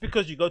 But just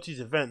because you go to these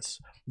events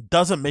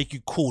doesn't make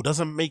you cool.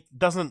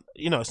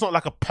 You know, it's not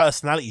like a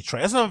personality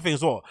trait. That's another thing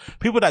as well.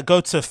 People that go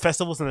to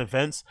festivals and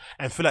events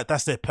and feel like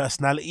that's their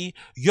personality,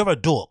 you're a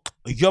dork.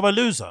 You're a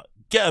loser.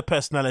 Get a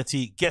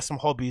personality, get some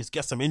hobbies,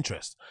 get some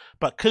interest.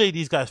 But clearly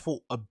these guys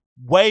thought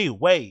way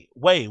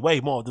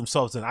more of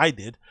themselves than I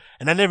did.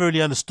 And I never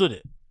really understood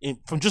it.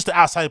 From just the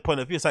outside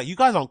point of view, it's like, you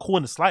guys aren't cool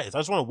in the slightest. I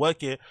just want to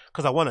work here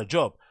because I want a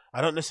job. I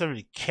don't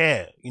necessarily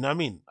care, you know what I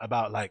mean,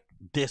 about like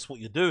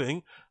what you're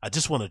doing. I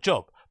just want a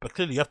job. But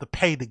clearly you have to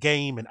pay the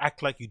game and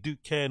act like you do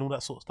care and all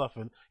that sort of stuff.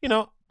 And, you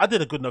know, I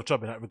did a good enough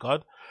job in that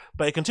regard.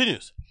 But it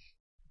continues.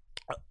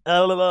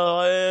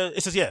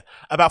 It says, yeah,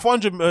 about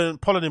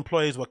 400 Pollen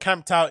employees were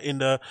camped out in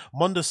the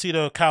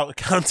Mendocino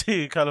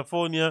County,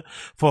 California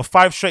for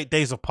 5 straight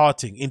days of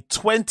partying in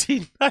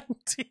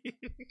 2019.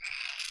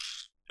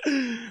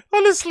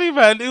 Honestly,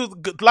 man, it was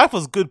good. Life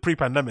was good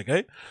pre-pandemic,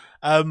 eh?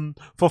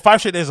 For 5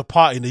 straight days of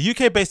partying, the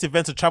UK-based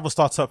events and travel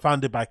startup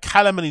founded by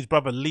Callum and his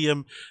brother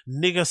Liam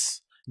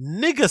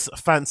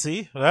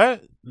Negus-Fancey,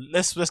 right?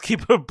 Let's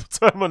keep a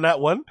term on that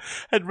one.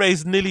 Had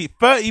raised nearly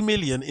 30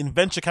 million in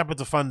venture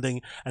capital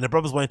funding, and the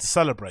brothers wanted to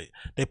celebrate.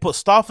 They put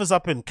staffers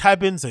up in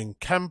cabins and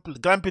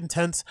glamping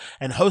tents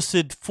and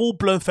hosted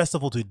full-blown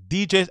festivals with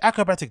DJs,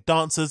 acrobatic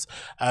dancers,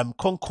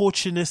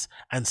 contortionists,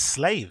 and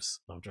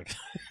slaves. No, I'm joking.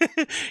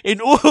 In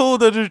all,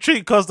 the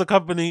retreat cost the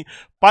company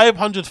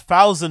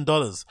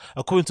 $500,000,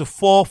 according to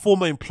 4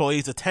 former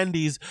employees.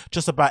 Attendees,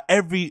 just about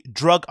every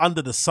drug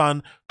under the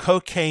sun,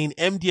 cocaine,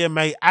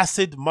 MDMA,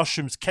 acid,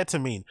 mushrooms,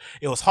 ketamine.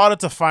 It was harder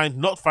to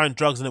not find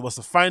drugs than it was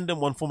to find them,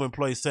 one former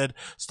employee said.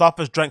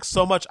 Staffers drank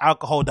so much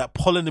alcohol that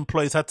Pollen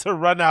employees had to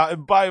run out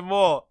and buy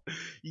more.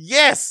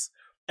 Yes!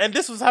 And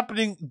this was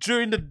happening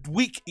during the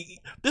week.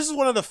 This is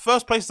one of the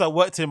first places I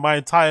worked in my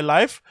entire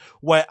life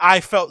where I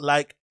felt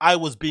like I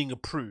was being a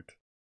prude.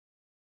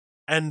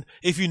 And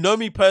if you know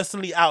me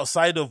personally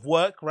outside of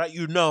work, right,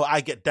 you know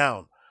I get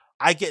down.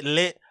 I get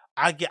lit.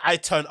 I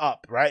turn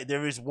up, right?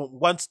 There is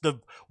once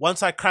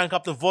I crank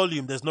up the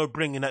volume, there's no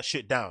bringing that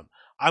shit down.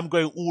 I'm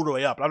going all the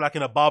way up. I'm like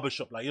in a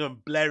barbershop, like, you know,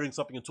 blaring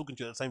something and talking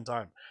to you at the same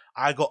time.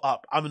 I got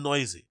up. I'm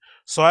noisy.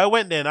 So I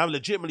went there and I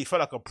legitimately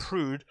felt like a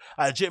prude.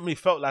 I legitimately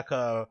felt like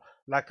a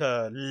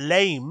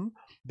lame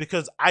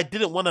because I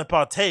didn't want to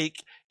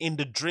partake in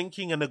the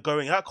drinking and the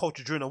going out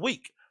culture during a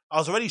week. I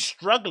was already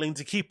struggling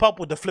to keep up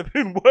with the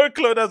flipping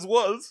workload as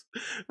was,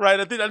 right?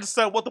 I didn't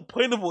understand what the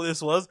point of all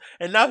this was.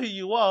 And now here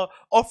you are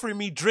offering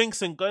me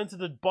drinks and going to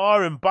the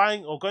bar and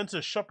buying, or going to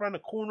the shop around the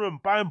corner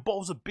and buying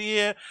bottles of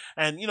beer.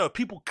 And, you know,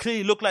 people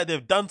clearly look like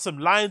they've done some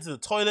lines in the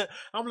toilet.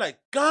 I'm like,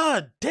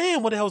 God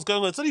damn, what the hell's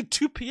going on? It's only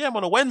 2 p.m.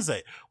 on a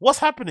Wednesday. What's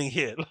happening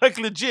here? Like,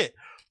 legit.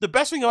 The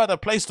best thing about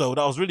that place, though,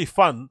 that was really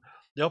fun,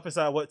 the office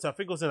I worked at, I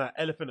think it was in an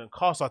Elephant and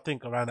Castle, I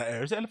think, around that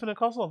area. Is it Elephant and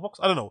Castle or Vox?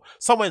 I don't know.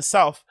 Somewhere in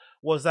South,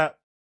 was that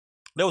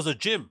there was a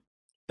gym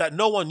that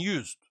no one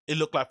used, it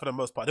looked like, for the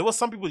most part. There was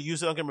some people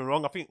using it, don't get me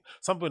wrong. I think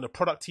some people in the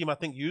product team, I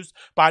think, used,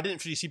 but I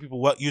didn't really see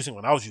people using it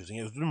when I was using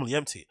it. It was normally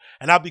empty.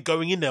 And I'd be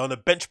going in there on a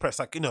bench press,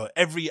 like, you know,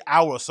 every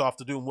hour or so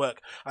after doing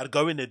work, I'd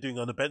go in there doing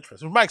on the bench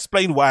press. It might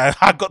explain why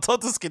I got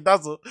told to skin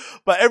dazzle,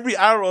 but every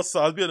hour or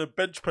so, I'd be on a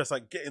bench press,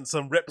 like getting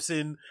some reps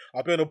in.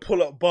 I'd be on a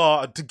pull-up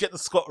bar to get the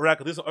squat rack,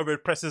 or do some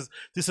overhead presses,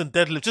 do some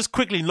deadlift, just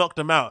quickly knock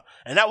them out.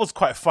 And that was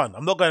quite fun.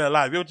 I'm not going to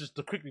lie. We were just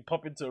to quickly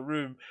pop into a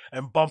room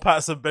and bump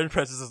out some bench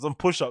presses and some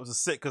push-ups and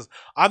sit, because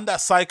I'm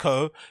that psycho.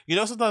 You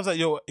know, sometimes like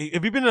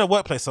if you've been in a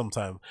workplace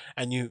sometime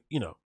and you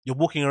know, you're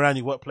walking around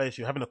your workplace,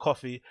 you're having a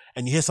coffee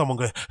and you hear someone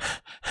go,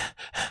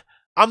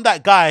 I'm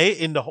that guy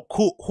in the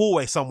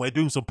hallway somewhere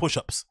doing some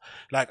push-ups.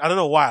 Like, I don't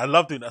know why, I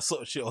love doing that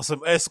sort of shit, or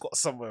some air squats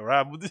somewhere,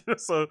 right?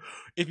 So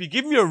if you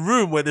give me a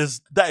room where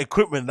there's that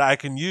equipment that I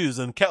can use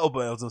and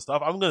kettlebells and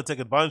stuff, I'm going to take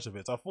advantage of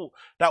it. So I thought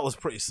that was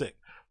pretty sick.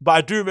 But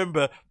I do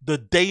remember the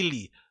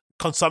daily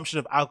consumption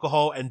of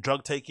alcohol and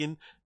drug taking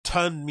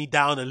turned me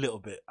down a little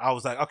bit. I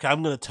was like, okay,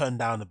 I'm going to turn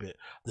down a bit.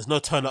 There's no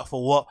turn up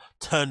for what?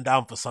 Turn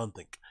down for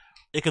something.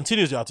 It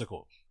continues the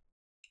article.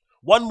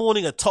 One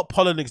morning, a top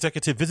Pollen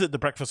executive visited the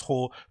breakfast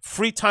hall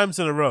 3 times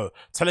in a row,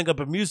 telling a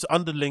bemused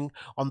underling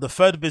on the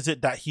 3rd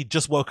visit that he'd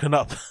just woken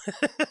up.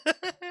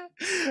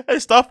 A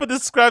staffer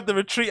described the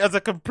retreat as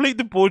a complete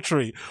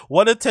debauchery.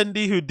 One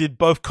attendee who did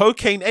both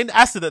cocaine and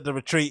acid at the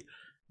retreat,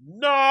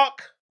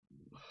 knock!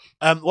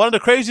 One of the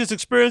craziest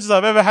experiences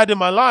I've ever had in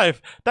my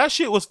life. That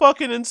shit was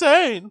fucking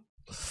insane.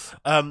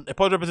 A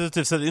Pollen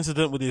representative said the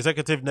incident with the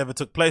executive never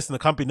took place and the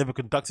company never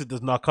conducted the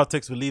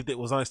narcotics, believed it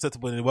was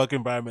unacceptable in the work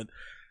environment.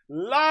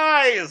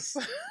 Lies!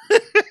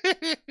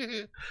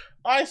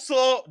 I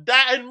saw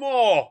that and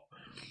more.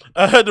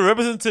 The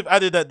representative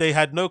added that they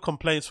had no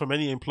complaints from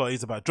any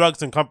employees about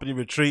drugs, and company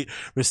retreat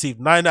received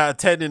 9 out of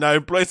 10 in our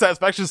employee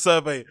satisfaction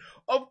survey.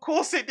 Of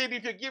course it did,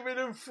 if you're giving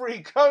them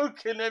free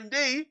coke and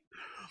MD.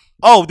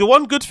 Oh, the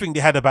one good thing they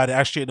had about it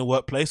actually in the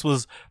workplace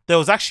was there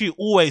was actually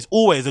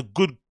always a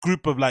good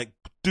group of like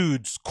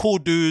dudes, cool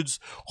dudes,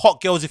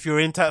 hot girls if you're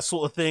into that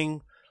sort of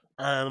thing.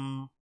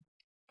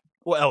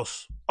 What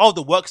else? Oh,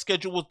 the work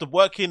schedule was the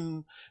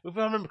working, if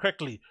I remember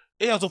correctly,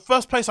 it was the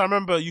first place I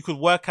remember you could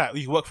work at,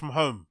 you could work from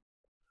home.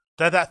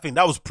 That thing,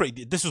 that was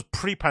this was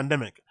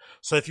pre-pandemic.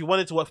 So if you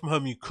wanted to work from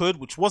home, you could,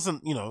 which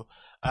wasn't, you know,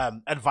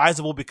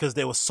 advisable, because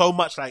there was so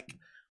much like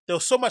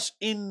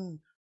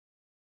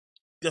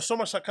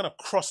kind of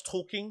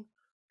cross-talking,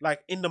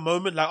 like in the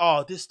moment, like,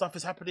 oh, this stuff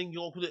is happening,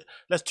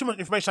 there's too much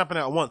information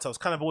happening at once. That was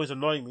kind of always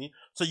annoying me.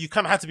 So you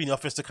kind of had to be in the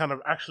office to kind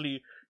of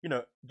actually, you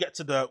know, get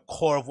to the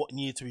core of what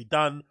needed to be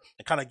done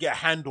and kind of get a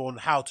handle on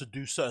how to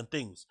do certain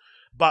things.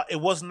 But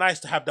it was nice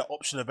to have that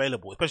option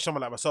available, especially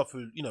someone like myself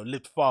who, you know,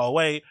 lived far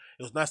away.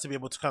 It was nice to be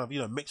able to kind of, you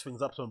know, mix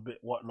things up some bit,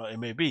 whatnot it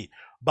may be.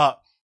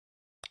 But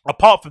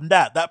apart from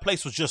that, that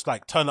place was just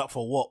like turn up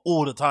for what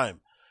all the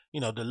time.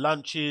 You know, the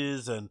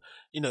lunches and,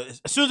 you know,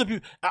 as soon as the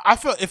people,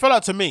 it felt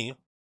like to me,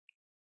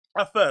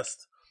 at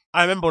first,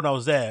 I remember when I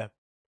was there,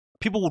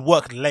 people would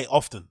work late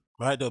often,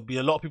 right? There would be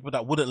a lot of people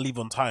that wouldn't leave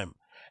on time.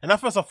 And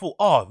at first I thought,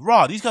 oh,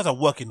 rah, these guys are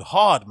working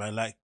hard, man.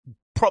 Like,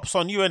 props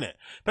on you, innit?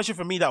 Especially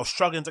for me that was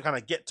struggling to kind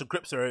of get to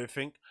grips with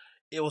everything.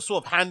 It was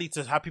sort of handy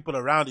to have people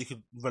around you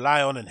could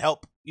rely on and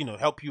help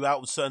you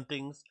out with certain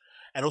things.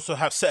 And also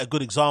have set a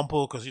good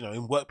example, because, you know,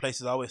 in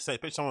workplaces, I always say,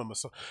 especially someone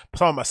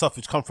like myself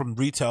who's come from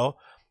retail,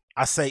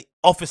 I say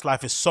office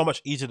life is so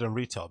much easier than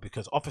retail,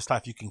 because office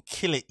life, you can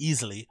kill it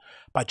easily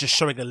by just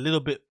showing a little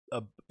bit,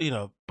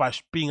 by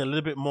being a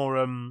little bit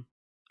more,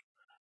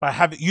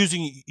 by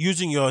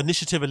using your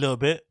initiative a little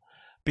bit,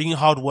 being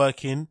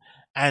hardworking,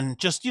 And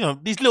just, you know,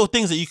 these little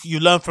things that you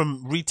learn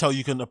from retail,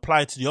 you can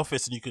apply to the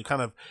office, and you can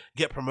kind of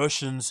get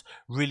promotions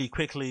really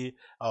quickly,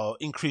 or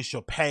increase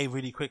your pay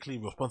really quickly,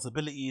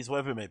 responsibilities,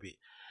 whatever it may be.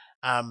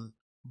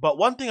 But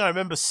one thing I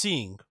remember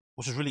seeing,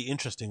 which was really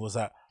interesting, was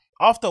that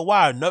after a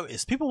while I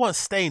noticed people weren't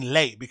staying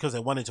late because they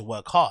wanted to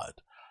work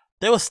hard.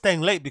 They were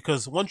staying late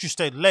because once you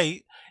stayed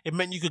late, it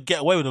meant you could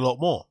get away with a lot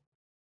more.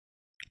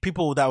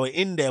 People that were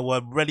in there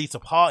were ready to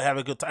party, have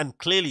a good time. And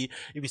clearly,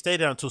 if you stay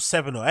there until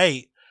 7 or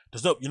 8,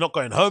 you're not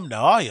going home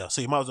now, are you?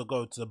 So you might as well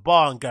go to the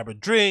bar and grab a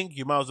drink.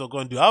 You might as well go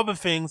and do other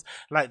things.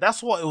 Like,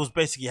 that's what it was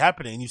basically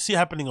happening. And you see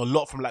happening a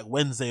lot from like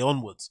Wednesday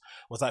onwards.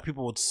 Was like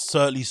people would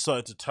certainly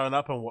start to turn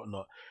up and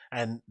whatnot.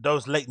 And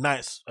those late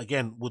nights,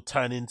 again, would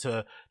turn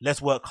into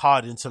let's work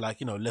hard into like,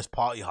 you know, let's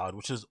party hard,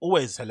 which is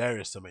always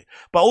hilarious to me.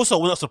 But also,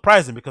 we're not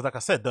surprising because, like I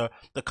said, the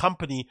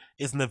company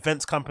is an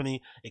events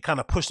company. It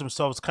kind of pushed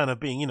themselves kind of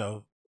being, you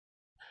know,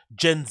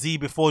 Gen Z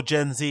before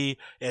Gen Z.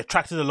 It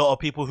attracted a lot of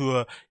people who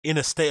are in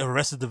a state of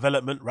arrested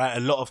development, right?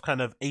 A lot of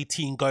kind of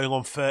 18 going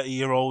on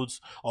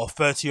 30-year-olds, or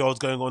 30-year-olds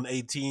going on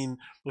 18,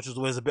 which is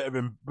always a bit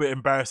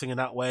embarrassing in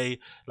that way.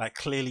 Like,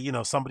 clearly, you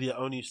know, somebody that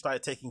only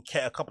started taking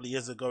care a couple of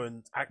years ago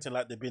and acting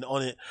like they've been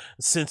on it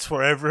since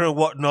forever and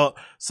whatnot.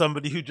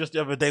 Somebody who just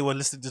the other day were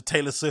listening to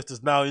Taylor Swift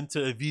is now into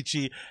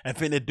Avicii and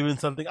think they're doing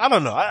something. I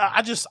don't know.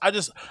 I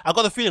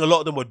got the feeling a lot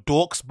of them were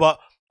dorks, but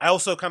I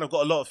also kind of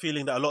got a lot of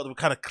feeling that a lot of them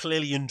kind of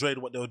clearly enjoyed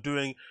what they were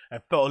doing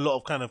and felt a lot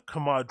of kind of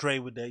camaraderie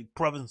with their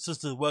brothers and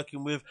sisters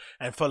working with,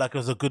 and felt like it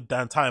was a good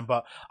damn time.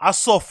 But I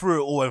saw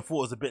through it all and thought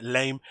it was a bit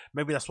lame.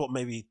 Maybe that's what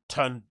maybe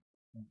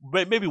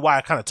why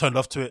I kind of turned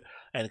off to it,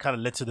 and it kind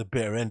of led to the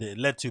bitter end it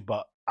led to.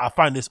 But I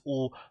find this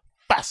all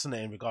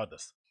fascinating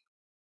regardless.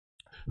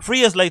 3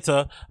 years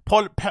later,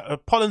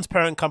 Pollen's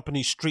parent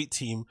company, Street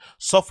Team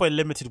Software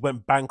Limited,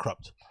 went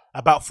bankrupt.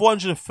 About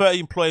 430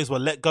 employees were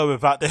let go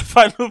without their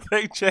final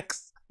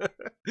paychecks.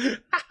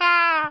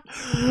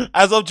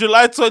 As of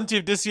July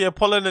 20th this year,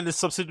 Pollen and its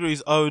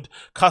subsidiaries owed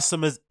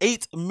customers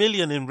 $8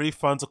 million in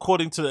refunds,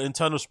 according to the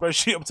internal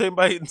spreadsheet obtained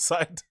by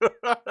Inside.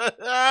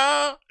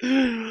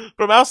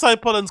 From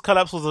outside, Pollen's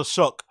collapse was a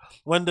shock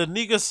when the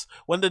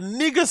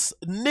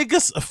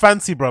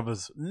Negus-Fancey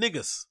brothers,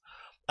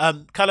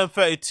 Callum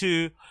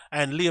 32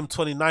 and Liam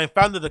 29,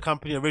 founded the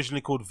company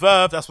originally called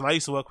Verve. That's when I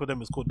used to work with them.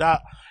 It's called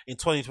that in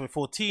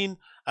 2014.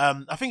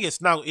 I think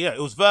it's now, yeah, it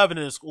was Verve, and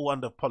it's all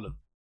under Pollen.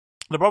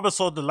 The brothers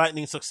saw the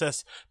lightning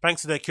success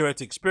thanks to their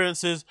curated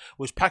experiences,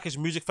 which packaged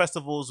music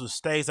festivals with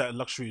stays at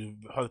luxury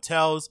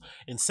hotels.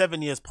 In 7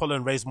 years,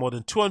 Pollen raised more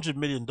than $200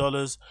 million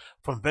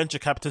from venture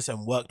capitalists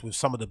and worked with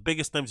some of the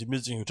biggest names in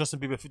music, like Justin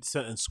Bieber, 50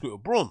 Cent, and Scooter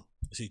Braun.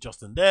 You see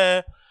Justin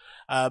there.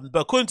 But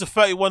according to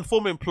 31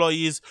 former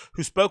employees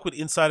who spoke with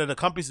Insider, the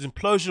company's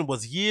implosion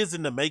was years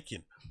in the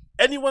making.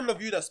 Any one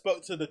of you that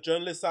spoke to the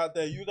journalists out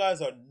there, you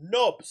guys are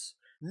knobs.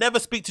 Never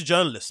speak to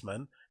journalists,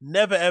 man.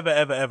 Never, ever,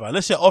 ever, ever.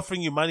 Unless they're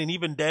offering you money, and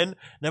even then,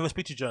 never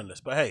speak to journalists.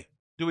 But hey,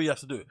 do what you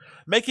have to do.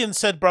 Making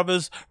said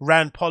brothers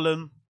ran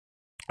Pollen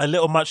a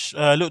little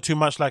too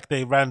much like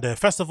they ran their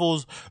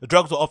festivals. The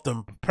drugs were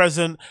often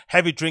present.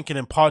 Heavy drinking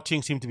and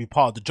partying seemed to be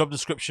part of the job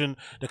description.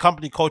 The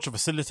company culture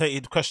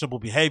facilitated questionable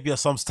behavior.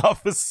 Some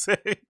staff was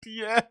said,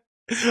 yeah.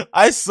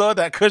 I saw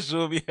that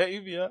questionable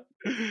behavior.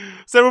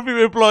 Several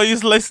female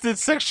employees listed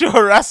sexual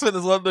harassment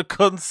as one of the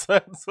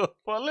concerns of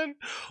Pollen.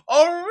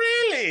 Oh,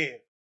 really?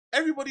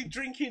 Everybody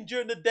drinking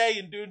during the day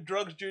and doing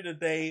drugs during the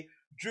day,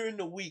 during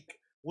the week,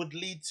 would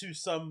lead to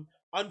some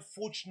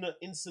unfortunate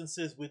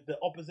instances with the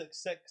opposite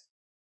sex.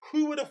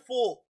 Who would have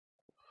thought?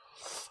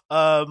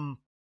 One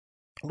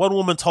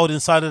woman told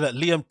Insider that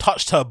Liam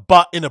touched her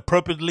butt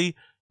inappropriately.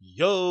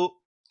 Yo.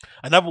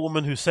 Another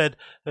woman who said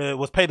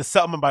was paid a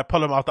settlement by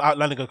Pollen after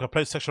outlining a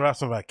complaint of sexual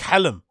harassment by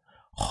Callum.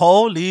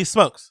 Holy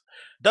smokes.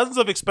 Dozens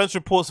of expense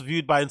reports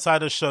viewed by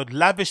insiders showed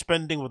lavish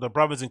spending, with the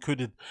brothers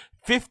included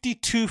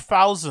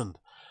 $52,000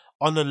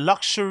 on a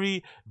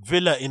luxury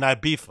villa in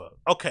Ibiza.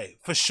 Okay,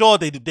 for sure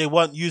they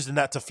weren't using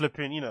that to flip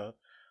in, you know,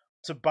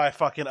 to buy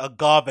fucking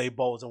agave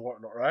bowls and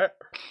whatnot, right?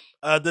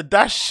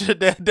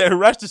 Their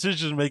rash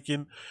decision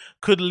making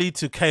could lead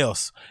to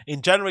chaos.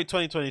 In January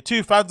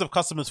 2022, thousands of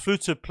customers flew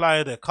to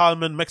Playa del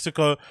Carmen,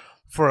 Mexico,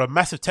 for a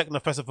massive techno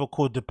festival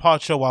called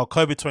Departure, while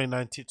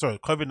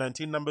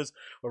COVID-19 numbers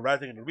were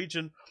rising in the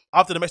region.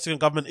 After the Mexican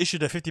government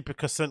issued a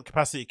 50%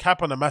 capacity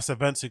cap on the mass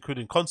events,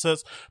 including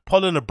concerts,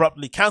 Pollen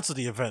abruptly cancelled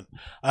the event.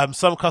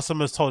 Some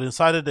customers told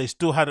Insider they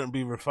still hadn't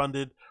been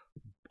refunded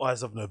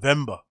as of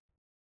November.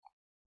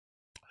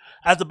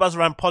 As the buzz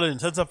around Pollen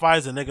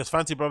intensifies, the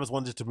Negus-Fancey brothers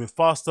wanted to move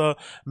faster,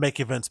 make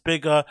events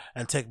bigger,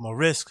 and take more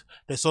risks.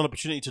 They saw an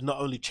opportunity to not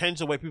only change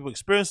the way people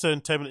experience the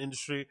entertainment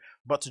industry,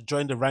 but to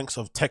join the ranks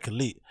of tech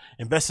elite.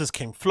 Investors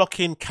came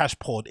flocking, cash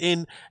poured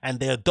in, and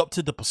they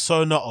adopted the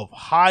persona of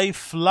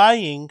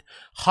high-flying,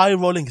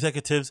 high-rolling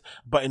executives,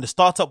 but in the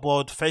startup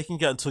world, faking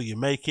it until you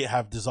make it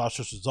have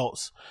disastrous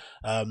results.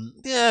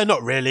 Yeah,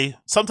 not really.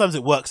 Sometimes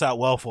it works out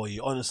well for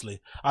you,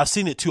 honestly. I've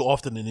seen it too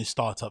often in these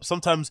startups.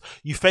 Sometimes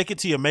you fake it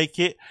till you make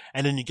it,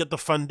 and then you get the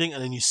funding,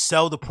 and then you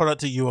sell the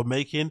product that you were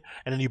making,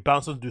 and then you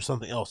bounce on to do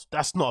something else.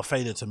 That's not a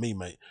failure to me,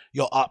 mate.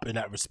 You're up in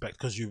that respect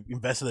because you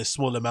invested a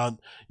small amount,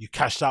 you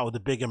cashed out with a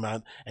big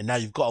amount, and now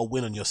you've got a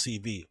win on your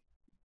CV.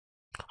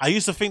 I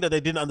used to think that they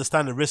didn't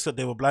understand the risk, that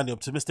they were blindly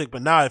optimistic,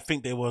 but now I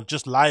think they were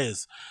just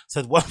liars,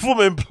 said one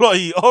former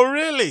employee. Oh,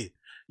 really?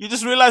 You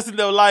just realizing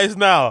they were liars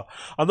now?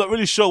 I'm not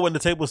really sure when the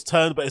tables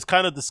turned, but it's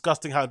kind of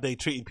disgusting how they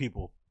treated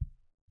people.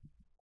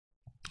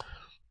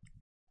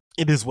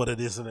 It is what it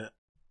is, isn't it?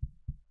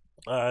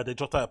 They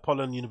dropped out of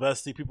Pollen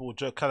University. People would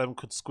joke Callum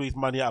could squeeze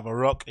money out of a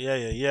rock.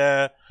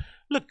 Yeah.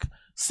 Look,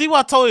 see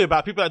what I told you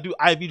about people that do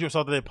IV drips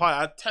after their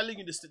party. I'm telling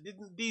you this.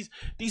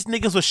 These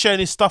niggas were sharing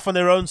this stuff on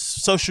their own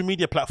social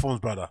media platforms,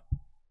 brother.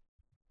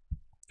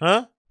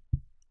 Huh?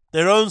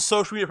 Their own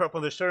social media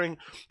platforms. They're sharing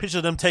pictures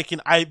of them taking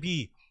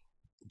IV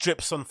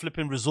drips on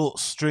flipping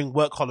resorts during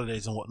work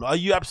holidays and whatnot. Are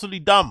you absolutely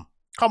dumb?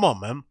 Come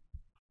on, man.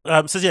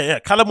 Says yeah.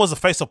 Callum was the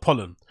face of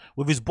Pollen.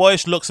 With his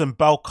boyish looks and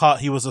bell cut,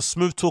 he was a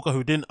smooth talker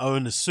who didn't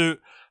own a suit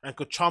and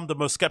could charm the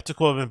most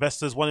skeptical of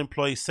investors. One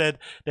employee said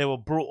they were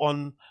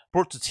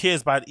brought to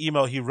tears by an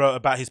email he wrote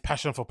about his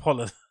passion for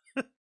Pollen.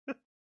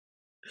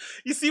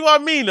 You see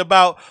what I mean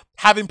about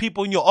having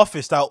people in your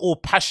office that are all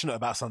passionate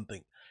about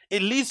something?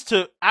 It leads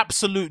to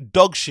absolute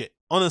dog shit,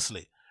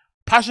 honestly.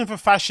 Passion for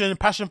fashion,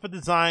 passion for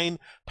design,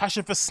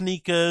 passion for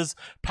sneakers,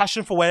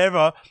 passion for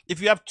whatever. If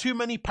you have too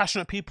many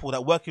passionate people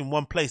that work in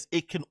one place,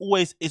 it's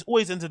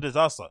always into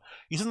disaster.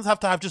 You sometimes have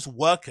to have just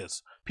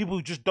workers, people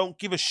who just don't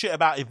give a shit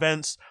about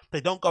events.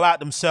 They don't go out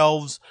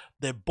themselves.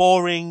 They're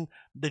boring.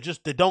 They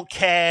don't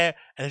care,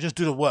 and they just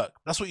do the work.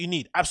 That's what you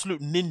need. Absolute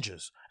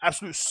ninjas,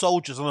 absolute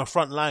soldiers on the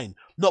front line.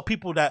 Not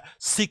people that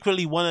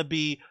secretly want to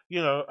be,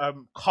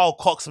 Carl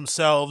Cox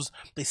themselves.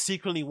 They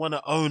secretly want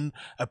to own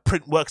a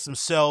Printworks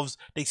themselves.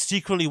 They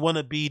secretly want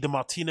to be the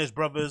Martinez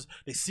brothers.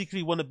 They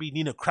secretly want to be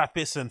Nina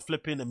Kravis and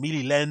flipping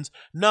Amelie Lenz.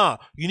 Nah,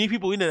 you need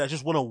people in there that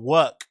just want to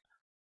work.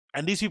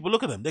 And these people,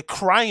 look at them. They're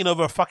crying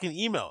over a fucking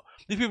email.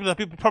 These people are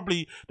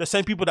probably the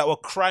same people that were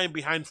crying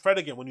behind Fred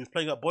again when he was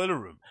playing at Boiler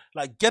Room.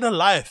 Like, get a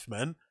life,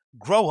 man.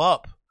 Grow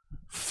up.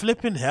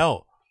 Flipping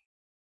hell.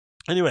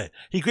 Anyway,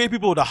 he greeted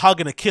people with a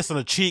hug and a kiss on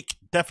the cheek.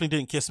 Definitely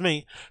didn't kiss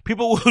me.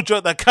 People will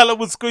joke that Callum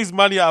would squeeze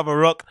money out of a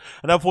rock.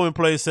 Another former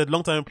employee said,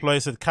 long-time employee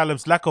said,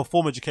 Callum's lack of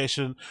formal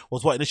education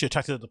was what initially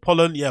attracted him to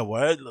Pollen. Yeah,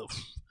 well,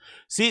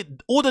 see,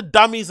 all the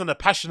dummies and the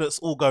passionates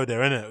all go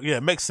there, innit? Yeah,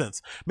 it makes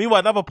sense. Meanwhile,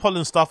 another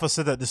Pollen staffer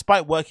said that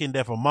despite working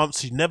there for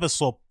months, she never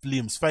saw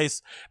Liam's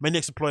face. Many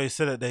ex-employees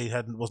said that they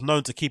was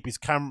known to keep his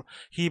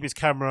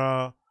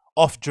camera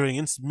off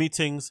during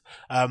meetings.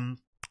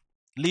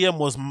 Liam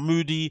was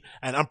moody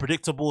and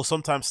unpredictable,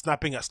 sometimes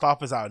snapping at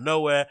staffers out of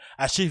nowhere.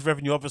 As chief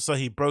revenue officer,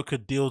 he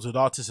brokered deals with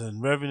artists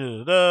and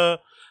revenue.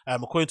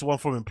 According to one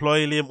former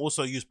employee, Liam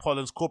also used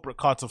Pollen's corporate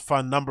card to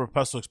fund a number of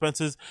personal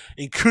expenses,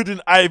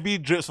 including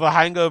IV drips for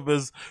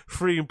hangovers.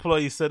 3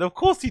 employees said, of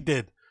course he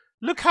did.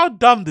 Look how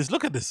dumb this.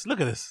 Look at this.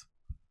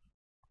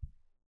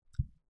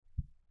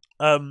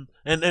 And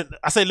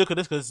I say look at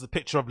this because it's a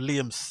picture of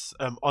Liam's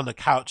on the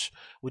couch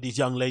with these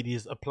young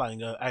ladies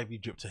applying an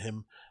IV drip to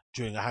him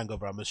during a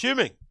hangover, I'm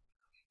assuming.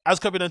 As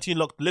COVID-19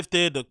 lockdown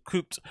lifted, the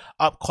cooped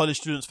up college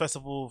students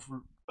festival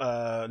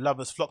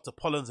lovers flocked to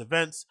Pollen's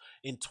events.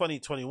 In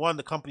 2021,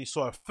 the company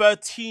saw a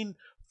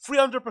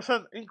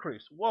 300%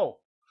 increase. Whoa.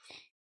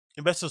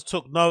 Investors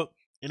took note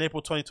in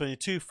April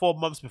 2022, 4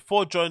 months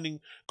before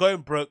going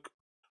broke.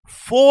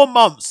 4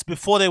 months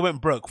before they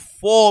went broke.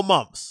 4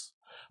 months.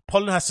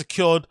 Pollen has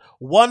secured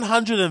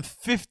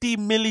 $150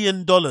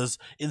 million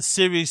in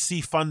Series C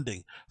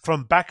funding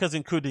from backers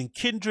including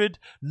Kindred,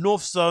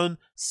 North Zone,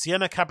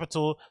 Sienna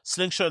Capital,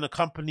 Slingshot and the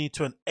company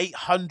to an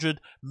 $800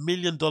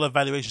 million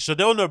valuation. So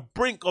they're on the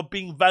brink of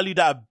being valued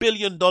at $1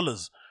 billion.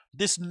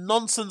 This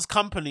nonsense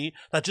company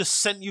that just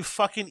sent you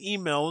fucking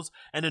emails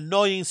and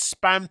annoying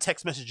spam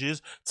text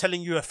messages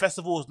telling you a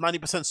festival was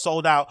 90%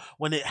 sold out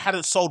when it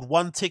hadn't sold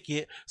one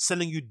ticket,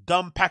 selling you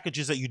dumb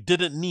packages that you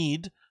didn't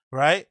need,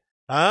 right?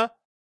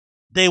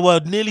 They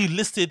were nearly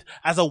listed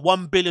as a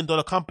 $1 billion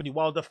company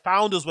while the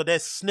founders were there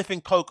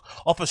sniffing coke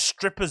off of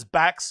strippers'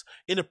 backs,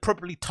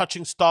 inappropriately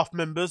touching staff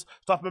member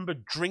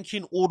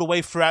drinking all the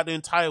way throughout the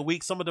entire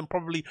week, some of them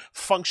probably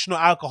functional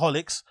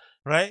alcoholics,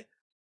 right?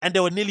 And they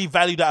were nearly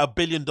valued at $1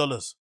 billion.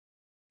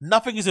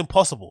 Nothing is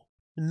impossible.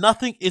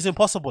 Nothing is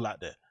impossible out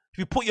there. If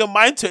you put your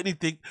mind to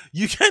anything,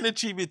 you can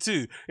achieve it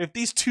too. If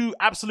these 2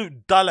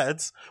 absolute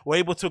dullards were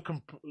able to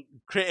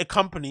create a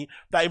company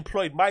that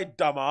employed my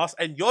dumbass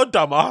and your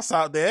dumbass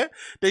out there,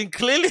 then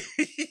clearly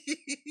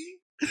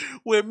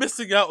we're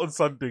missing out on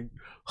something.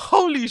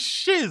 Holy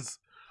shiz.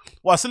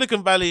 While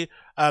Silicon Valley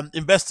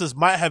Investors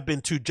might have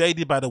been too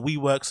jaded by the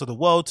WeWorks of the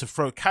world to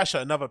throw cash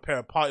at another pair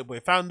of party boy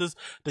founders.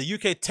 The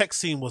UK tech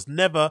scene was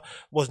newer,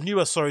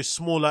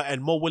 smaller,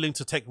 and more willing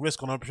to take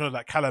risk on entrepreneurs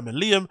like Callum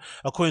and Liam,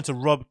 according to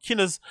Rob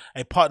Kinners,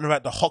 a partner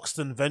at the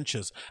Hoxton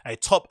Ventures, a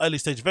top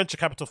early-stage venture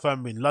capital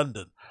firm in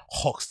London.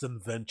 Hoxton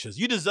Ventures.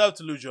 You deserve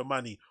to lose your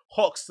money.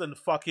 Hoxton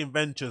fucking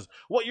Ventures.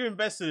 What you're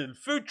investing in?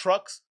 Food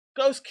trucks?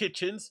 Ghost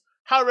kitchens?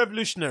 How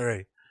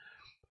revolutionary.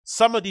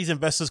 Some of these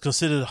investors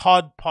considered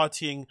hard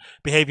partying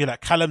behavior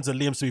like Callum's and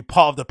Liam's to be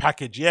part of the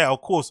package. Yeah,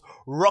 of course.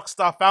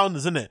 Rockstar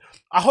founders, isn't it?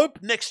 I hope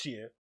next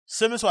year,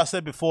 similar to what I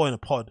said before in a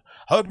pod,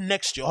 I hope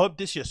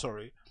this year,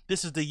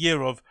 this is the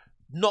year of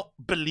not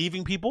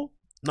believing people.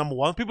 Number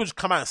one, people just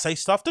come out and say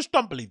stuff. Just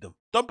don't believe them.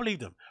 Don't believe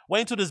them.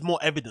 Wait until there's more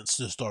evidence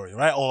to the story,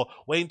 right? Or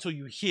wait until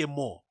you hear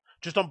more.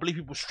 Just don't believe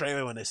people straight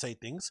away when they say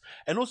things.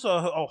 And also,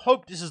 I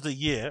hope this is the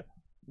year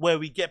where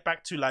we get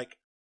back to like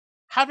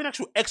having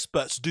actual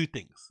experts do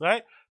things,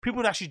 right?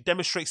 People that actually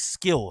demonstrate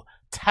skill,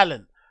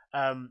 talent,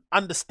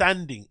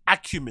 understanding,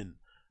 acumen,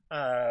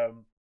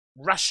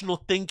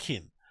 rational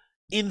thinking,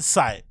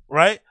 insight,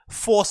 right?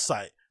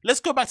 Foresight. Let's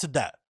go back to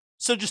that.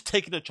 So just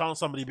taking a chance on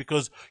somebody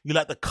because you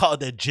like the cut of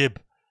their jib,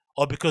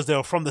 or because they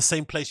were from the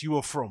same place you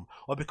were from,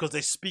 or because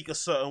they speak a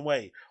certain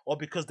way, or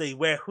because they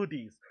wear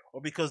hoodies,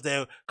 or because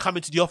they're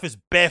coming to the office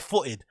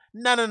barefooted.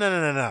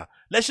 No.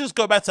 Let's just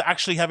go back to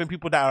actually having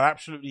people that are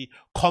absolutely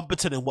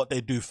competent in what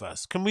they do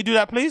first. Can we do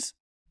that, please?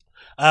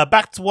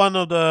 Back to one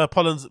of the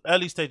Pollen's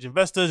early stage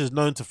investors is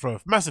known to throw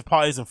massive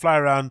parties and fly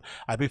around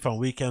at big fun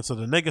weekends. So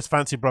the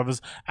Negus-Fancey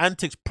brothers'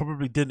 antics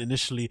probably didn't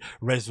initially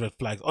raise red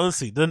flags.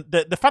 Honestly,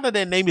 the fact that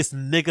their name is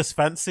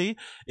Negus-Fancey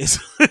is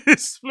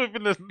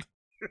flipping.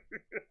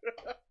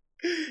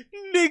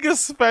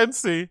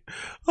 Negus-Fancey.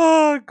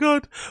 Oh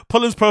god.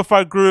 Pollen's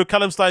profile grew.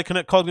 Callum started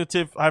connect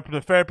cognitive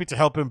hypnotherapy to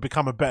help him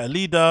become a better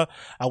leader.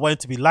 I wanted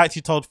to be liked,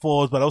 he told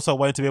Forbes, but also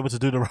wanted to be able to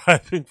do the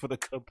right thing for the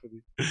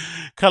company.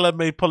 Callum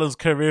made Pollen's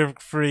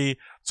carefree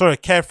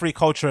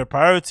culture a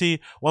priority.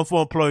 One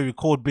former employee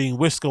recalled being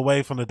whisked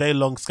away from the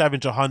day-long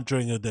scavenger hunt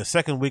during their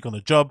second week on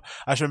the job.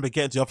 I just remember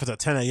getting to the office at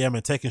 10 a.m.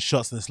 and taking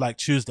shots, and it's like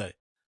Tuesday.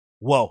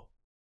 Whoa.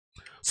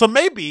 So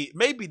maybe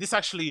this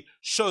actually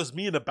shows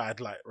me in a bad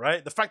light,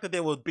 right? The fact that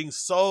they were being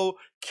so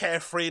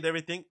carefree and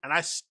everything, and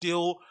I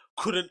still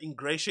couldn't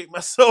ingratiate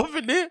myself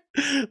in it,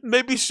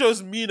 maybe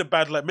shows me in a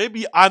bad light.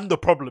 Maybe I'm the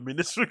problem in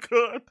this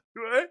regard,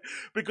 right?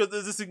 Because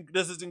there's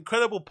this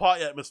incredible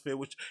party atmosphere,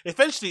 which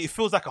eventually it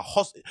feels like a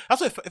hostel.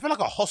 That's what it felt like,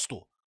 a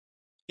hostel.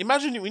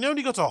 Imagine when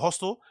you go to a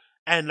hostel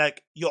and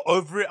like you're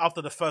over it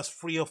after the first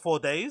 3 or 4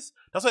 days.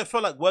 That's what it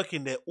felt like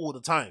working there all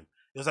the time.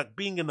 It was like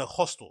being in a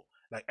hostel.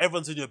 Like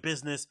everyone's in your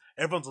business,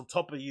 everyone's on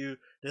top of you.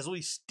 There's all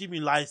these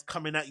stimuli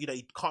coming at you that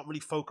you can't really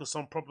focus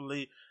on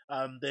properly.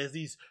 There's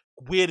these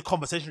weird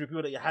conversations with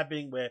people that you're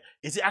having where,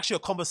 is it actually a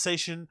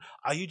conversation?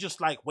 Are you just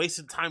like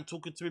wasting time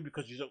talking to me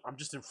because I'm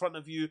just in front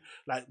of you?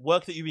 Like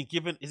work that you've been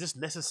given, is this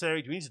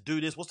necessary? Do we need to do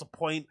this? What's the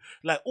point?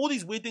 Like all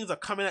these weird things are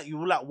coming at you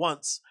all at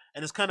once,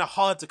 and it's kind of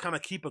hard to kind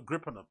of keep a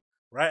grip on them,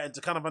 right? And to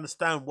kind of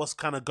understand what's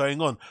kind of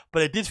going on.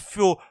 But it did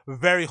feel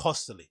very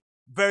hostily,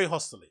 very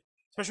hostily.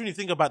 Especially when you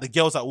think about the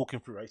girls that are walking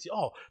through, right? You see,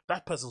 oh,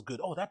 that person's good.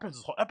 Oh, that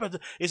person's hot.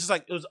 It's just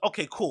like, it was,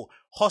 okay, cool.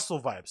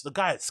 Hostel vibes. The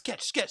guy,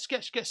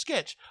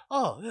 sketch.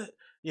 Oh,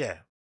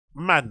 yeah.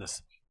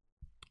 Madness.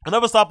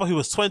 Another staffer who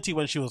was 20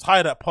 when she was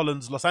hired at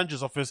Pollen's Los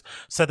Angeles office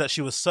said that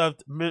she was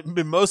served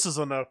mimosas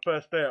on her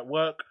first day at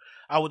work.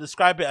 I would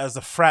describe it as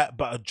a frat,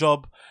 but a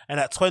job. And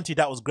at 20,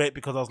 that was great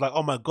because I was like,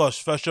 oh my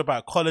gosh, first job out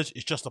of college,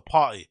 it's just a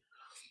party.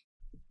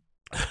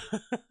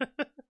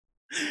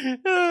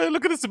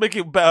 Look at this to make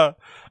it better.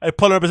 A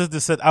Pollen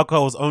representative said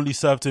alcohol was only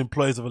served to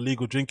employees of a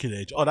legal drinking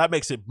age. Oh, that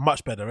makes it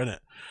much better, isn't it?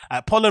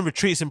 At Pollen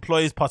retreats,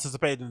 employees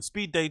participated in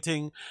speed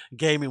dating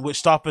game in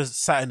which staffers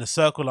sat in a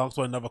circle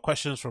answering another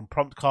questions from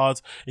prompt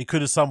cards,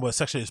 including some were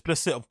sexually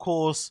explicit, of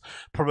course.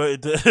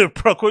 Promoted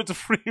to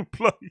 3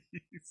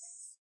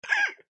 employees.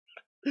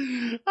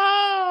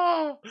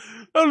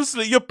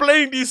 Honestly, you're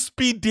playing these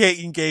speed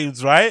dating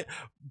games, right?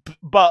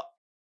 But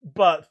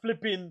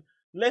flipping.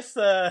 Let's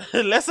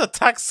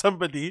attack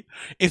somebody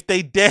if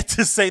they dare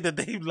to say that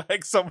they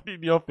like somebody in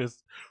the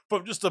office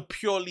from just a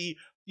purely,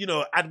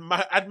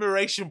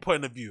 admiration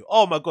point of view.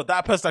 Oh my god,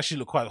 that person actually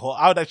looked quite hot.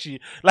 I would actually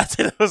like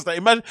to say,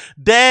 imagine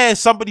dare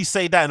somebody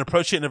say that and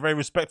approach it in a very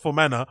respectful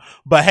manner.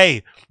 But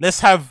hey, let's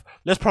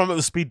promote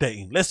the speed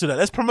dating. Let's do that.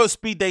 Let's promote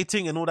speed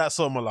dating and all that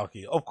sort of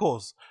malarkey. Of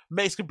course,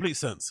 makes complete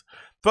sense.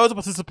 Further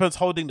participants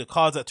holding the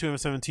cards at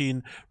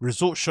 217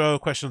 resort show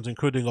questions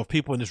including of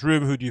people in this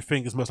room. Who do you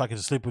think is most likely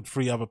to sleep with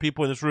 3 other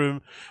people in this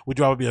room? Would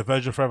you rather be a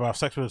virgin forever, have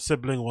sex with a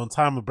sibling one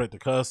time and break the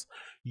curse?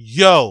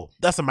 Yo,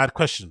 that's a mad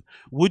question.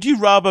 Would you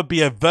rather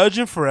be a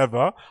virgin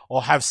forever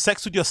or have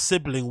sex with your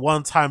sibling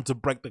one time to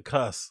break the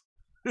curse?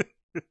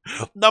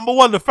 Number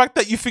one, the fact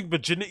that you think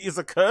virginity is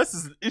a curse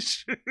is an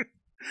issue.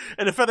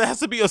 And the fact that it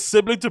has to be a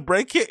sibling to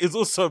break it is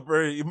also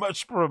very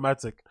much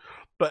problematic.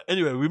 But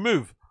anyway, we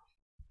move.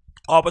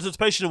 Our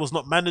participation was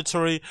not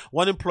mandatory.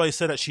 One employee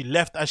said that she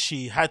left as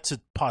she had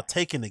to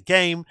partake in the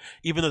game,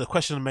 even though the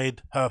question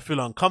made her feel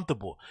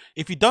uncomfortable.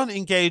 If you don't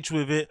engage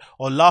with it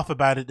or laugh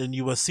about it, then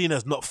you were seen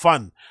as not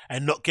fun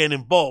and not getting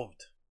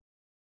involved.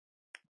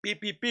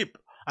 Beep, beep, beep.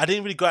 I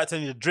didn't really go out to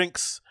any of the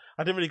drinks.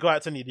 I didn't really go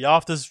out to any of the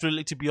afters,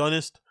 really, to be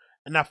honest.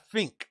 And I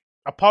think,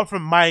 apart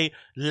from my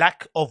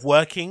lack of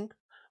working,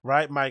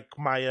 right, my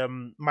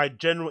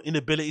general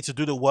inability to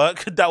do the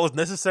work that was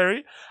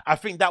necessary, I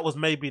think that was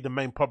maybe the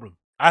main problem.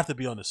 I have to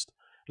be honest.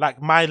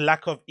 Like my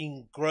lack of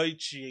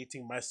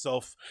ingratiating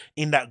myself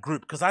in that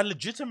group, because I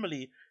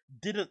legitimately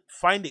didn't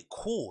find it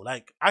cool.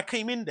 Like I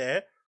came in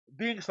there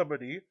being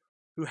somebody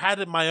who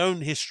had my own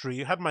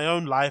history, had my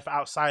own life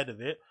outside of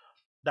it,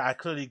 that I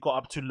clearly got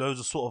up to loads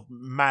of sort of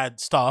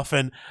mad stuff,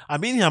 and I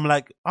mean, I'm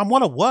like, I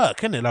want to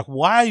work, isn't it? Like,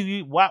 why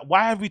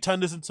have we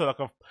turned this into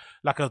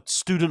like a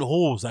student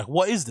halls? Like,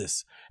 what is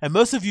this? And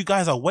most of you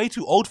guys are way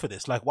too old for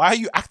this. Like, why are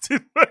you acting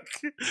like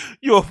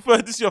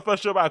this is your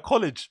first job out of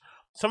college?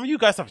 Some of you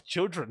guys have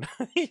children,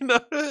 you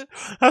know.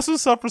 Have some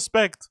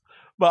self-respect.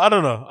 But I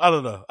don't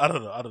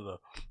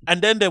know.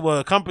 And then there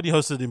were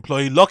company-hosted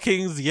employee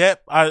lock-ins.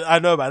 Yep, I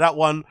know about that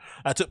one.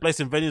 That took place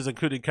in venues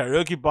including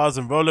karaoke bars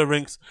and roller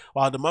rinks.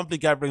 While the monthly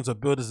gatherings were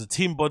billed as a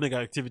team bonding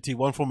activity,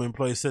 one former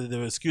employee said that they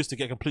were an excuse to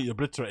get completely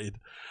obliterated.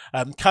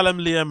 Callum,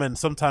 Liam, and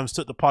sometimes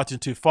took the partying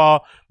too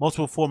far.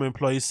 Multiple former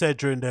employees said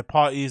during their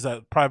parties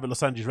at private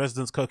Los Angeles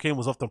residence, cocaine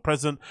was often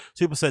present.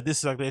 People said this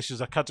is like the issues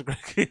are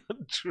categorically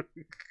untrue.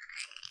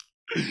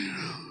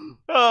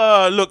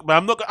 Look,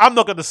 man, I'm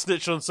not gonna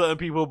snitch on certain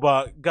people,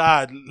 but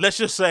God, let's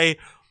just say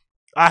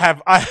I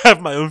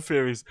have my own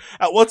theories.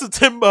 At 1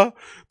 September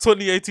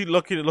 2018,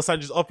 locking in Los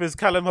Angeles office,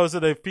 Callum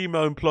hosted a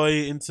female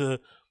employee into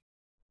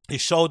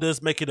his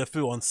shoulders, making her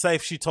feel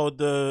unsafe. She told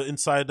the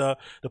insider.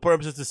 The point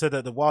representative said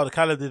that while the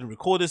Callum didn't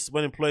record this,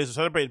 when employees were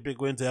celebrating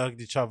big wins, they hugged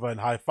each other and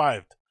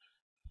high-fived.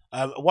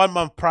 1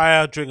 month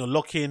prior, during a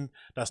lock-in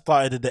that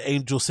started at the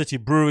Angel City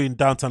Brewery in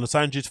downtown Los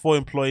Angeles, 4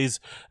 employees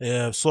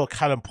saw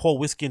Callum pour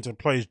whiskey into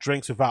employees'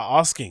 drinks without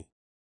asking,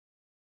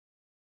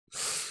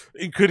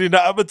 including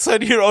that of a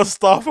 10-year-old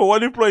staffer.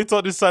 One employee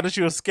told the insider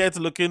she was scared to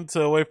look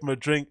into away from a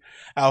drink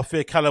out of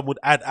fear Callum would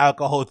add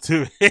alcohol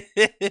to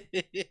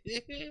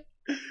it.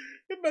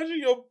 Imagine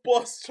your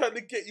boss trying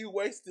to get you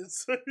wasted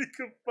so you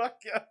can fuck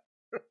out.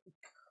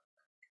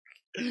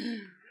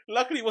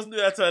 Luckily, it wasn't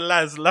doing that to her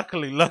lads.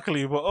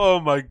 Luckily. But oh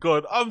my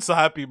God, I'm so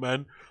happy,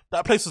 man.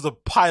 That place was a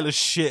pile of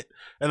shit.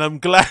 And I'm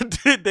glad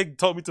they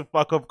told me to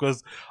fuck up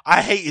because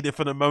I hated it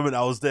from the moment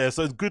I was there.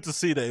 So it's good to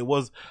see that it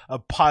was a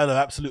pile of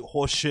absolute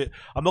horse shit.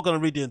 I'm not going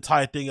to read the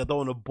entire thing. I don't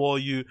want to bore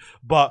you.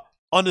 But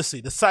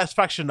honestly, the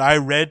satisfaction I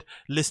read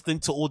listening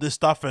to all this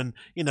stuff and,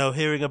 you know,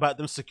 hearing about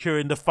them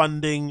securing the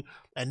funding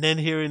and then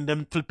hearing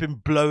them flipping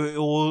blow it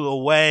all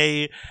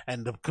away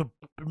and the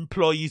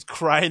employees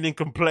crying and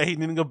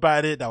complaining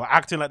about it, that were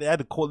acting like they had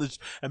the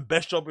coolest and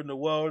best job in the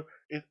world,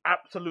 is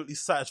absolutely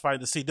satisfying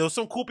to see. There were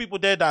some cool people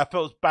there that I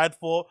felt bad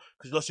for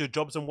because you lost your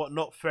jobs and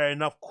whatnot. Fair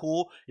enough,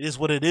 cool. It is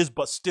what it is.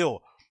 But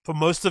still, for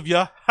most of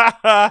you,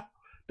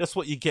 that's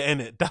what you get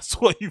in it. That's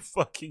what you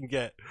fucking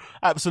get.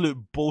 Absolute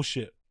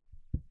bullshit.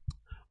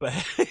 But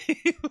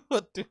hey,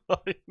 what do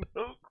I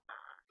know?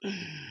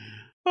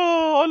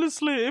 Oh,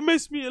 honestly, it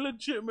makes me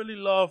legitimately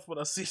laugh when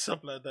I see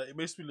something like that. It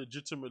makes me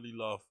legitimately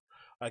laugh.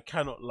 I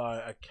cannot lie.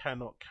 I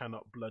cannot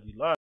bloody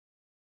lie.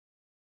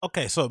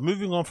 Okay, so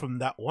moving on from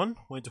that one,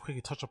 I want to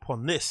quickly touch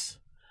upon this.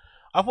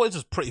 I thought it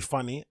was pretty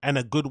funny and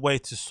a good way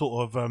to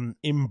sort of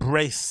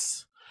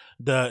embrace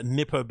the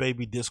Nippo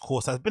baby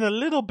discourse. Has been a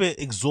little bit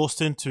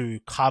exhausting to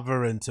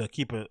cover and to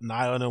keep an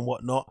eye on and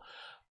whatnot.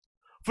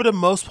 For the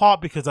most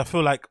part, because I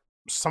feel like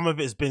some of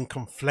it has been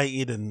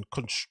conflated and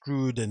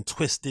construed and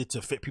twisted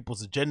to fit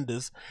people's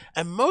agendas,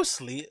 and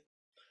mostly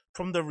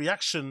from the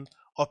reaction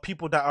of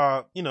people that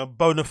are, you know,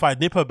 bona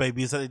fide Nippo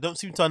babies, that they don't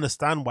seem to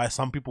understand why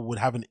some people would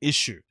have an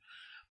issue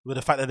with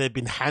the fact that they've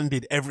been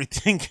handed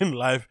everything in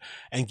life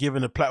and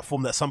given a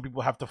platform that some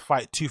people have to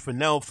fight tooth and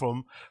nail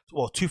from,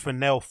 or tooth and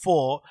nail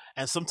for,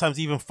 and sometimes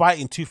even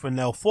fighting tooth and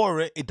nail for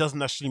it, it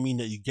doesn't actually mean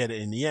that you get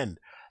it in the end.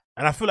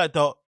 And I feel like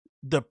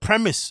the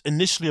premise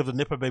initially of the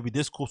Nippo baby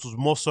discourse was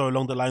more so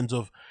along the lines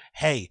of,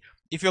 hey,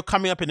 if you're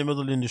coming up in the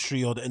middle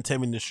industry or the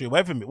entertainment industry,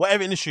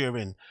 whatever industry you're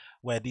in,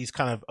 where these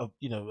kind of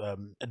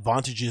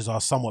advantages are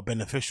somewhat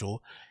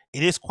beneficial,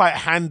 it is quite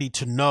handy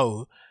to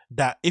know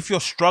that if you're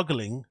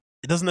struggling,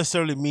 it doesn't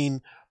necessarily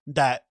mean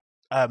that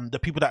the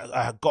people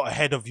that got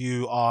ahead of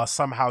you are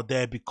somehow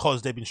there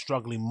because they've been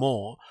struggling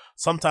more.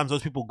 Sometimes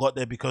those people got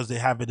there because they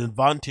have an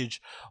advantage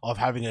of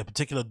having a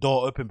particular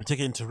door open,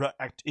 particular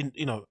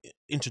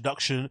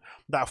introduction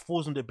that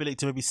affords them the ability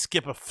to maybe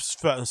skip a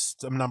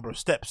certain number of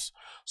steps.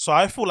 So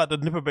I feel like the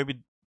Nippo baby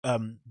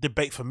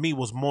debate for me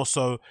was more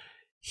so,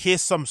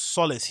 here's some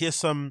solace, here's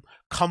some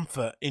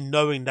comfort in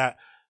knowing that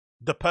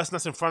the person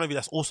that's in front of you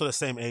that's also the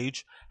same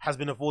age has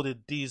been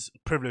afforded these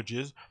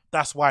privileges.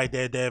 That's why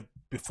they're there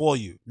before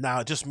you. Now,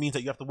 it just means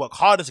that you have to work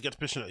harder to get the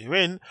position that you're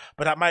in,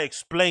 but that might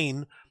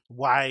explain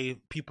why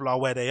people are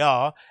where they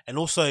are, and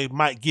also it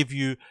might give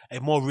you a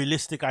more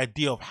realistic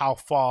idea of how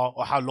far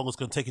or how long it's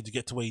going to take you to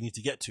get to where you need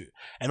to get to.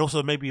 And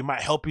also maybe it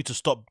might help you to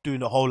stop doing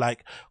the whole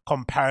like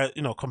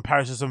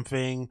comparison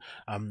thing,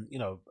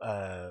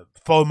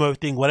 FOMO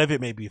thing, whatever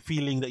it may be,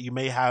 feeling that you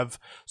may have,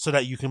 so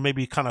that you can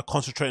maybe kind of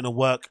concentrate on the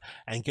work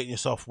and get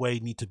yourself where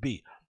you need to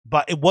be.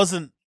 But it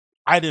wasn't,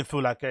 I didn't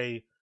feel like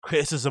a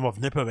criticism of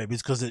Nipper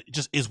Babies, because it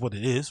just is what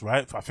it is,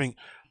 right? I think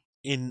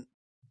in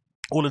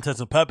all intents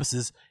and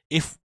purposes,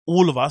 if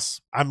all of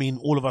us, I mean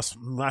all of us,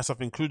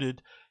 myself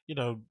included,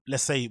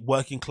 let's say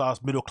working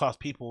class, middle class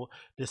people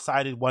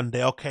decided one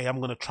day, okay, I'm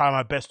going to try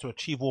my best to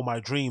achieve all my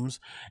dreams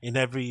in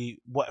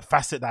every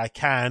facet that I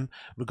can,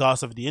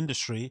 regardless of the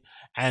industry,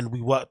 and we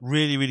worked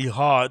really, really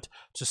hard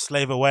to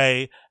slave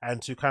away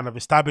and to kind of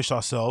establish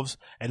ourselves,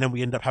 and then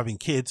we end up having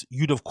kids,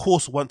 you'd of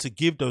course want to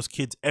give those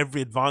kids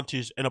every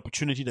advantage and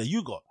opportunity that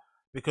you got,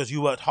 because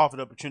you worked half an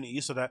opportunity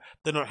so that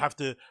they don't have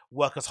to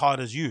work as hard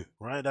as you,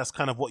 right? That's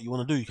kind of what you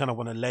want to do. You kind of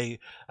want to lay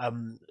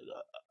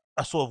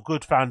a sort of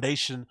good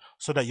foundation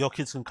so that your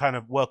kids can kind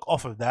of work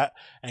off of that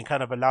and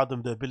kind of allow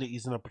them the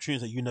abilities and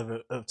opportunities that you never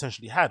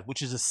potentially had,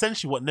 which is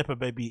essentially what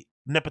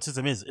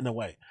nepotism is in a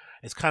way.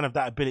 It's kind of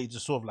that ability to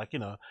sort of like,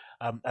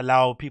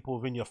 allow people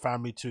within your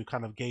family to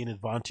kind of gain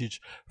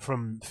advantage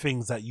from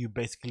things that you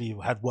basically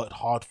had worked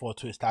hard for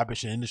to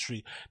establish an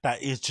industry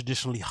that is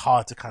traditionally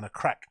hard to kind of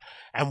crack.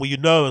 And we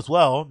know as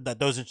well that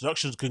those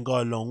introductions can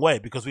go a long way,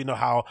 because we know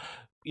how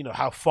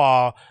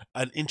far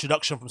an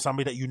introduction from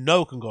somebody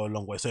that can go a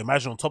long way. So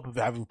imagine on top of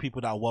it having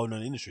people that are well known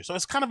in the industry. So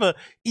it's kind of an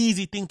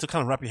easy thing to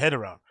kind of wrap your head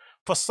around.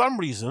 For some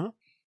reason,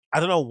 I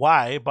don't know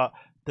why, but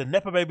the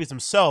Nepo babies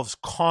themselves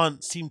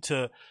can't seem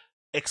to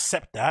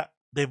accept that.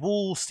 They've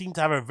all seemed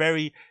to have a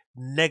very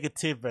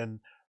negative and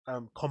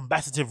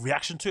combative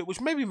reaction to it,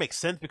 which maybe makes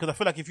sense, because I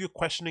feel like if you're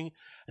questioning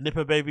a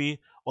Nepo baby,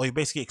 or you're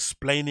basically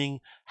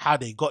explaining how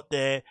they got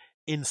there,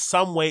 in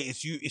some way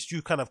it's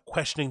you kind of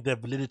questioning the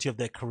validity of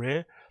their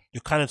career. You're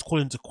kind of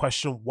calling into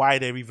question why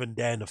they're even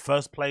there in the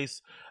first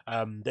place,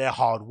 their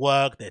hard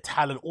work, their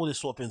talent, all this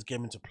sort of things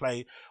came into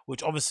play,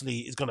 which obviously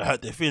is going to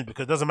hurt their feelings,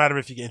 because it doesn't matter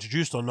if you get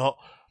introduced or not,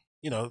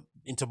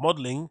 into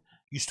modeling,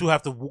 you still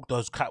have to walk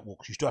those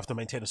catwalks, you still have to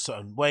maintain a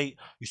certain weight,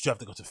 you still have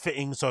to go to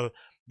fitting, so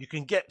you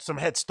can get some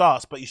head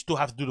starts, but you still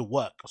have to do the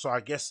work. So I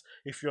guess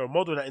if you're a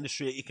model in that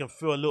industry, it can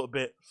feel a little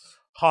bit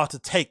hard to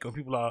take when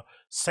people are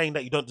saying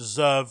that you don't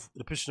deserve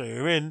the position that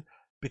you're in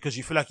because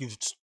you feel like you've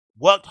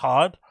worked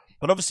hard.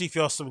 But obviously, if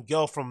you're some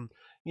girl from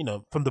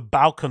the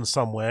Balkans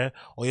somewhere,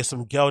 or you're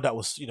some girl that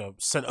was,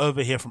 sent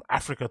over here from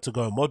Africa to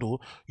go model,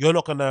 you're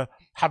not going to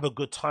have a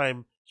good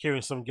time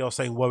hearing some girl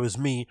saying, woe is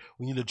me,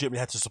 when you legitimately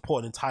had to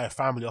support an entire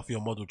family off your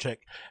model check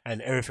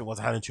and everything was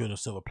handed to you on a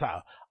silver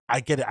platter. I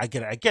get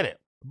it.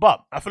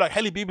 But I feel like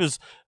Hailey Bieber's,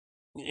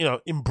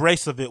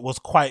 embrace of it was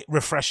quite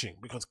refreshing,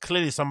 because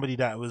clearly somebody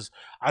that was,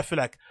 I feel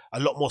like, a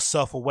lot more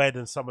self-aware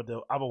than some of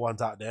the other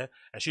ones out there,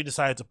 and she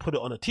decided to put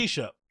it on a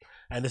t-shirt.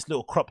 And this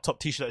little crop top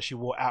t-shirt that she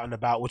wore out and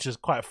about, which is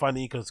quite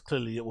funny because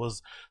clearly it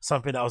was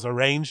something that was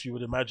arranged, you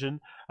would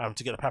imagine,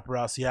 to get the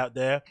paparazzi out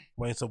there,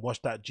 wearing some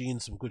washed out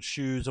jeans, some good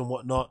shoes and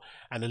whatnot,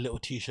 and a little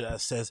t-shirt that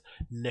says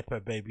Nepo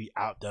Baby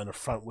out there on the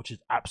front, which is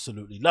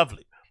absolutely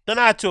lovely. Then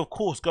I had to, of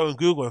course, go and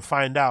Google and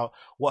find out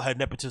what her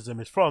nepotism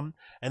is from,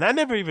 and I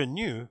never even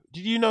knew.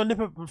 Did you know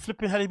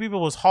flipping Hailey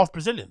Bieber was half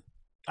Brazilian?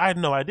 I had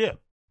no idea.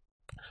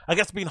 I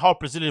guess being half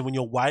Brazilian when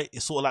you're white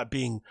is sort of like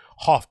being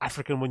half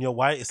African when you're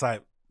white. It's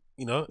like,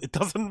 it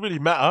doesn't really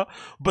matter.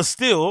 But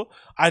still,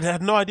 I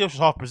had no idea she was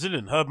half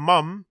Brazilian. Her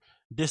mum,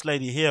 this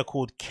lady here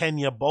called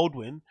Kenya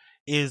Baldwin,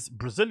 is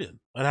Brazilian.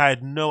 And I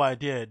had no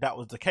idea that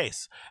was the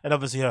case. And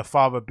obviously her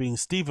father being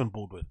Stephen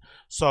Baldwin.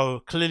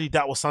 So clearly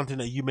that was something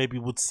that you maybe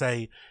would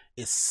say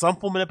is some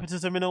form of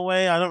nepotism in a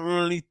way. I don't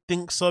really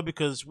think so,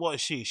 because what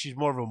is she? She's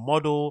more of a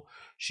model.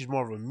 She's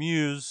more of a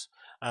muse.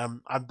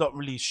 I'm not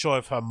really sure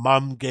if her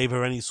mum gave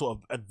her any sort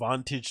of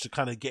advantage to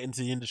kind of get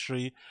into the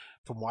industry.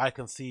 From what I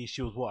can see,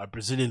 she was a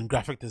Brazilian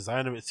graphic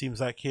designer, it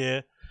seems like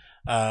here.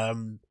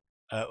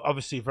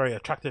 Obviously very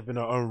attractive in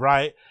her own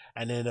right.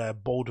 And then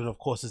Baldwin, of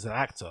course, is an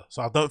actor.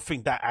 So I don't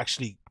think that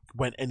actually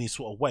went any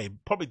sort of way.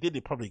 Probably did,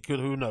 it probably could,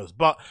 who knows.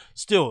 But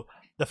still,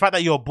 the fact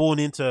that you're born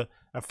into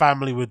a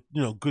family with,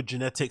 good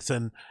genetics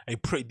and a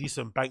pretty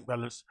decent bank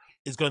balance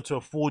is going to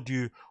afford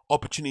you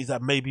opportunities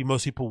that maybe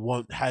most people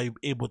won't have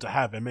able to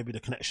have, and maybe the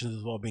connections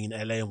as well, being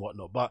in LA and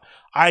whatnot. But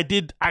I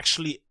did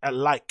actually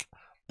like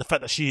the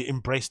fact that she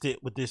embraced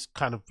it with this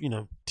kind of,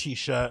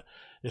 t-shirt,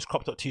 this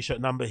cropped up t-shirt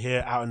number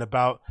here out and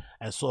about,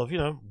 and sort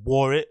of,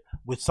 wore it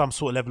with some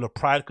sort of level of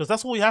pride, because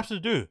that's all you have to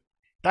do.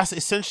 That's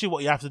essentially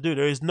what you have to do.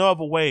 There is no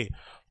other way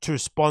to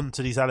respond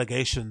to these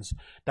allegations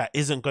that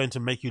isn't going to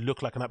make you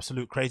look like an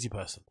absolute crazy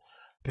person,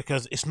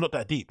 because it's not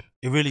that deep.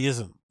 It really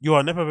isn't. You are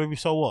a Nepo baby,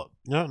 so what?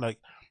 Like,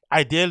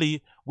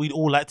 ideally, we'd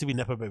all like to be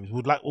Nepo babies.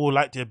 We'd all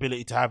like the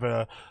ability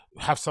to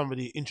have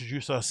somebody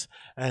introduce us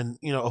and,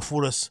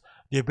 afford us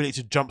the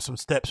ability to jump some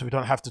steps so we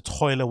don't have to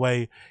toil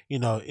away,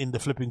 in the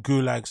flipping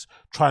gulags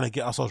trying to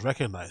get ourselves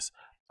recognized.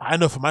 I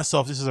know for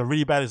myself, this is a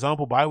really bad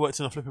example, but I worked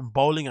in a flipping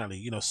bowling alley,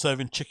 you know,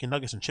 serving chicken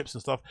nuggets and chips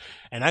and stuff.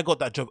 And I got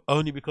that job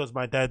only because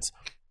my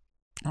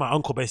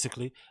uncle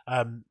basically,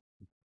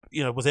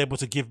 you know, was able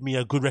to give me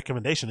a good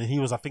recommendation. And he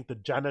was, I think, the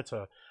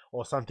janitor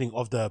or something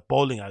of the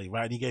bowling alley,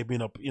 right? And he gave me,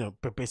 you know,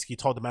 basically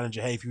told the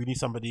manager, hey, if you need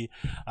somebody,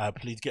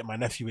 please get my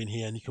nephew in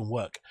here and he can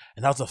work.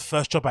 And that was the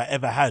first job I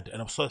ever had.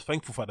 And I'm so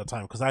thankful for at the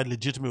time because I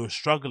legitimately was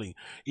struggling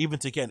even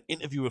to get an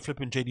interview with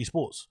flipping JD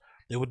Sports.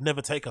 They would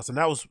never take us. And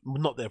that was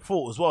not their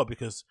fault as well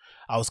because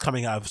I was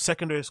coming out of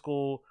secondary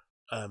school,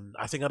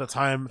 I think at the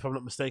time, if I'm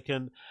not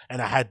mistaken, and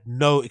I had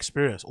no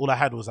experience. All I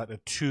had was like the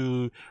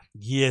 2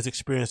 years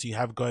experience you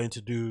have going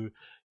to do,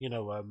 you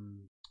know,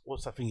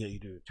 what's that thing that you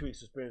do? 2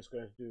 weeks experience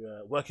going to do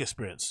work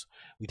experience.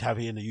 We'd have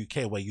here in the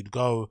UK where you'd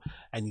go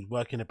and you'd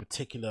work in a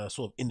particular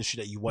sort of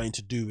industry that you wanted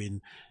to do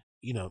in,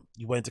 you know,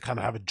 you wanted to kind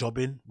of have a job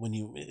in.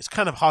 It's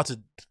kind of hard to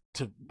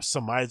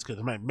surmise because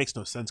it makes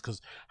no sense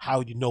because how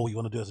would you know what you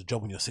want to do as a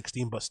job when you're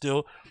 16? But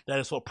still, that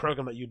is sort of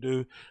program that you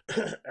do.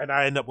 And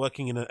I ended up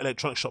working in an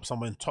electronic shop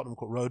somewhere in Tottenham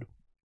Court Road,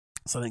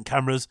 selling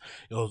cameras.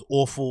 It was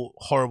awful,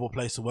 horrible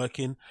place to work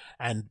in,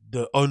 and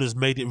the owners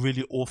made it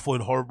really awful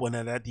and horrible. And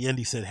then at the end,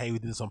 he said, "Hey, we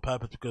did this on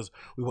purpose because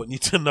we want you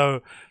to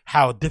know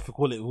how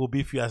difficult it will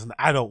be for you as an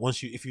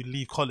adult if you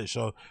leave college.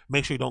 So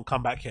make sure you don't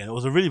come back here." And it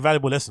was a really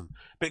valuable lesson.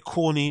 A bit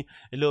corny,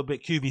 a little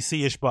bit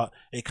QVC-ish, but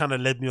it kind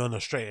of led me on a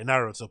straight and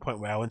narrow to the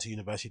point where I went to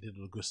university, did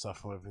all the good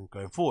stuff and everything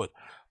going forward.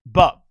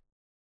 But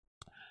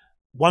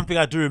one thing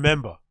I do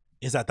remember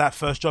is that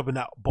first job in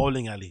that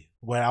bowling alley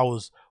where I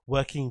was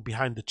working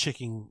behind the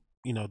chicken,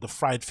 you know, the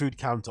fried food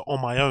counter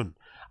on my own.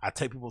 I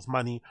take people's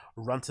money,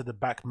 run to the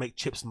back, make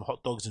chips and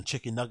hot dogs and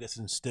chicken nuggets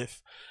and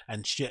stiff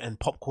and shit and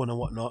popcorn and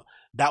whatnot.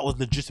 That was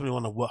legitimately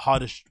one of the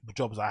hardest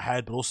jobs I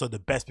had, but also the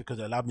best because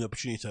it allowed me the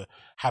opportunity to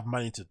have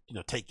money to, you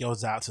know, take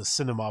girls out to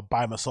cinema,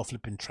 buy myself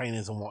flipping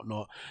trainers and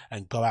whatnot,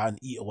 and go out and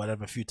eat or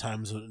whatever a few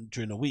times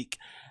during the week.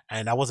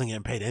 And I wasn't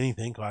getting paid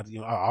anything. I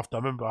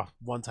remember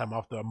one time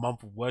after a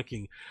month of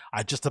working,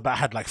 I just about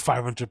had like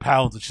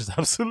 £500, which is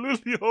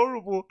absolutely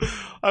horrible.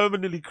 I remember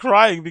nearly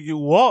crying, thinking,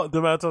 "What?" The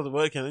amount of time I was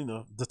working, you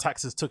know, the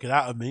taxes took it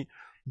out of me.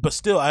 But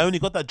still, I only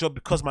got that job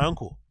because my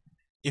uncle.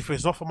 If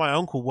it's not for my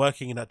uncle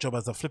working in that job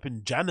as a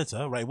flipping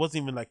janitor, right? It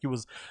wasn't even like he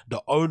was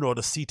the owner or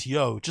the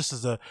CTO, just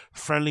as a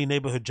friendly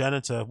neighborhood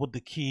janitor with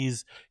the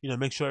keys, you know,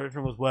 make sure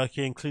everything was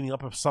working, cleaning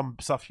up some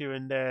stuff here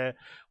and there,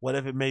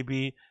 whatever it may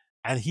be.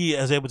 And he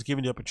was able to give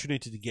me the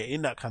opportunity to get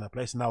in that kind of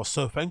place, and I was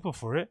so thankful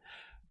for it.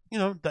 You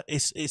know, that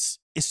it's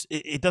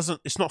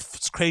not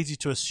crazy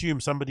to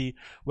assume somebody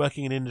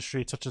working in an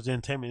industry such as the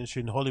entertainment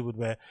industry in Hollywood,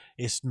 where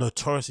it's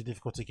notoriously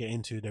difficult to get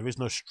into. There is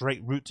no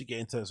straight route to get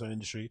into this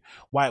industry.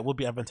 Why it would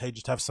be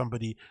advantageous to have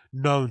somebody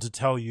known to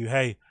tell you,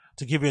 hey,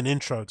 to give you an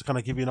intro, to kind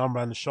of give you an arm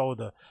around the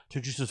shoulder, to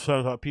introduce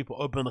certain people,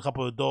 open a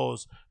couple of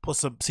doors, put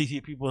some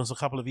CT people in a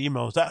couple of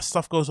emails. That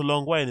stuff goes a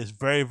long way and it's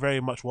very,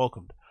 very much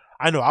welcomed.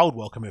 I know I would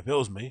welcome it if it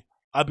was me.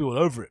 I'd be all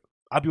over it.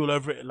 I'd be all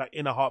over it like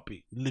in a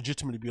heartbeat,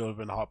 legitimately be all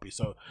over in a heartbeat.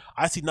 So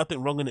I see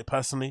nothing wrong in it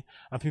personally,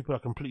 and people are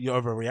completely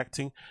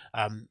overreacting.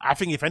 I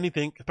think if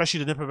anything, especially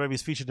the Nepo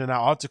babies featured in that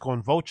article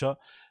on Vulture,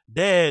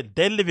 they're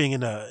living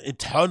in an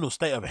eternal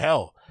state of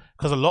hell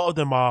because a lot of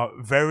them are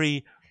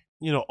very,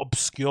 you know,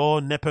 obscure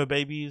Nepo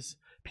babies,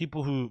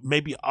 people who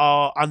maybe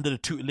are under the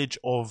tutelage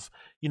of,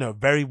 you know,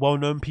 very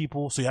well-known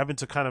people. So you're having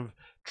to kind of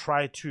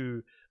try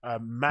to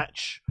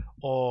match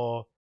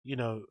or, you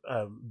know,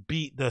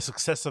 beat the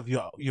success of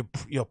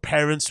your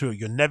parents who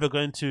you're never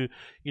going to,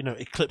 you know,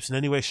 eclipse in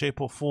any way, shape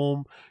or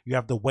form. You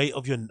have the weight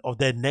of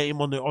their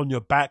name on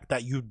your back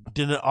that you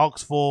didn't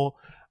ask for.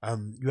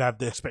 You have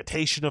the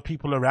expectation of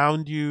people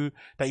around you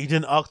that you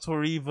didn't ask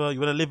for either. You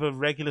want to live a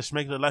regular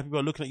life. People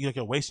are looking at you like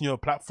you're wasting your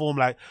platform.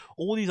 Like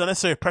all these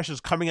unnecessary pressures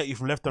coming at you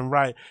from left and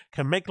right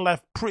can make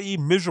life pretty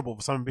miserable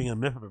for someone being a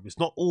myth. It's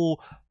not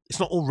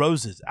all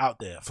roses out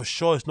there. For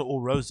sure, it's not all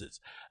roses.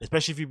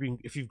 Especially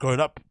if you've grown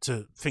up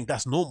to think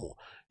that's normal.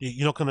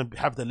 You're not going to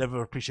have the level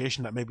of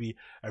appreciation that maybe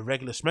a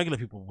regular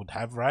people would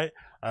have, right?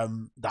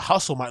 The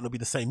hustle might not be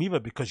the same either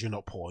because you're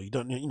not poor. You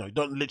don't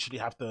literally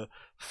have to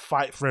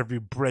fight for every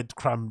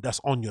breadcrumb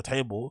that's on your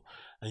table,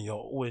 and you're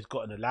always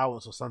got an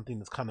allowance or something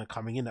that's kind of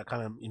coming in that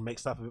kind of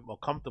makes life a bit more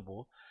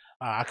comfortable.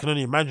 I can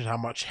only imagine how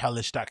much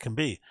hellish that can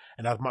be,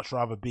 and I'd much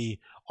rather be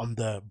on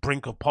the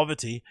brink of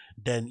poverty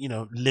than, you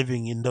know,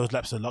 living in those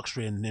laps of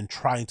luxury and then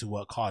trying to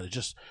work hard.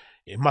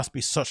 It must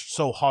be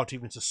so hard to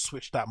even to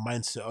switch that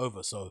mindset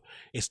over. So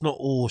it's not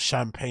all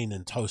champagne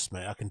and toast,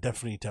 mate. I can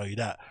definitely tell you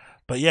that.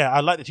 But yeah,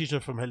 I like the teacher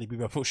from Haley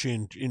Bieber. I thought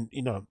she,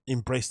 you know,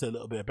 embraced it a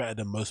little bit better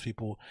than most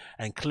people,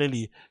 and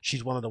clearly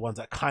she's one of the ones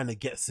that kind of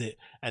gets it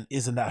and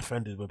isn't that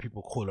offended when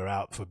people call her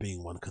out for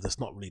being one, because it's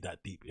not really that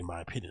deep in my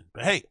opinion.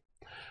 But hey,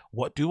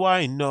 what do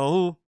I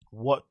know?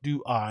 What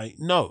do I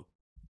know?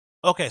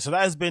 Okay, so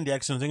that has been the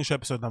Excellent English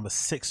episode number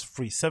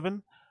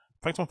 637.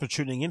 Thanks so much for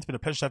tuning in. It's been a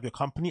pleasure to have your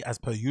company as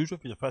per usual.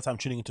 If you're the first time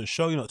tuning into the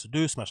show, you know what to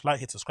do. Smash like,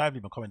 hit subscribe,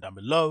 leave a comment down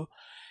below.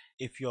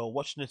 If you're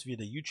watching this via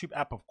the YouTube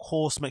app, of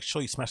course, make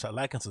sure you smash that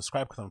like and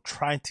subscribe, because I'm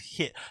trying to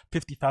hit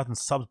 50,000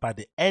 subs by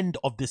the end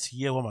of this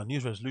year with my New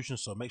Year's resolution.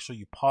 So make sure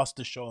you pass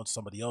the show on to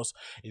somebody else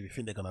if you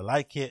think they're gonna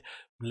like it.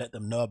 Let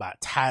them know about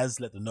Tazz,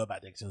 let them know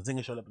about the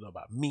Agostinho show, let them know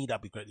about me.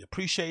 That'd be greatly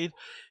appreciated.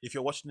 If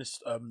you're watching this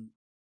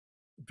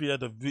via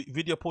the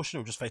video portion, it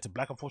will just fade to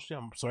black,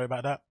 unfortunately. I'm sorry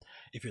about that.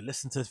 If you're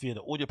listening to this via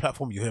the audio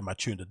platform, you hear my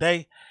tune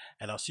today,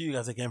 and I'll see you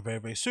guys again very,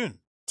 very soon.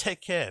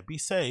 Take care, be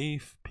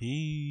safe,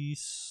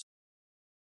 peace.